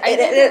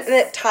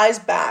 It ties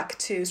back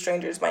to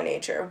Strangers by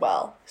Nature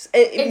well,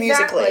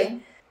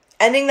 musically.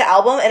 Ending the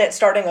album and it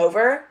starting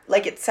over,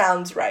 like, it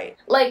sounds right.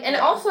 Like, and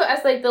also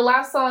as, like, the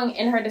last song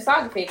in her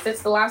discography, because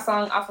it's the last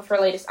song off of her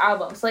latest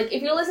album. So, like,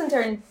 if you listen to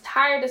her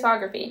entire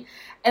discography,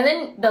 and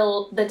then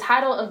the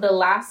title of the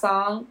last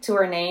song to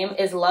her name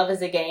is Love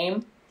Is a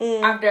Game,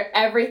 after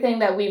everything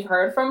that we've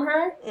heard from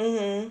her,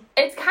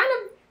 it's kind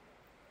of,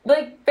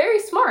 like, very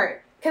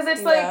smart. Because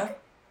it's, like,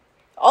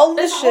 all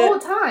this shit, whole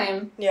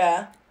time,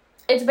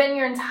 it's been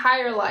your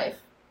entire life.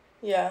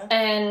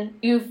 And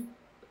you've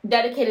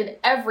dedicated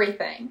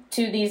everything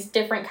to these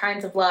different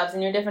kinds of loves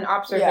and your different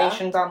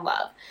observations on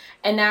love.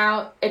 And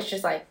now it's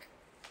just like,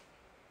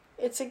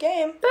 it's a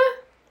game.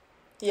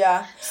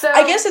 So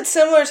I guess it's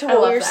similar to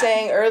what we were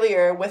saying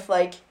earlier with,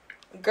 like,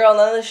 girl,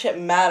 none of this shit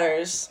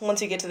matters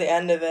once you get to the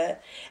end of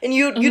it. And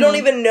you don't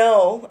even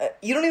know,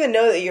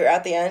 that you're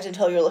at the end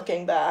until you're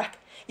looking back.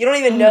 You don't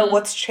even know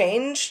what's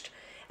changed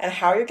and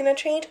how you're going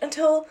to change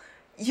until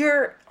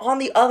you're on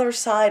the other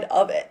side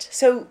of it.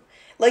 So,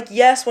 like,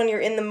 yes, when you're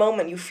in the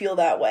moment, you feel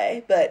that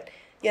way, but,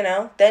 you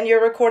know, then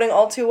you're recording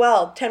All Too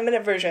Well,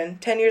 10-minute version,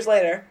 10 years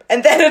later,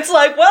 and then it's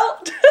like,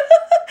 well,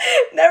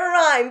 never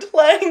mind,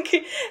 like,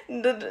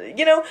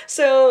 you know,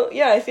 so,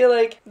 yeah, I feel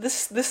like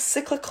this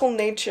cyclical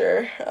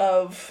nature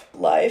of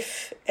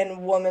life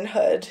and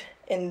womanhood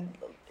and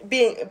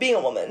being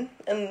a woman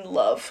and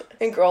love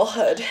and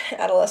girlhood,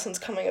 adolescence,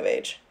 coming of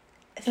age,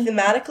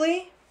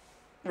 thematically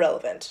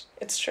relevant.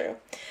 It's true.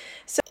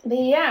 But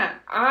yeah,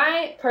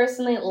 I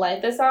personally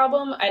like this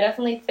album. I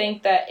definitely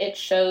think that it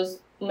shows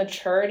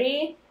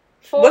maturity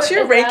for What's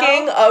your Adele.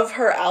 ranking of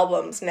her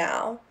albums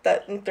now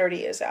that 30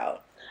 is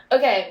out?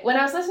 Okay, when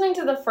I was listening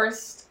to the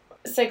first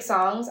 6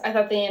 songs, I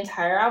thought the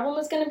entire album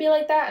was going to be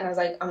like that, and I was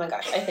like, oh my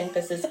gosh, I think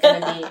this is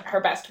going to be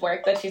her best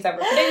work that she's ever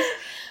produced.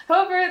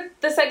 However,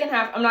 the second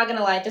half, I'm not going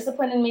to lie,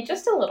 disappointed me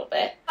just a little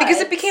bit. Because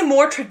it became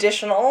more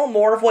traditional,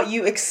 more of what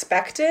you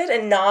expected,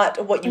 and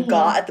not what you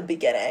got at the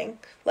beginning.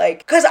 Like,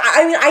 because,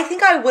 I mean, I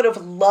think I would have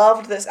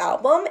loved this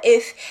album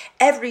if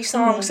every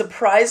song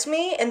surprised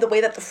me in the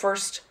way that the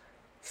first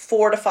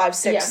 4 to 5,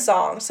 6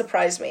 songs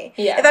surprised me.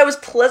 Yeah. If I was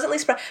pleasantly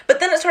surprised. But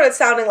then it started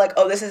sounding like,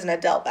 oh, this is an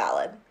Adele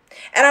ballad.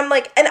 And I'm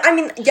like, and I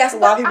mean, yes, a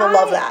lot of people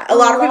love that. A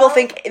lot of people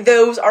think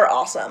those are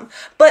awesome.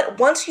 But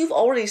once you've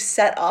already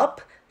set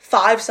up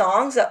 5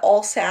 songs that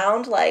all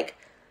sound like,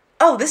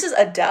 oh, this is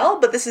Adele,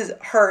 but this is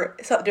her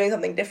doing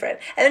something different.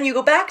 And then you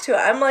go back to it.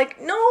 I'm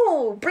like,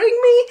 no, give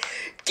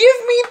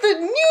me the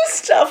new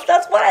stuff.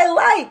 That's what I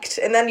liked.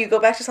 And then you go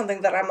back to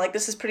something that I'm like,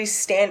 this is pretty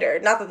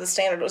standard. Not that the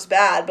standard was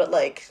bad, but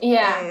like.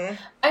 Yeah.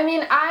 I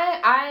mean,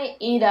 I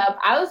eat up.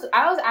 I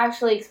was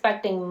actually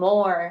expecting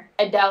more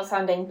Adele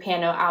sounding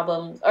piano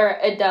albums or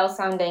Adele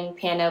sounding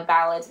piano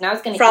ballads, and I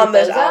was going to from eat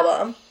those this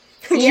album.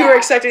 You were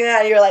expecting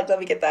that, and you were like, let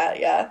me get that.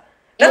 Yeah.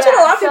 That's what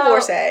a lot of people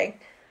were saying.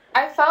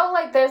 I felt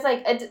like there's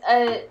like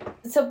a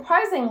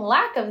surprising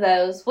lack of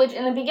those, which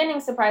in the beginning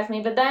surprised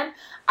me, but then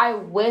I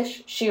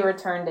wish she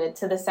returned it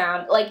to the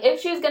sound. Like,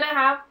 if she was going to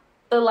have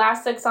the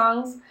last 6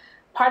 songs,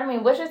 part of me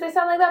wishes they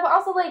sound like that, but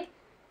also, like,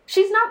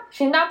 she's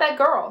not that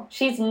girl.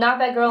 She's not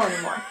that girl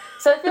anymore.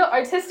 So I feel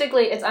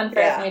artistically it's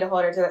unfair for me to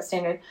hold her to that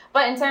standard.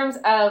 But in terms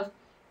of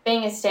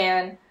being a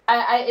stan,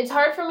 it's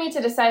hard for me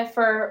to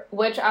decipher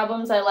which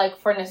albums I like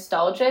for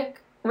nostalgic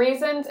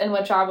reasons and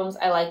which albums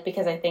I like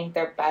because I think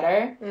they're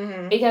better.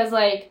 Because,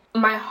 like,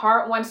 my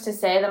heart wants to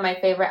say that my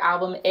favorite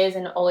album is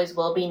and always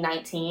will be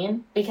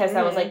 19, because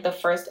that was, like, the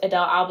first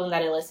Adele album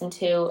that I listened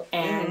to,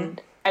 and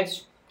I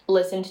just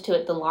listened to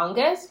it the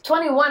longest.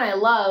 21 I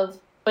love,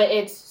 but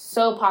it's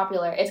so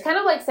popular. It's kind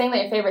of like saying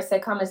that your favorite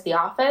sitcom is The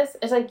Office.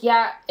 It's like,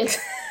 yeah, it's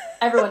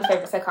everyone's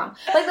favorite sitcom.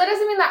 Like, that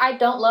doesn't mean that I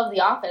don't love The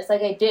Office.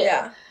 Like, I do.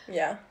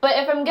 Yeah. But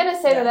if I'm going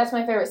to say that that's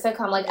my favorite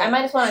sitcom, like, I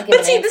might just want to give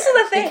it an answer. But see, this is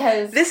the thing.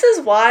 Because this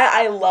is why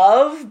I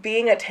love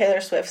being a Taylor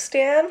Swift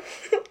stan.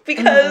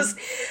 Because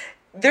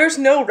there's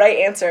no right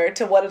answer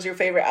to what is your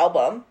favorite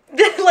album.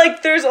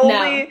 Like, there's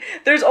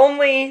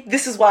only,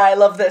 this is why I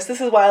love this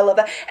is why I love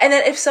that. And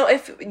then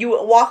if you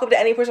walk up to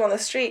any person on the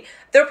street,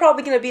 they're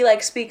probably going to be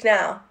like, Speak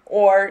Now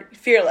or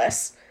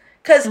Fearless.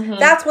 Because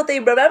that's what they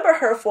remember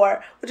her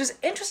for, which is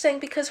interesting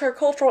because her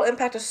cultural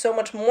impact is so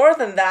much more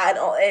than that.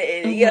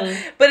 You know?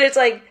 But it's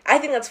like, I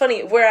think that's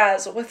funny.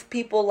 Whereas with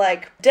people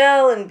like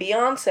Adele and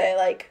Beyonce,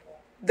 like,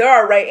 there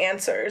are right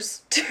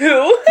answers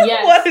to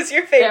what is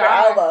your favorite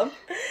album.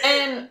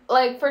 And,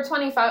 like, for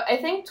 25, I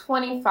think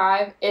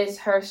 25 is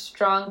her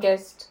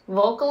strongest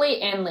vocally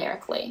and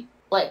lyrically.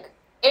 Like,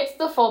 it's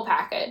the full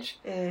package.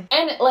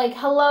 And, like,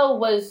 Hello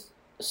was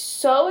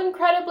so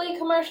incredibly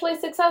commercially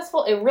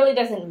successful. It really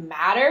doesn't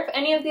matter if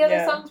any of the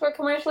other songs were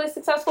commercially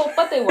successful,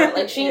 but they were.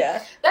 Like,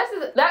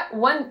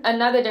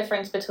 another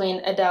difference between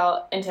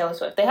Adele and Taylor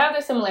Swift. They have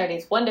their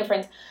similarities. One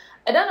difference,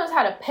 Adele knows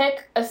how to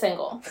pick a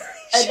single.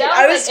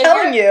 I was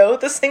telling you,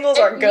 the singles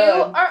are good. If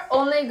you are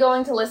only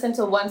going to listen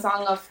to one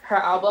song of her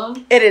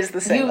album, it is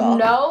the single. You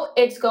know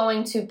it's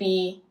going to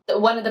be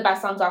one of the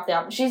best songs off the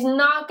album. She's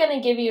not going to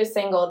give you a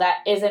single that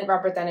isn't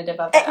representative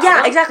of the album.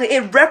 Yeah, exactly.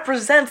 It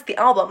represents the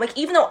album. Like,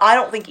 even though I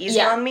don't think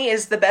Easy on Me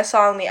is the best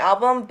song on the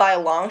album by a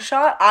long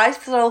shot, I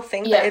still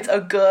think that it's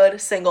a good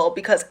single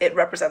because it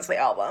represents the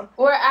album.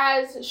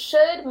 Whereas,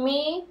 should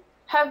Me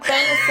have been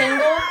a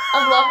single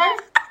of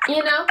Lover?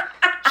 You know?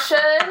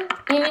 Should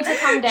You Need to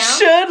Calm Down?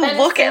 Should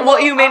Look at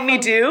What You Made Me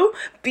Do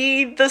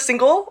be the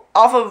single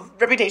off of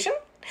Reputation?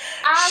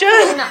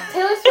 Absolutely not.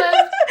 Taylor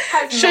Swift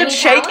has should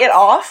Shake It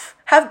Off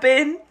have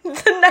been the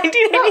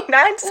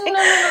 1989 single?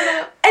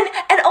 No.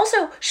 And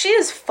also, she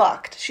is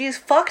fucked. She's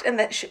fucked in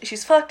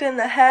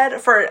the head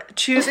for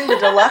choosing the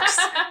deluxe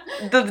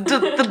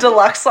the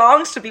deluxe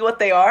songs to be what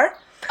they are.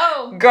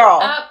 Oh, girl.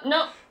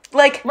 No.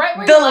 Like,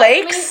 Right The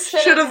Lakes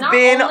should have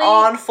been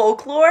on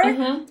Folklore,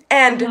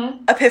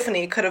 and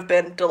Epiphany could have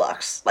been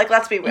deluxe. Like,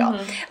 let's be real.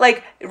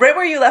 Like, Right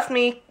Where You Left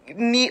Me,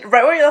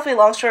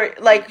 Long Story,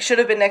 like, should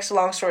have been next to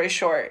Long Story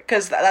Short,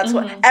 because that's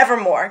what,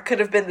 Evermore could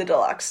have been the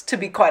deluxe, to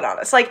be quite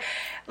honest. Like,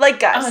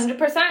 guys.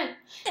 100%.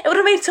 It would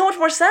have made so much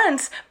more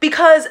sense,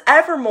 because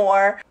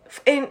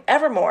in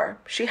Evermore,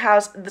 she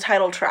has the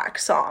title track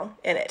song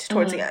in it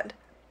towards the end.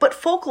 But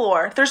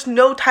Folklore, there's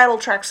no title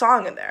track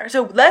song in there.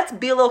 So let's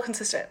be a little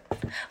consistent.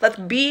 Let's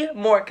be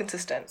more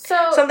consistent.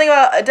 So something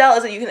about Adele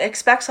is that you can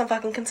expect some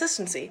fucking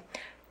consistency.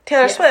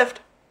 Taylor Swift,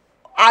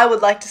 I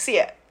would like to see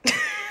it.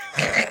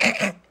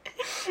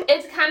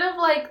 It's kind of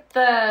like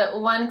the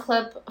one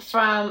clip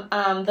from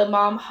the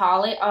Mom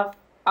Holly off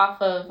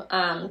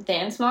of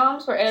Dance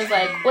Moms, where it was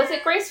like, was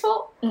it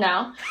graceful?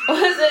 No.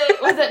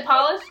 Was it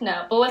polished?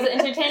 No. But was it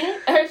entertaining?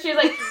 Or she was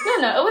like,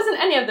 no, it wasn't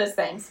any of those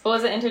things. But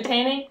was it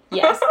entertaining?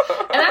 Yes.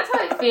 And that's how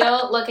I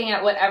feel looking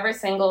at whatever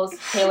singles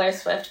Taylor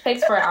Swift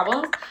picks for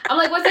albums. I'm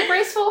like, was it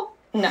graceful?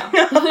 No.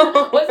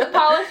 Was it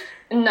polished?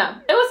 No.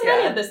 It wasn't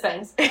any of those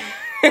things.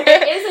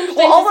 It is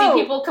interesting to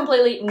see people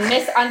completely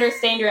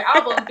misunderstand your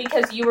album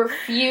because you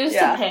refuse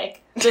to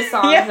pick the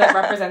songs that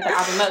represent the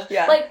album most.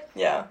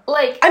 Yeah.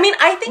 Like, I mean,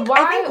 I think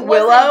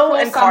Willow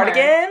and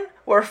Cardigan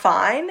are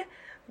fine.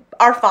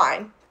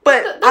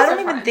 But I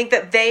don't even think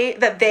that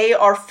they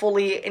are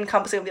fully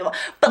encompassing of the album.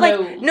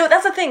 But no,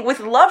 that's the thing. With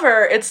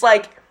Lover, it's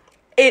like,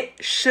 it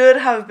should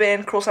have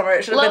been Cruel Summer.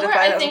 It should have been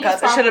Define Thousand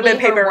Cuts. It should have been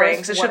Paper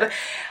Rings. It should have,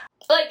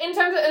 like, in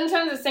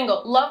terms of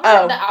single, Lover,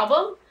 the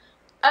album.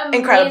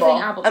 Incredible.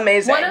 Album.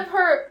 Amazing. One of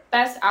her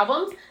best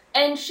albums,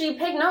 and she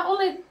picked not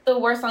only the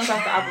worst songs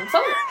off the album,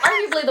 some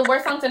arguably the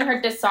worst songs in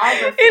her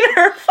discography. In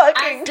her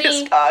fucking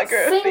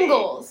discography.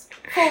 Singles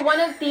for one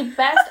of the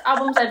best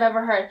albums I've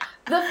ever heard.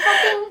 The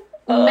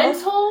fucking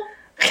mental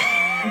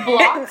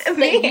blocks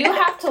that you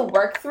have to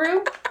work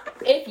through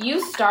if you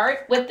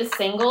start with the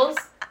singles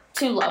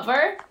to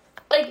Lover.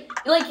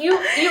 Like you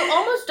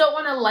almost don't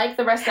want to like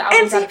the rest of the album.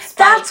 And see,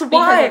 that's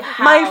why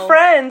my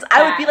friends,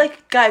 I would be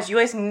like, guys, you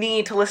guys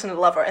need to listen to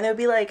Lover, and they would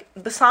be like,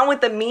 the song with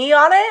the me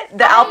on it,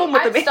 the album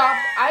with the me.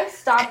 I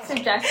stopped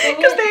suggesting it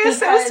because they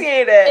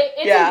associate it.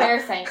 It's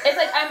embarrassing. It's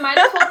like I might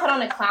as well put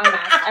on a clown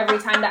mask every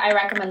time that I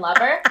recommend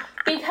Lover,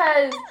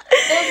 because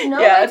there's no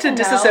way to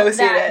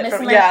disassociate it Miss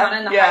Americana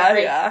and the High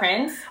Grade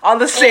Prince on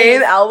the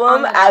same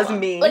album as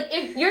me. Like,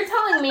 if you're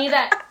telling me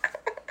that.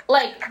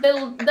 Like, the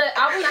album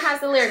that has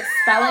the lyrics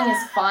 "spelling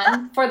is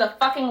fun" for the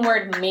fucking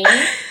word "me"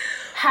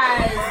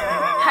 has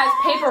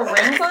paper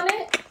rings on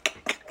it.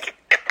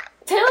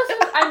 Taylor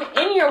Swift, I'm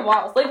in your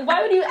walls. Like,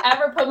 why would you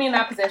ever put me in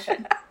that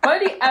position? Why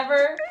would you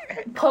ever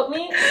put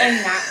me in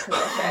that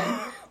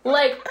position?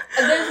 Like,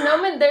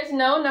 there's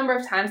no number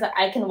of times that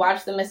I can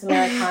watch the Miss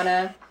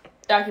Americana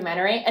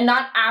documentary and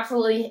not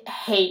absolutely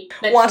hate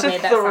that she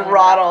made that song. Want to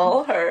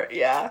throttle her,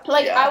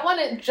 I want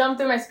to jump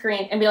through my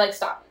screen and be like,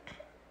 stop.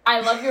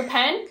 I love your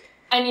pen.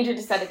 I need you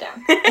to set it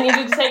down. I need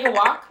you to take a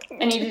walk.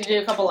 I need you to do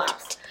a couple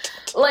laps.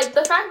 Like,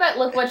 the fact that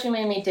Look What You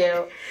Made Me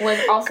Do was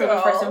also the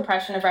first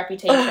impression of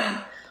Reputation.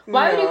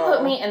 Why would you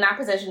put me in that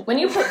position? When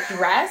you put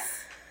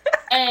Dress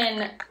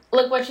and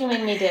Look What You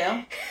Made Me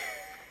Do.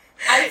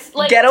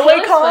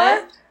 Getaway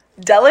Car?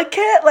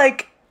 Delicate?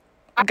 Like,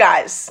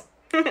 guys.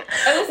 And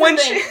this when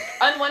is the thing.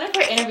 On one of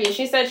her interviews,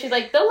 she's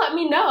like, they'll let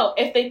me know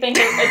if they think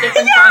it's a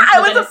different song. I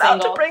was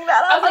about to bring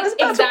that up. I was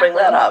about to bring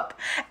that up.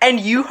 And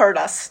you heard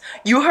us.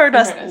 You heard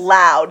us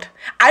loud.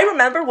 I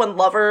remember when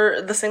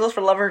the singles for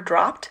Lover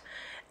dropped,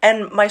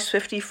 and my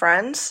Swiftie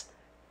friends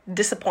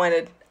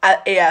disappointed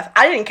at AF.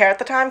 I didn't care at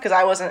the time because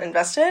I wasn't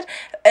invested,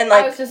 and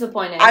I was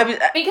disappointed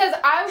because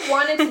I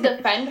wanted to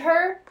defend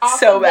her off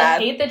so of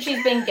bad. The hate that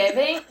she's been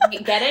getting,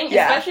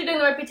 especially during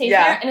the Reputation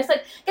era. And it's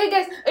like, hey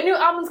guys, a new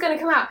album's gonna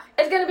come out.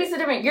 It's gonna be so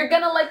different. You're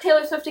gonna like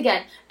Taylor Swift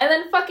again. And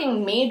then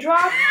fucking Me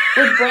dropped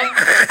with Brent.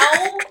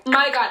 Oh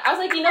my god! I was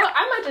like, you know what?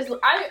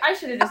 I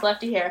should have just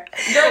left you here.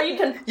 Girl,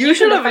 you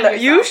should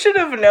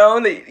have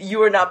known that you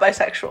were not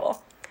bisexual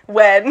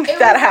when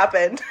that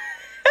happened.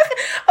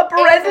 A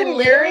Brendan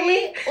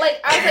Urie?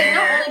 Like, I was like,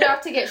 not only do I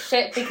have to get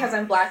shit because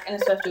I'm black and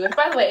a Swiftie, which,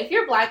 by the way, if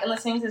you're black and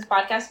listening to this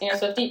podcast and you're a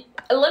Swiftie,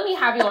 let me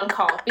have you on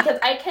call, because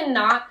I can't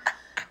have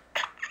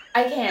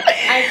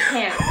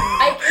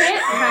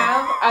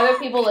other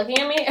people looking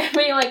at me and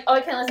being like, oh,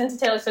 I can't listen to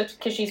Taylor Swift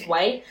because she's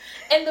white.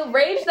 And the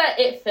rage that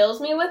it fills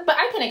me with, but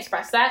I can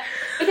express that,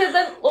 because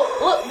then,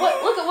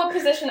 look at what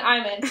position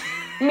I'm in.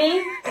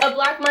 Me, a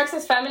black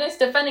Marxist feminist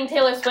defending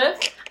Taylor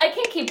Swift, I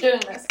can't keep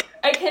doing this.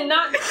 I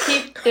cannot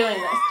keep doing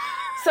this.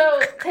 So,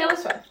 Taylor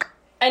Swift,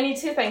 I need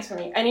two things from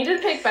you. I need you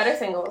to pick better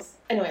singles.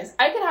 Anyways,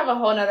 I could have a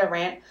whole nother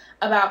rant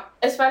about,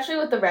 especially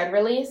with the Red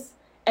release,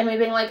 and me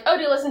being like, oh,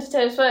 do you listen to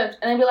Taylor Swift?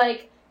 And I'd be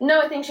like, no,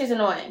 I think she's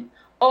annoying.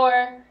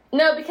 Or,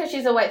 no, because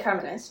she's a white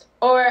feminist.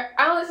 Or,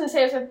 I don't listen to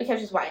Taylor Swift because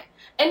she's white.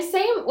 And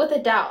same with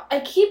Adele. I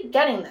keep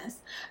getting this.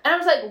 And I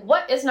was like,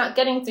 what is not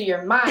getting through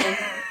your mind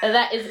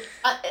that is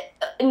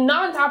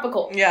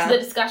non-topical to the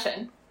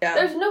discussion? Yeah.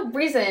 There's no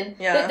reason,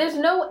 there's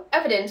no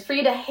evidence for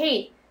you to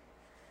hate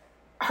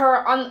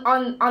her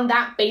on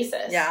that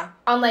basis. Yeah.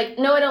 On, like,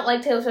 no, I don't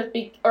like Taylor Swift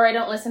or I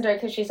don't listen to her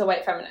because she's a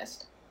white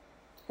feminist.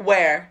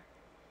 Where?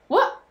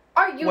 What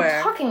are you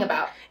talking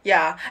about?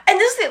 Yeah. And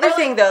this is the other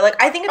thing, though.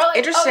 Like, I think it's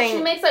interesting. Oh,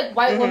 she makes, like,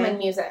 white woman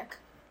music.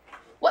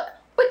 What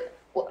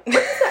does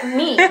that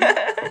mean?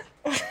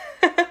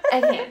 I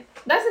can't.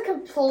 That's a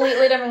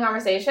completely different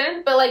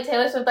conversation. But, like,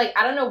 Taylor Swift, like,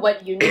 I don't know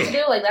what you need to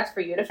do. Like, that's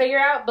for you to figure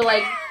out. But,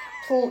 like,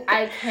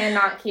 I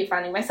cannot keep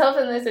finding myself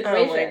in this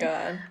situation. Oh, my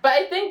God. But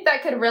I think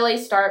that could really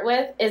start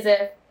with is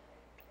if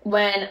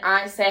when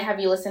I say, have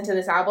you listened to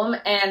this album?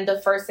 And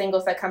the first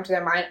singles that come to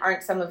their mind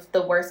aren't some of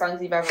the worst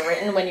songs you've ever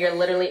written when you're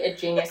literally a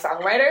genius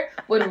songwriter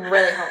would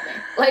really help me.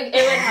 Like,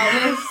 it would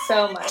help me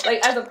so much.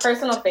 Like, as a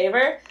personal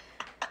favor.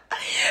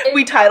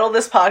 We titled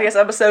this podcast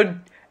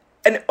episode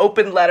An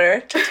Open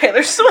Letter to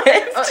Taylor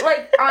Swift.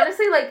 Like,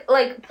 honestly,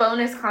 like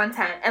bonus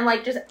content. And,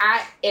 like, just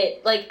add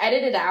it. Like,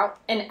 edit it out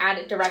and add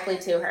it directly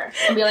to her.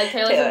 And be like,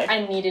 Taylor Swift,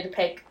 I needed to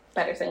pick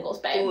better singles,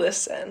 babe.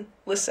 Listen.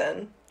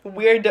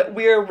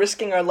 We're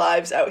risking our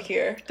lives out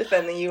here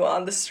defending you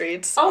on the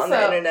streets, also, on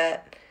the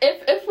internet.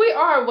 If we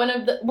are one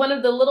of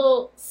the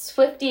little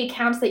Swiftie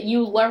accounts that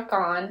you lurk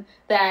on,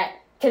 that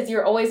because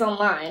you're always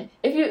online,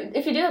 if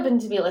you do happen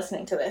to be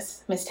listening to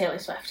this, Miss Taylor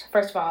Swift,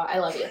 first of all, I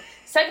love you.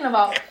 Second of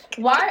all,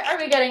 why are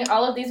we getting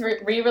all of these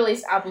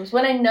re-released albums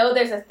when I know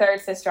there's a third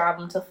sister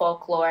album to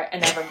Folklore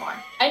and Evermore?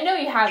 I know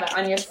you have it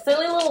on your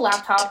silly little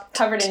laptop,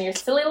 covered in your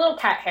silly little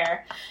cat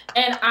hair,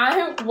 and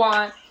I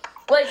want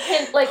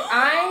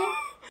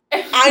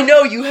I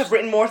know you have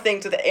written more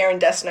things with Aaron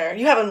Dessner.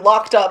 You have him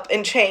locked up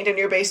and chained in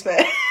your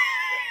basement.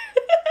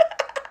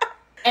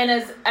 And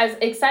as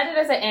excited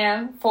as I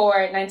am for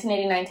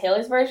 1989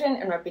 Taylor's version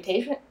and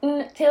Reputation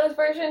Taylor's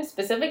version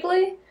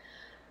specifically,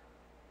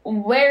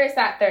 where is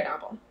that third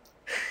album?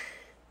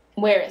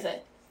 Where is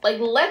it? Like,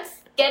 let's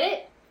get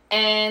it,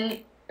 and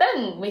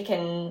then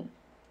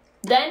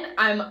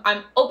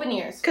I'm open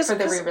ears for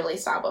the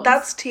re-released album.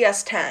 That's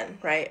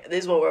TS10, right?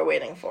 This is what we're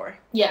waiting for.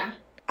 Yeah.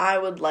 I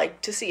would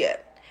like to see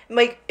it.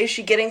 Like, is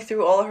she getting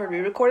through all of her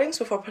re-recordings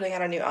before putting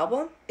out a new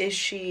album?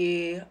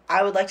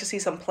 I would like to see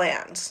some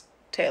plans,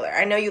 Taylor.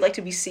 I know you like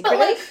to be secretive.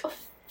 But, like,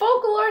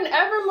 Folklore and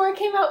Evermore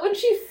came out when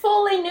she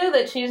fully knew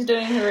that she was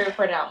doing her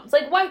re-recorded albums.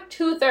 Like, why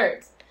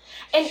 2/3?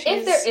 And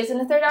if there isn't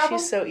a third album,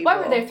 so why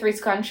were there 3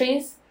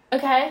 countries?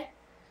 Okay?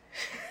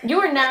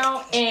 You are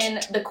now in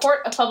the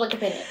court of public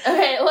opinion.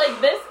 Okay? Like,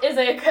 this is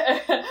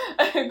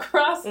a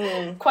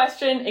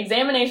cross-question,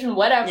 examination,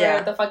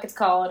 whatever the fuck it's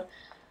called.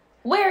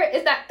 Where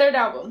is that third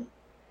album?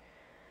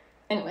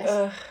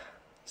 Anyways.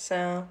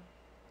 So,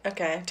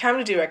 okay. Time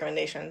to do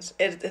recommendations.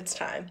 It's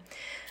time.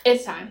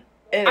 It's time.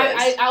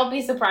 I'll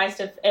be surprised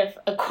if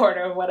a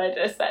quarter of what I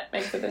just said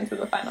makes it into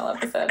the final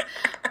episode.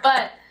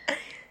 But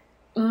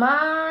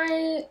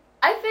my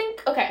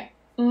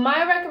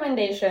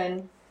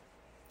recommendation,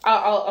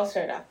 I'll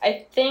start off,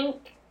 I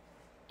think,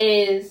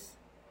 is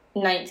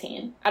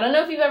 19. I don't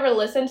know if you've ever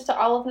listened to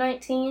all of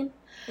 19.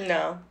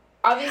 No.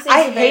 Obviously,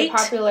 it's very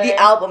popular. The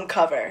album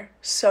cover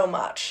so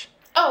much.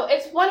 Oh,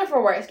 it's one of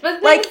her worst.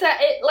 But the thing is that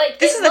it looked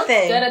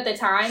good at the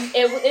time.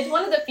 It's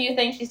one of the few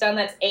things she's done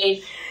that's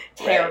aged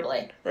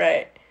terribly.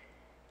 Right.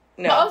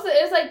 No. But also,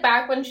 it was like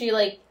back when she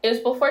it was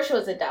before she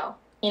was Adele.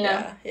 You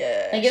know.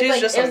 Yeah.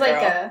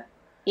 Like,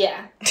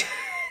 yeah.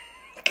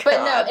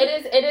 But no,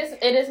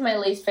 it is my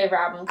least favorite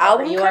album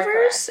cover. Album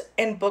covers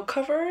and book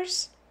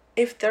covers,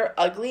 if they're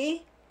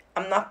ugly,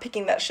 I'm not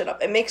picking that shit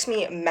up. It makes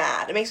me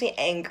mad. It makes me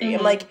angry. Mm-hmm.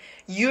 I'm like,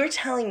 you're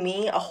telling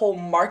me a whole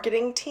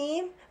marketing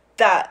team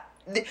that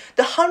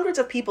the hundreds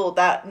of people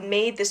that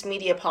made this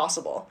media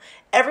possible,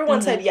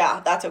 everyone said,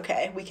 yeah, that's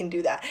okay. We can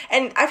do that.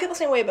 And I feel the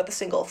same way about the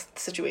single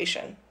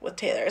situation with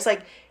Taylor. It's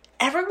like,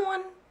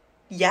 everyone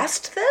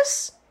yesed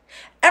this?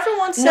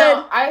 Everyone said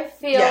no, I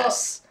feel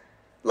yes.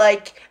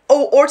 Like,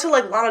 or to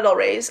like Lana Del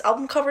Rey's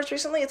album covers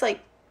recently, it's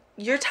like,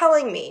 you're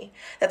telling me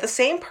that the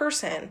same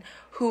person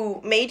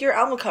who made your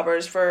album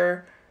covers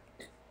for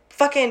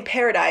fucking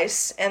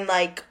Paradise and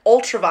like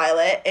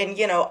Ultraviolet and,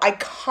 you know,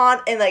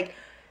 and like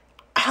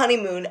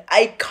Honeymoon,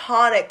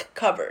 iconic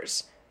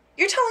covers,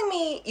 you're telling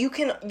me you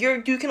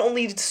can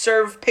only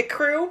serve Pit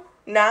Crew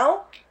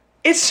now?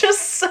 It's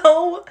just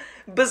so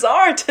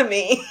bizarre to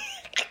me.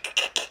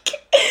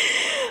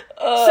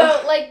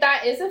 So, like,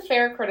 that is a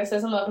fair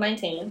criticism of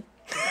 19.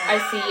 I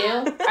see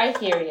you. I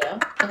hear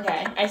you.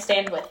 Okay, I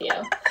stand with you.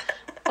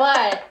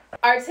 But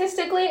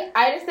artistically,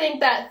 I just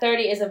think that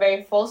 30 is a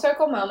very full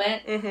circle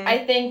moment. Mm-hmm.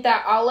 I think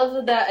that all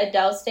of the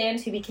Adele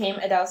stans who became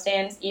Adele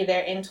stans either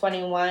in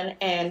 21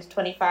 and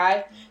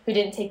 25 who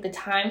didn't take the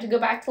time to go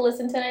back to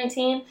listen to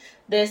 19,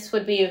 this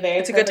would be a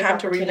very good time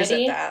to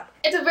revisit that.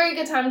 It's a very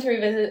good time to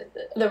revisit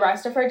the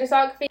rest of her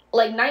discography.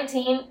 Like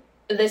 19,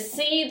 the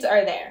seeds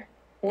are there.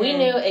 We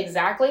knew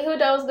exactly who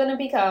Adele was going to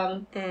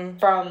become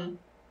from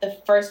the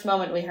first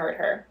moment we heard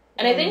her.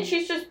 And I think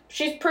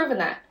she's proven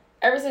that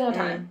every single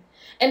time.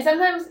 And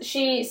sometimes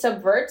she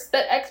subverts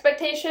that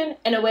expectation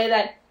in a way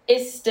that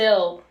is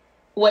still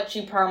what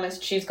she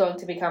promised she's going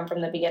to become from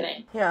the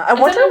beginning. Yeah, I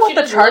wonder what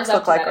the charts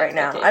look like right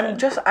now.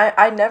 expectation.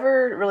 I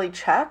never really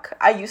check.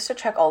 I used to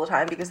check all the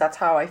time because that's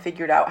how I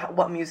figured out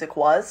what music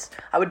was.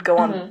 I would go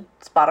on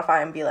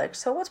Spotify and be like,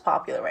 so what's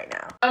popular right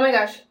now? Oh my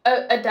gosh.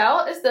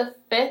 Adele is the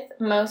 5th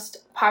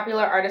most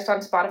popular artist on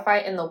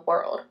Spotify in the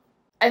world.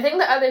 I think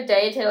the other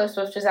day Taylor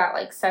Swift was at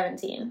like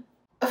 17.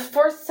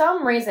 For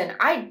some reason,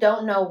 I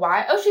don't know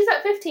why. Oh, she's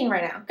at 15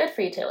 right now. Good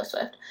for you, Taylor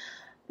Swift.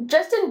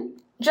 Justin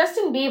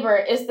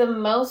Bieber is the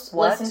most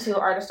listened to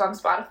artist on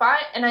Spotify,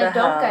 and I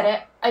don't get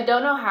it. I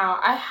don't know how.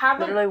 I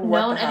haven't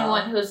known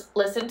anyone who's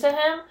listened to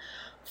him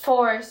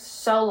for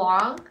so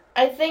long.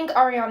 I think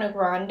Ariana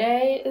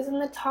Grande is in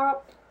the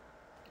top.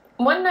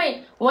 One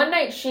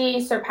night she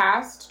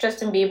surpassed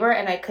Justin Bieber,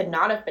 and I could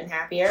not have been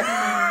happier.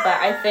 But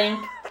I think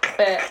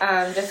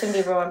that Justin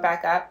Bieber went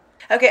back up.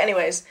 Okay,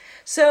 anyways,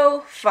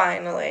 so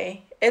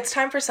finally, it's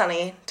time for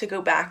Sunny to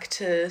go back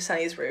to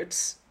Sunny's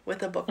roots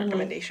with a book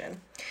recommendation.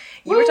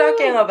 You were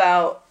talking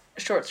about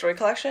short story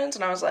collections,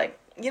 and I was like,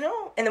 and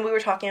then we were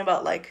talking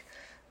about, like,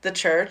 the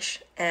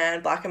church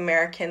and Black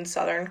American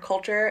Southern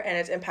culture and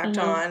its impact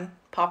on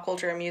pop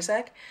culture and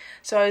music.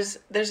 So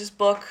there's this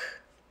book,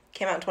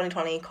 came out in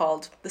 2020,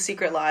 called The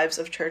Secret Lives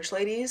of Church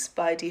Ladies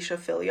by Disha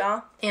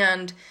Filia,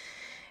 and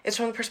it's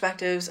from the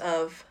perspectives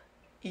of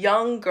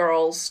young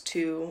girls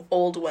to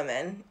old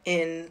women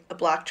in a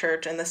Black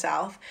church in the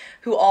South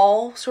who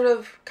all sort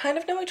of kind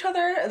of know each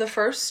other.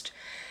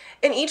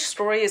 And each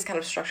story is kind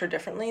of structured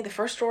differently. The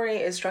first story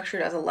is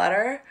structured as a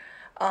letter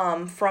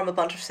from a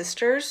bunch of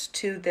sisters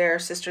to their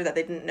sister that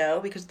they didn't know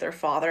because their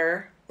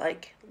father,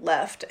 like,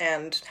 left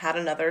and had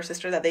another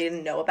sister that they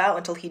didn't know about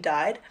until he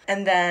died.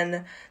 And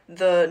then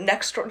there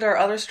are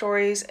other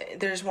stories.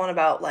 There's one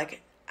about,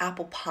 like,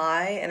 apple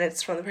pie, and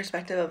it's from the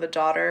perspective of a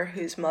daughter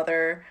whose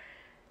mother,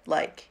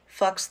 like,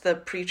 fucks the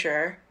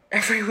preacher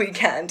every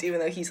weekend, even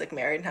though he's, like,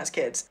 married and has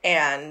kids.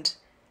 And,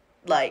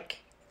 like,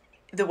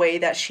 the way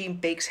that she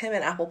bakes him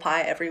an apple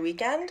pie every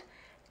weekend,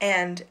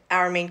 and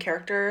our main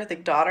character, the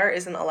daughter,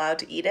 isn't allowed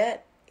to eat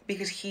it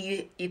because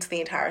he eats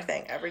the entire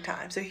thing every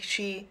time. So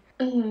she...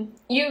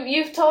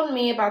 You've told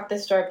me about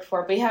this story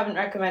before, but you haven't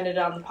recommended it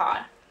on the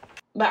pod.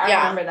 But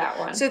I remember that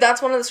one. So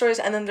that's one of the stories,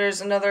 and then there's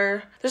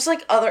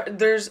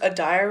a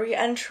diary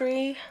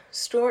entry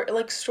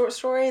short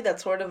story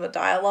that's sort of a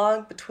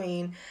dialogue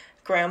between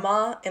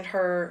grandma and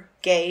her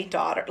gay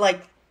daughter,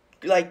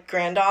 like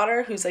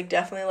granddaughter, who's, like,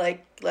 definitely,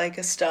 like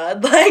a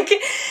stud, like,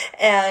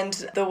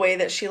 and the way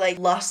that she, like,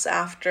 lusts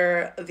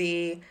after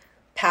the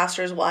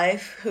pastor's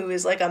wife, who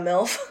is, like, a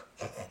MILF.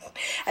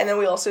 And then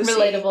we also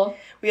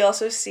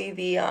see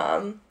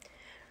the,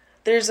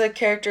 there's a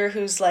character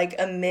who's, like,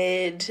 a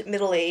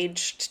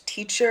middle-aged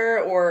teacher,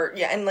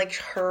 and, like,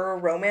 her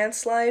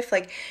romance life.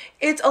 Like,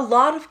 it's a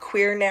lot of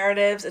queer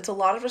narratives. It's a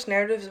lot of just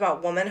narratives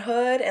about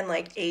womanhood and,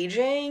 like,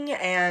 aging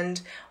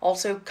and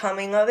also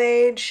coming of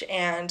age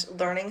and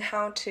learning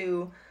how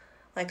to,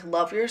 like,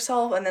 love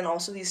yourself, and then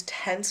also these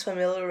tense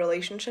familial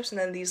relationships, and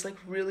then these, like,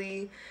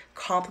 really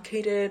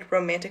complicated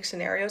romantic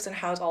scenarios and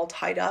how it's all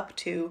tied up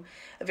to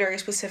a very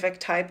specific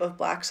type of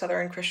Black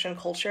Southern Christian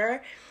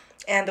culture,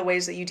 and the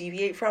ways that you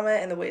deviate from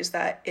it, and the ways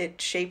that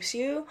it shapes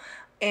you.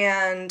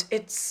 And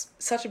it's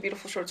such a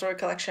beautiful short story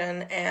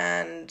collection,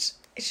 and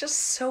it's just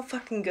so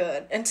fucking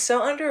good, and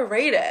so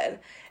underrated.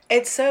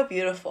 It's so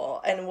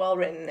beautiful and well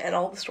written, and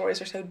all the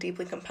stories are so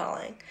deeply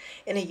compelling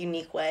in a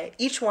unique way.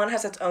 Each one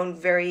has its own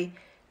very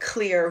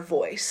clear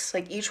voice.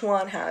 Like, each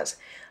one has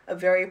a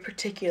very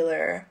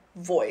particular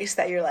voice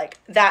that you're like,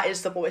 that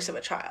is the voice of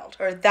a child,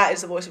 or that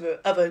is the voice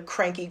of a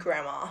cranky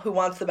grandma who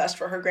wants the best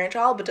for her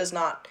grandchild but does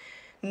not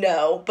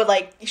know, but,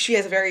 like, she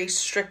has a very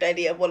strict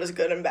idea of what is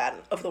good and bad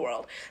of the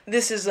world.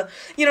 This is,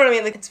 you know what I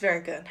mean? Like, it's very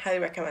good. Highly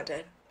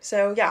recommended.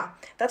 So, yeah,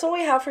 that's all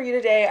we have for you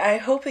today. I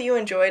hope that you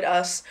enjoyed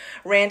us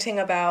ranting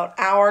about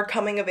our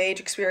coming-of-age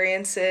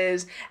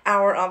experiences,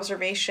 our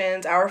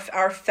observations, our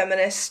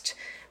feminist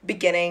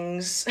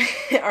beginnings,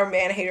 our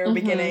man-hater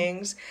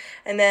beginnings,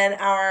 and then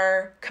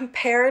our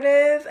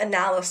comparative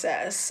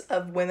analysis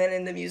of women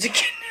in the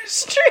music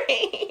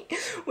industry,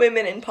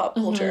 women in pop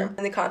culture,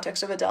 in the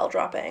context of Adele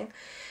dropping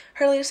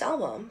her latest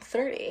album,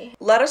 30.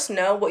 Let us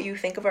know what you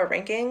think of our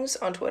rankings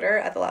on Twitter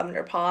at The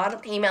Lavender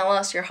Pod. Email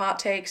us your hot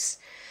takes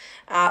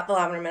at The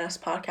Lavender Menace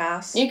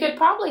Podcast. You could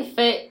probably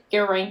fit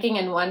your ranking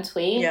in one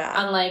tweet,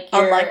 unlike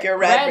your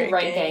red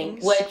ranking,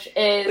 which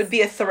would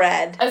be a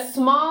thread. A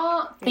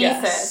small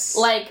thesis,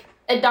 like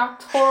a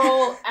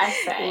doctoral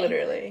essay.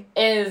 Literally.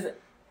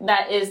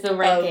 That is the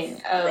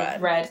ranking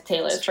of Red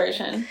Taylor's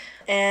version.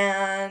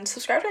 And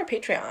subscribe to our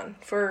Patreon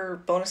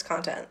for bonus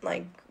content,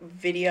 like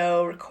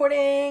video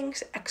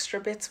recordings, extra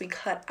bits we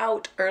cut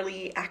out,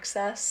 early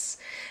access,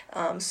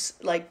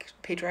 like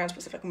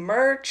Patreon-specific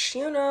merch,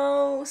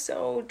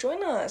 So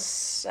join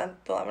us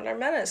at The Lavender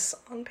Menace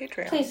on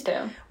Patreon. Please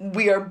do.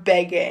 We are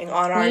begging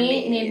on our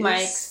knees. We need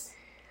mics.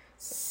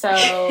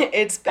 So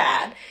it's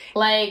bad.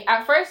 Like,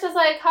 at first it's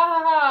like, ha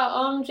ha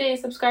ha, OMG,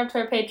 subscribe to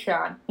our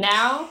Patreon.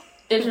 Now...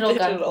 Digital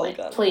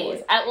gunpoint,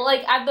 please. At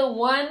the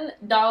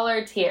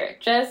 $1 tier,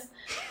 just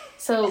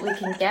so we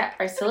can get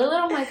our silly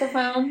little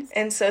microphones.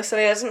 And so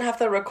he doesn't have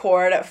to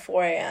record at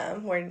 4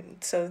 a.m.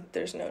 So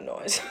there's no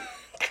noise.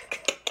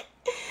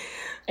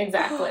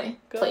 Exactly.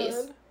 Oh, please.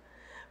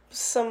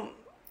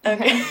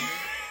 Okay.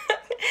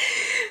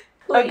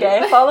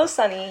 Okay, follow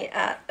Sunny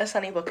at A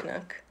Sunny Book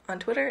Nook on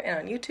Twitter and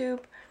on YouTube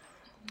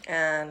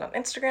and on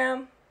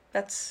Instagram.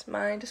 That's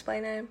my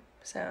display name.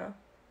 So,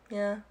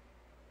 yeah.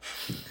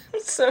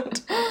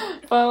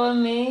 Follow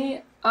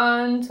me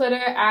on Twitter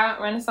at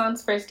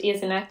Renaissance. First E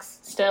is an X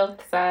still,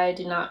 because I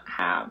do not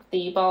have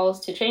the balls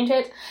to change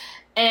it.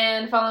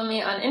 And follow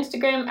me on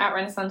Instagram at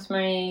Renaissance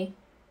Marie.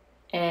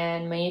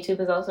 And my YouTube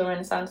is also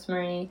Renaissance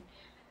Marie.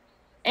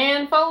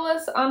 And follow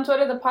us on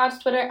Twitter, the pod's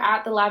Twitter,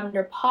 at The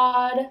Lavender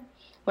Pod,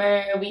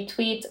 where we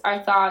tweet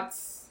our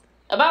thoughts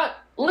about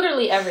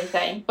literally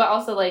everything, but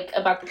also, like,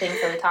 about the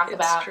things that we talk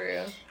about. It's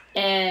true.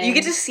 And you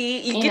get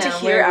to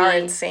hear our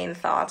insane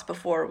thoughts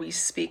before we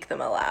speak them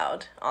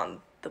aloud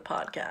on the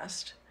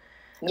podcast.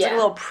 It's like a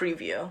little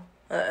preview,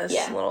 a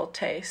little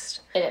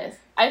taste. It is.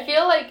 I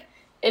feel like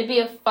it'd be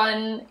a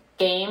fun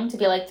game to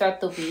be like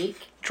throughout the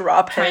week.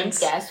 Drop try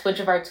hints. And guess which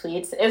of our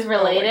tweets is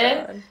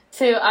related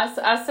to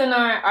us in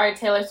our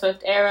Taylor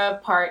Swift era,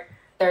 part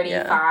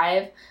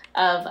 35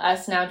 of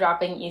us now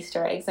dropping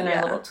Easter eggs in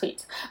our little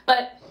tweets.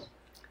 But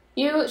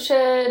you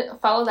should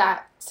follow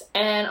that.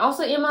 And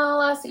also email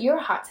us your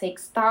hot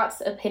takes,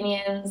 thoughts,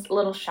 opinions,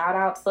 little shout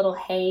outs, little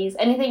haze,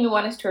 anything you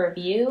want us to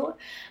review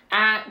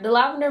at the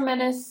Lavender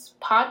Menace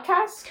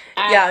podcast.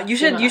 You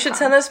should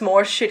send us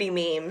more shitty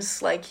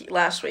memes like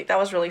last week. That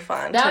was really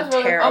fun. That was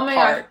really, tear oh my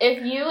apart. gosh.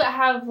 If you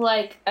have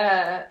like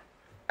I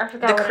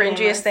forgot the what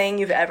cringiest thing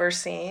you've ever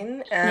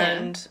seen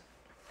and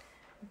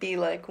be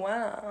like,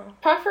 wow.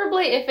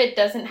 Preferably if it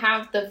doesn't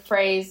have the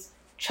phrase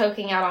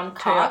choking out on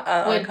cock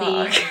would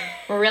be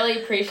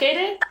really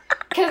appreciated.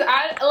 Because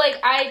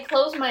I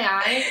close my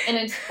eyes and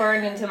it's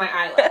burned into my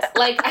eyelids.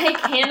 Like, I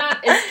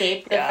cannot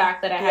escape the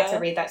fact that I had to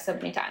read that so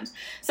many times.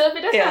 So if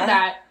it does have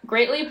that,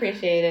 greatly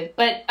appreciated.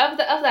 But of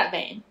that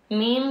vein,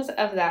 memes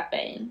of that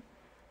vein,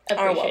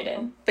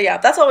 appreciated. But yeah,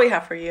 that's all we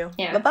have for you.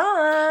 Yeah.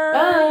 Bye-bye.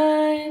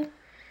 Bye.